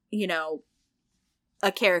that, you know,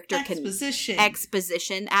 a character can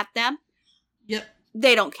exposition at them. Yep.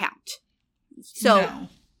 They don't count. So,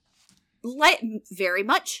 very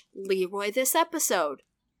much Leroy this episode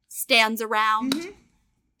stands around,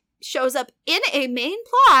 shows up in a main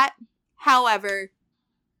plot. However,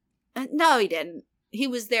 no, he didn't. He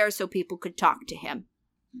was there so people could talk to him.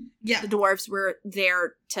 Yeah. The dwarves were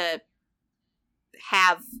there to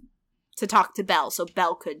talk to Belle, so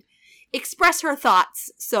Belle could express her thoughts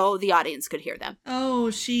so the audience could hear them.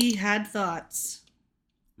 Oh, she had thoughts.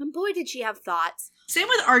 And boy, did she have thoughts. Same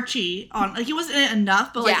with Archie. He wasn't in it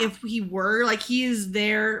enough, but if he were, he is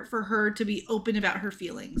there for her to be open about her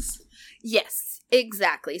feelings. Yes,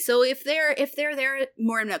 exactly. So if they're there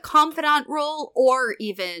more in a confidant role, or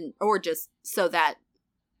just so that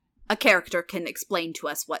a character can explain to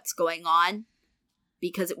us what's going on,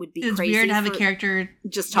 because it would be crazy. It's weird to have a character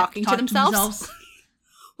just talking to themselves.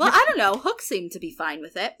 Well, I don't know. Hook seemed to be fine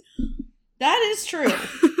with it. That is true.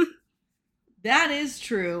 That is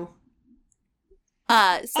true.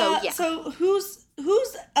 So who's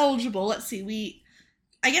eligible? Let's see.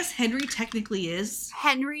 I guess Henry technically is.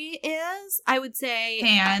 Henry is. I would say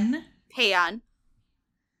Pan.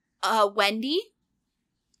 Wendy.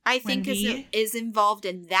 I think is involved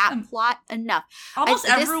in that plot enough. Almost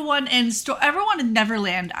everyone in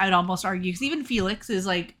Neverland, I'd almost argue, because even Felix is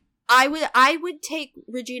like. I would take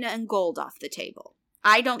Regina and Gold off the table.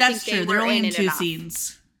 I don't think they were only in 2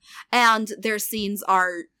 scenes. And their scenes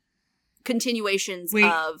are continuations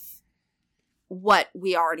of what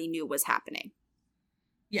we already knew was happening.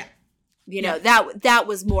 Yeah. You know, that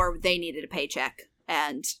was more they needed a paycheck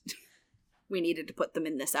and we needed to put them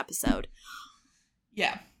in this episode.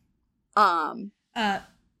 Yeah. Ariel.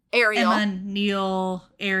 Emma, Neil,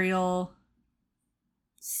 Ariel.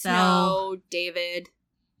 Snow, David.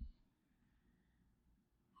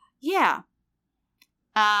 Yeah.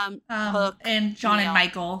 Hook, and John Neil. and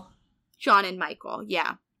Michael. John and Michael,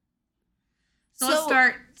 yeah. So let's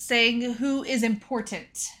start saying who is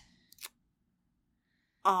important.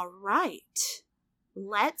 All right.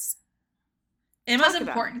 Emma's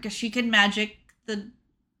important because she can magic the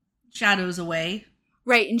shadows away.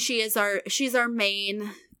 Right, and she's our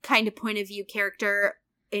main kind of point of view character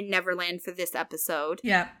in Neverland for this episode.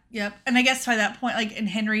 Yep. And I guess by that point, and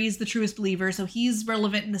Henry's the truest believer, so he's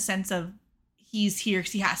relevant in the sense of he's here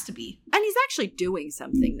because he has to be. And he's actually doing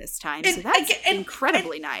something this time, so that's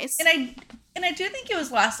incredibly nice. And I do think it was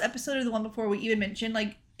last episode or the one before we even mentioned,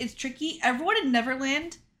 it's tricky. Everyone in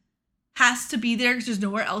Neverland has to be there because there's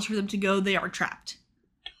nowhere else for them to go. They are trapped.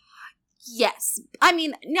 Yes. I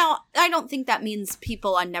mean, no, I don't think that means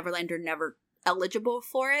people on Neverland are never eligible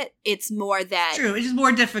for it. It's more that... True, it's just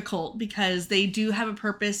more difficult because they do have a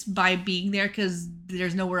purpose by being there because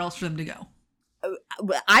there's nowhere else for them to go.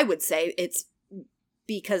 I would say it's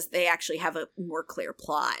because they actually have a more clear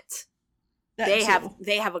plot. They have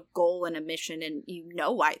a goal and a mission, and you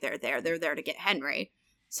know why they're there. They're there to get Henry.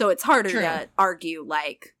 So it's harder to argue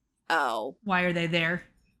why are they there?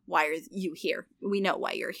 Why are you here? We know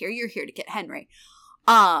why you're here. You're here to get Henry.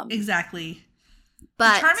 Exactly.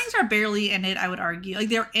 But the Charmings are barely in it, I would argue.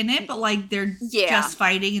 They're in it, but they're just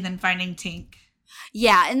fighting and then finding Tink.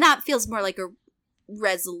 Yeah, and that feels more like a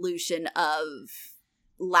resolution of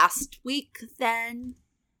last week than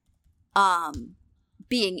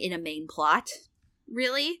being in a main plot,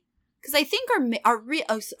 really. Because I think our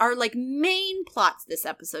main plots this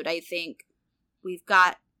episode, I think we've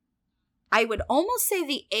got I would almost say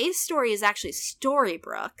the A story is actually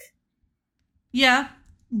Storybrooke. Yeah,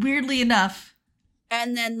 weirdly enough.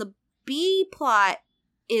 And then the B plot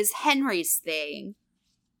is Henry's thing.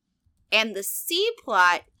 And the C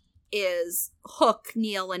plot is Hook,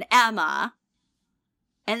 Neil, and Emma.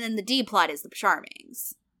 And then the D plot is the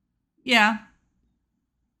Charmings. Yeah.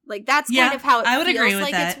 Like, that's kind of how it I would feels agree with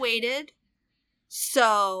like that. it's weighted.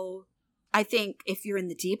 So, I think if you're in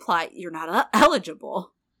the D plot, you're not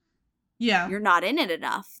eligible. Yeah. You're not in it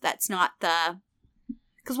enough. That's not the...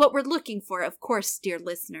 Because what we're looking for, of course, dear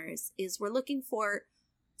listeners, is we're looking for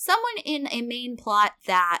someone in a main plot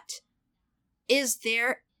that is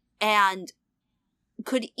there and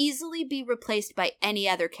could easily be replaced by any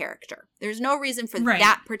other character. There's no reason for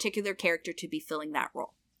that particular character to be filling that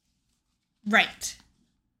role. Right.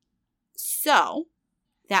 So,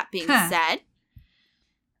 that being said,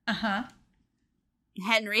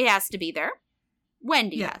 Henry has to be there.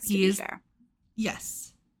 Wendy has to be there.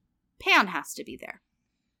 Yes. Pan has to be there.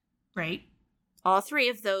 Right. All three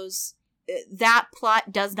of those, that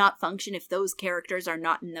plot does not function if those characters are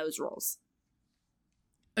not in those roles.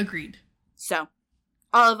 Agreed. So,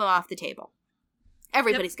 all of them off the table.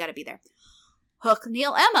 Everybody's got to be there. Hook,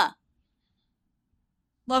 Neil, Emma.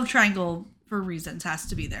 Love triangle, for reasons, has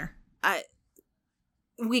to be there.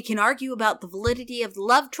 We can argue about the validity of the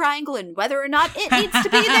love triangle and whether or not it needs to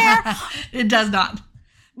be there. It does not.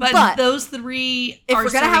 But those three if are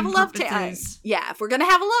we're gonna have a love triangle, if we're gonna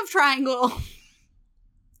have a love triangle,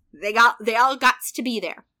 they all got to be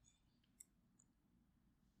there.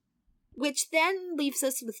 Which then leaves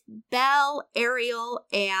us with Belle, Ariel,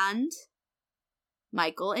 and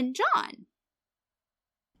Michael and John.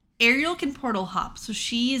 Ariel can portal hop, so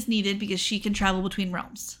she is needed because she can travel between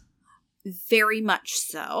realms. Very much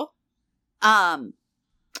so.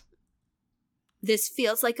 This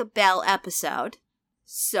feels like a Belle episode,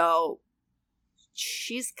 so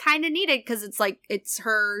she's kind of needed because it's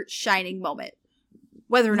her shining moment.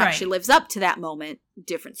 Whether or not she lives up to that moment,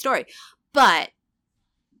 different story. But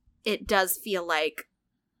it does feel like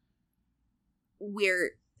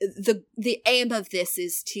the aim of this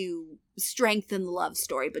is to strengthen the love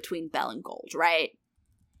story between Belle and Gold, right?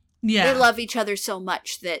 Yeah. They love each other so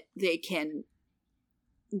much that they can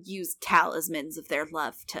use talismans of their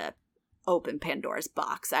love to open Pandora's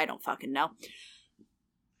box. I don't fucking know.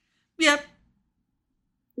 Yep.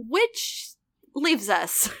 Which leaves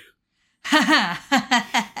us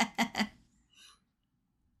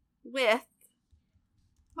with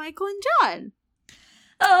Michael and John.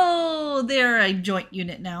 Oh, they're a joint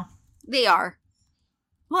unit now. They are.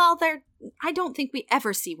 Well, I don't think we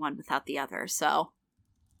ever see one without the other, so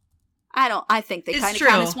I think they kind of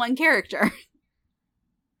count as one character.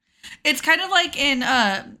 It's kind of like in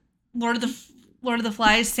Lord of the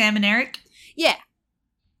Flies, Sam and Eric. Yeah.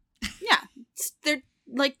 Yeah. They're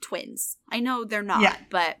like twins. I know they're not,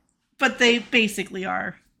 but they basically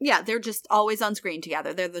are. Yeah, they're just always on screen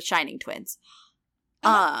together. They're the shining twins.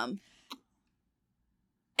 And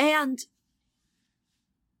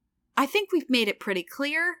I think we've made it pretty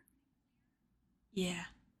clear. Yeah.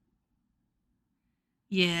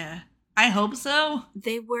 Yeah. I hope so.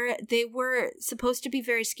 They were supposed to be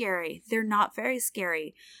very scary. They're not very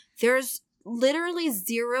scary. There's literally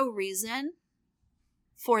zero reason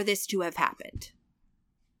for this to have happened.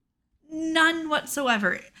 None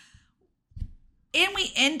whatsoever. And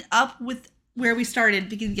we end up with where we started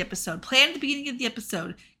beginning of the episode. Plan at the beginning of the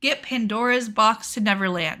episode. Get Pandora's box to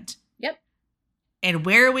Neverland. Yep. And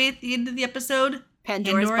where are we at the end of the episode?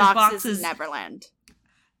 Pandora's box is Neverland.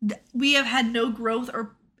 We have had no growth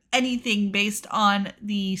or anything based on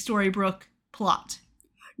the Storybrooke plot.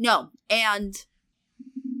 No, and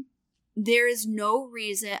there is no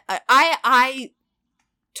reason. I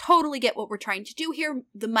totally get what we're trying to do here.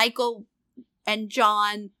 The Michael and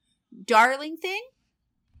John darling thing.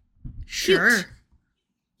 Sure.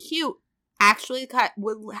 Cute. Actually,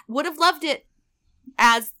 would have loved it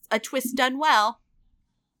as a twist done well.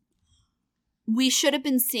 We should have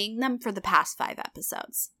been seeing them for the past 5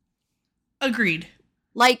 episodes. Agreed.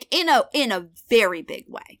 Like, in a very big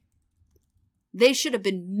way. They should have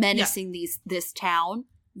been menacing this town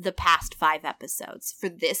the past 5 episodes for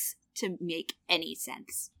this to make any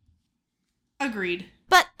sense. Agreed.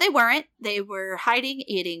 But they weren't. They were hiding,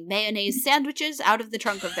 eating mayonnaise sandwiches out of the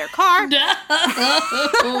trunk of their car.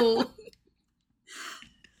 No!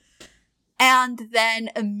 And then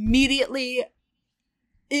immediately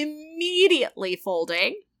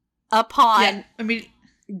folding upon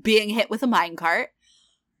being hit with a minecart.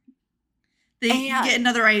 They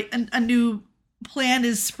get a new plan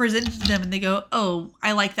is presented to them and they go, oh,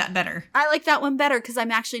 I like that better. I like that one better because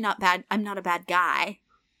I'm actually not bad. I'm not a bad guy.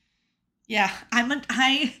 Yeah,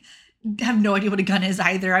 I have no idea what a gun is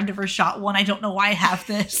either. I've never shot one. I don't know why I have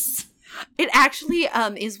this. It actually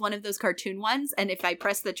is one of those cartoon ones, and if I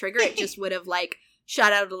pressed the trigger, it just would have, like,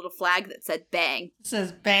 shot out a little flag that said bang. It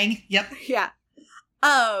says bang. Yep. Yeah.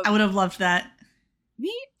 I would have loved that.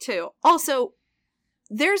 Me too. Also,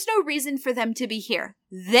 there's no reason for them to be here.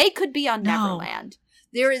 They could be on Neverland.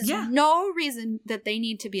 There is no reason that they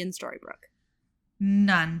need to be in Storybrooke.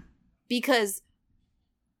 None. Because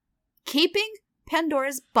keeping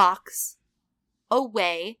Pandora's box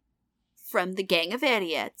away from the gang of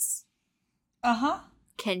idiots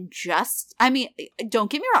can just, I mean,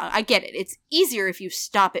 don't get me wrong, I get it. It's easier if you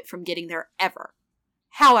stop it from getting there ever.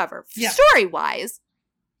 However, story-wise,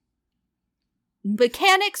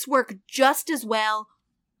 mechanics work just as well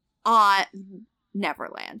on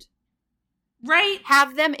Neverland. Right?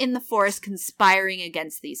 Have them in the forest conspiring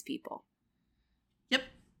against these people. Yep.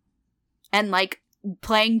 And, like,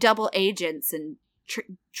 playing double agents and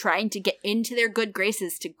trying to get into their good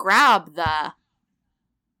graces to grab the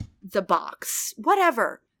box.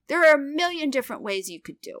 Whatever. There are a million different ways you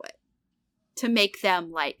could do it to make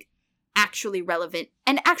them, like, actually relevant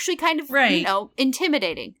and actually kind of, you know,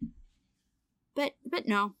 intimidating. But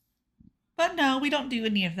no. But no, we don't do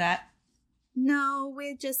any of that. No,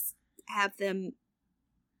 we just have them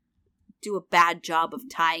do a bad job of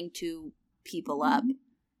tying two people up.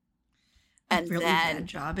 And really then, bad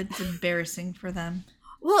job. It's embarrassing for them.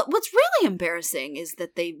 Well, what's really embarrassing is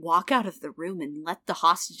that they walk out of the room and let the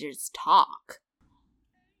hostages talk.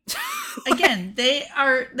 Again, they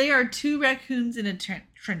are two raccoons in a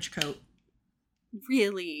trench coat.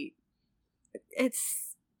 Really,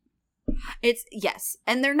 it's yes,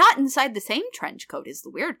 and they're not inside the same trench coat is the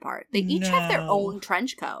weird part. They each have their own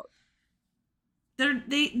trench coat.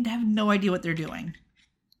 They have no idea what they're doing.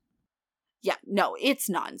 Yeah, no, it's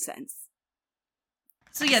nonsense.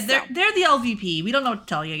 So yeah, they're the LVP. We don't know what to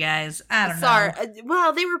tell you guys. I don't know.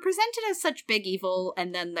 Well, they were presented as such big evil,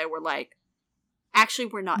 and then they were like, actually,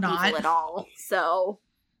 we're not evil at all. So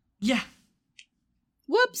yeah.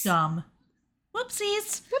 Whoops. Dumb.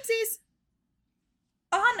 Whoopsies. Whoopsies.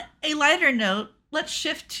 On a lighter note, let's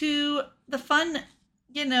shift to the fun,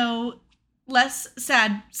 less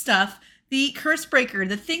sad stuff. The curse breaker,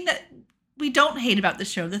 the thing that we don't hate about the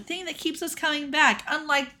show, the thing that keeps us coming back.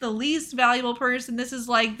 Unlike the least valuable person, this is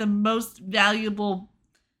like the most valuable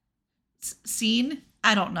scene.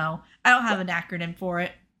 I don't know. I don't have an acronym for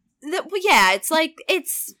it. Yeah,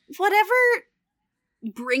 it's whatever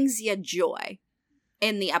brings you joy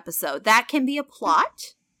in the episode. That can be a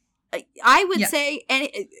plot. I would say, and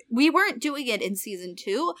we weren't doing it in season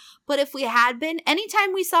 2, but if we had been,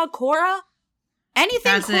 anytime we saw Cora,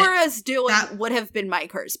 anything Cora's doing would have been my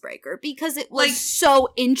curse breaker because it was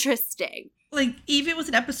so interesting. Like, even with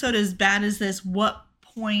an episode as bad as this, what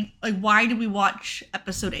point, why did we watch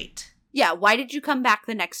episode 8? Yeah, why did you come back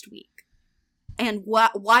the next week? And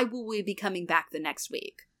why will we be coming back the next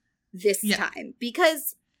week this time?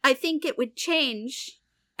 Because I think it would change.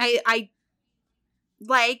 I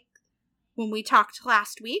like, when we talked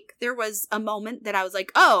last week, there was a moment that I was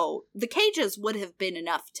like, oh, the cages would have been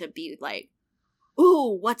enough to be like,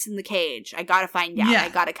 ooh, what's in the cage? I gotta find out. I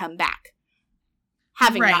gotta come back.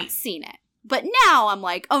 Having not seen it. But now I'm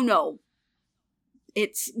like, oh no.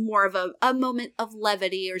 It's more of a moment of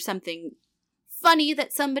levity or something funny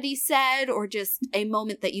that somebody said, or just a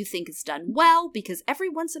moment that you think is done well, because every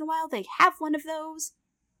once in a while they have one of those.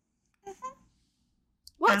 Mm-hmm.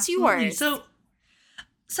 What's yours?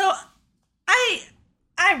 So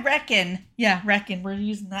I reckon, we're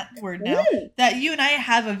using that word now, that you and I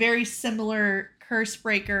have a very similar curse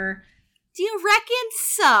breaker. Do you reckon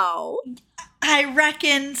so? I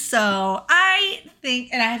reckon so. I think,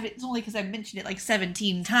 and it's only because I've mentioned it like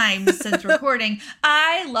 17 times since recording,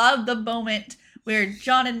 I love the moment where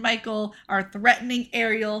John and Michael are threatening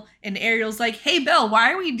Ariel, and Ariel's like, hey, Belle,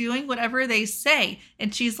 why are we doing whatever they say?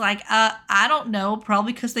 And she's like, I don't know,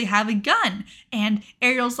 probably because they have a gun. And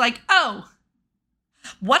Ariel's like, oh,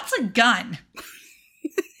 what's a gun?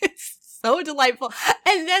 It's so delightful.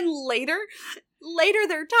 And then later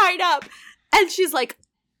they're tied up, and she's like,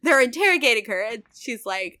 they're interrogating her, and she's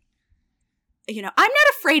like, I'm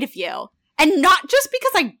not afraid of you. And not just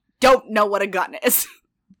because I don't know what a gun is.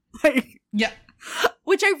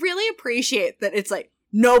 Which I really appreciate, that it's like,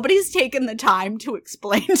 nobody's taken the time to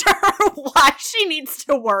explain to her why she needs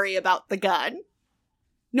to worry about the gun.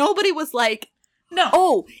 Nobody was like, no.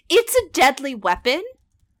 Oh, it's a deadly weapon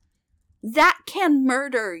that can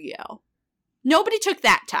murder you. Nobody took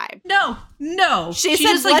that time. No. She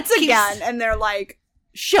said, what's a gun? And they're like,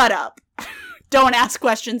 shut up. Don't ask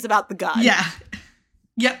questions about the gun. Yeah.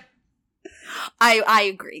 Yep. I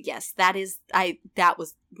agree. Yes, that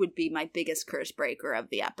would be my biggest curse breaker of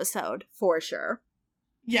the episode for sure.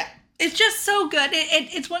 Yeah, it's just so good.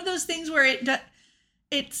 It's one of those things where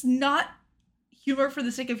it's not humor for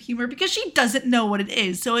the sake of humor because she doesn't know what it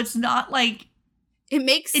is. So it's not like it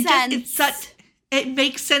makes sense. It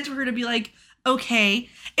makes sense for her to be like, okay.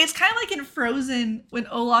 It's kind of like in Frozen when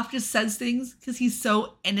Olaf just says things because he's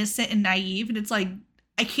so innocent and naive, and it's like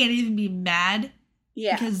I can't even be mad.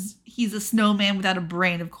 Yeah. Because he's a snowman without a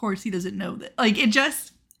brain. Of course he doesn't know that. Like, it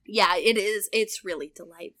just... Yeah, it is. It's really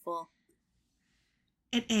delightful.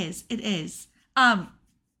 It is. It is.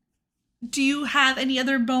 Do you have any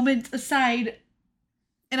other moments aside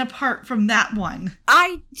and apart from that one?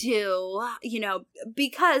 I do.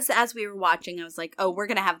 Because as we were watching, I was like, oh, we're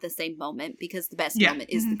going to have the same moment because the best moment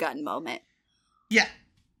is the gun moment. Yeah.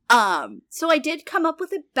 So I did come up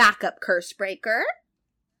with a backup curse breaker.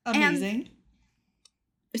 Amazing.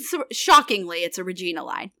 Shockingly, it's a Regina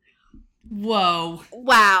line. Whoa.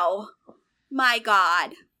 Wow. My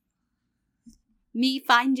God. Me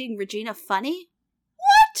finding Regina funny?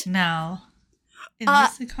 What? No. In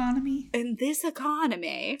this economy? In this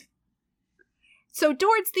economy. So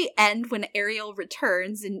towards the end, when Ariel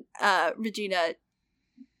returns and Regina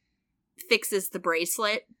fixes the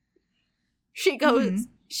bracelet, she goes,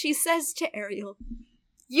 she says to Ariel,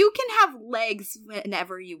 you can have legs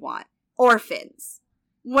whenever you want. Orphans.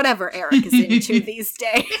 Whatever Eric is into these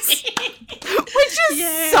days. Which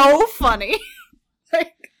is so funny.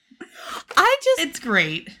 It's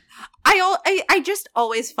great. I just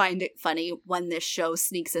always find it funny when this show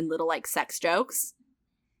sneaks in little like sex jokes.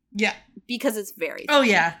 Yeah. Because it's very funny. Oh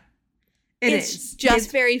yeah. It's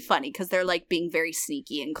just very funny because they're like being very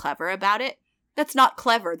sneaky and clever about it. That's not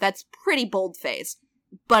clever. That's pretty bold-faced.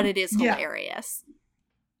 But it is hilarious.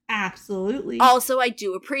 Absolutely. Also, I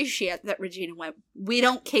do appreciate that Regina went, we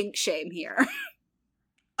don't kink shame here.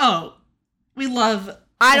 Oh, we love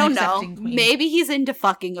I don't know. Queen. Maybe he's into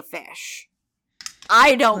fucking a fish.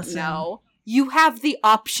 I don't know. You have the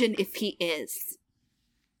option if he is.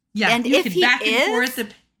 Yeah, and if he back is, and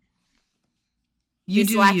forth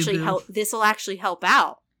this will actually help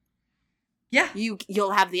out. Yeah.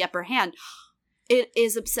 You'll have the upper hand. It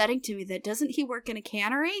is upsetting to me that doesn't he work in a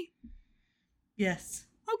cannery? Yes.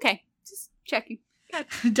 Okay, just checking.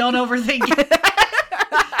 Don't overthink it.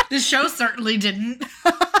 The show certainly didn't.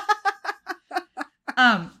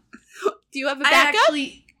 Do you have a backup?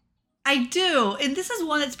 I do, and this is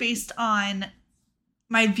one that's based on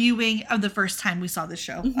my viewing of the first time we saw the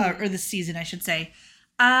show, or the season, I should say.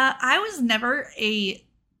 I was never a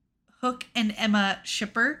Hook and Emma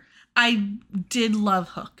shipper. I did love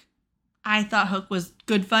Hook. I thought Hook was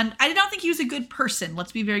good fun. I did not think he was a good person.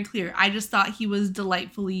 Let's be very clear. I just thought he was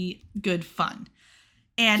delightfully good fun.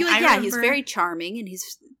 And he's very charming and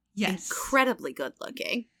he's incredibly good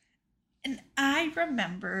looking. And I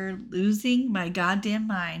remember losing my goddamn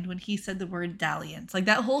mind when he said the word dalliance. Like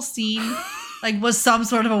that whole scene was some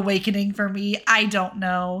sort of awakening for me. I don't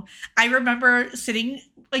know. I remember sitting,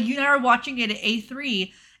 you and I were watching it at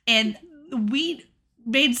A3 and we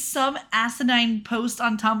made some asinine post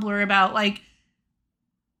on Tumblr about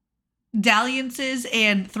Dalliances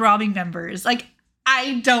and Throbbing members.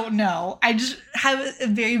 I don't know. I just have a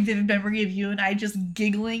very vivid memory of you and I just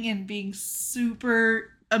giggling and being super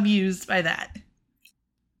amused by that.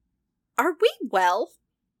 Are we well?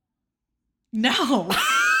 No.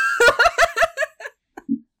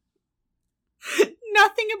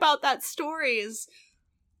 Nothing about that story is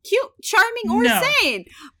cute, charming, or sane.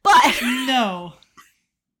 But no.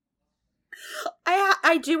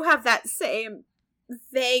 I do have that same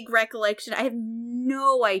vague recollection. I have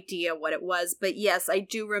no idea what it was, but yes, I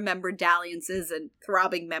do remember Dalliances and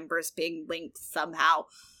Throbbing members being linked somehow.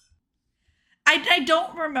 I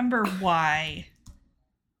don't remember why.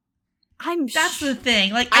 That's the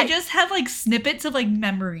thing. I just have snippets of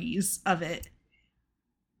memories of it.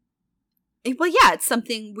 Well, yeah, it's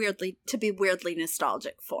something to be weirdly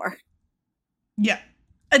nostalgic for. Yeah.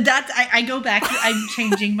 That's I go back. I'm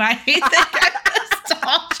changing my thing. I'm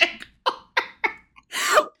nostalgic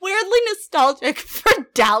for. Weirdly nostalgic for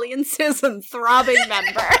Dalliances and Throbbing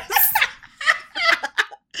members.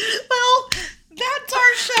 Well, that's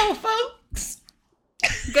our show, folks.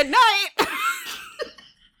 Good night.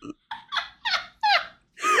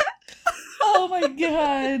 Oh my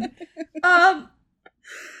god. I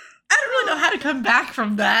don't really know how to come back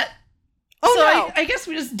from that. Oh, so no. I guess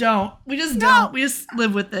we just don't. We just don't. We just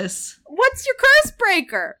live with this. What's your curse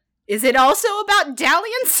breaker? Is it also about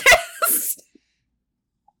Dalliances?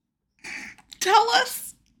 Tell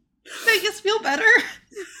us. Make us feel better.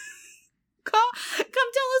 Come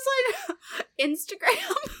tell us on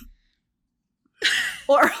Instagram.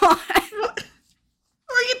 or on.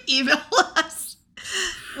 Or you can email us.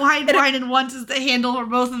 Wine and Once is the handle for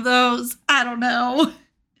both of those. I don't know.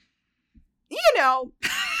 You know,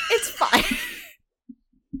 it's fine.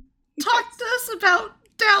 Talk to us about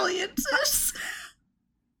Dalliances.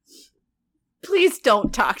 Please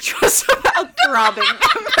don't talk to us about Throbbing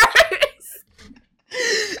members.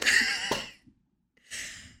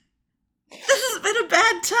 This has been a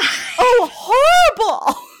bad time. Oh,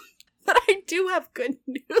 horrible! But I do have good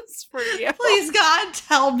news for you. Please, God,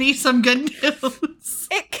 tell me some good news.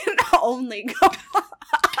 It can only go up.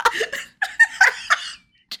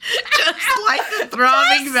 Just like the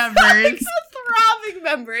Throbbing members. Like the Throbbing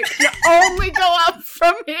member. It can only go up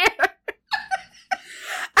from here.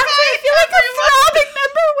 Actually, I feel like a Throbbing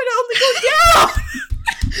member would only go down.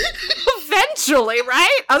 Eventually,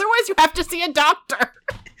 right? Otherwise, you have to see a doctor.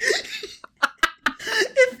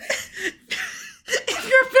 If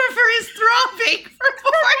your member is throbbing for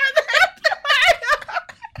more than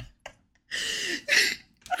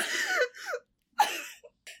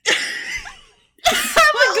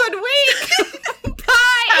Have a good week.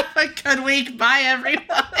 Bye. Have a good week. Bye,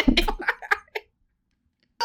 everyone.